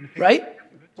 Right?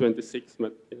 26.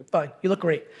 But yeah. Fine. You look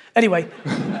great. Anyway.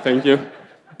 Thank you.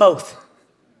 Both.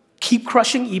 Keep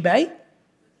crushing eBay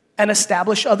and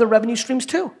establish other revenue streams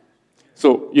too.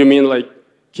 So you mean like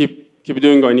keep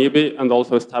doing on eBay and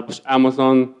also establish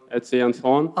Amazon, Etsy, and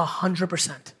so on?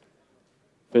 100%.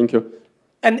 Thank you.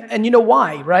 And you know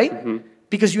why, right? Mm-hmm.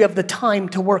 Because you have the time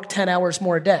to work 10 hours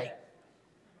more a day.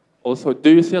 Also, do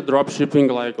you see a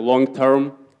dropshipping like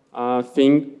long-term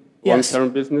thing, Yes. long-term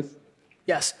business?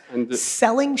 Yes. And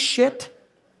selling shit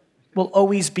will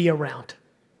always be around.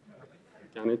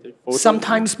 Can I take photos?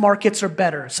 Sometimes markets are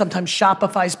better. Sometimes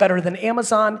Shopify's better than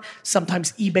Amazon.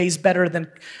 Sometimes eBay's better than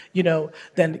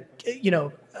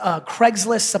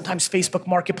Craigslist. Sometimes Facebook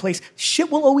Marketplace.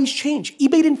 Shit will always change.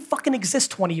 eBay didn't fucking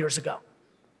exist 20 years ago.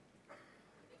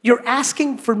 You're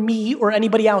asking for me or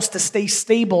anybody else to stay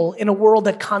stable in a world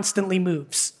that constantly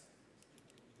moves.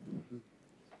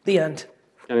 The end.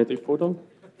 Can I take photo?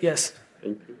 Yes.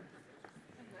 Thank you.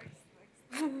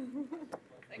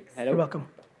 You're welcome.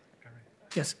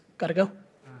 Yes. Gotta go?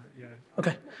 Yeah.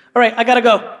 Okay. All right, I gotta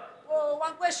go. Whoa,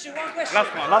 one question. Last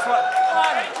one.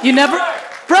 You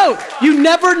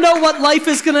never know what life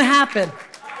is gonna happen.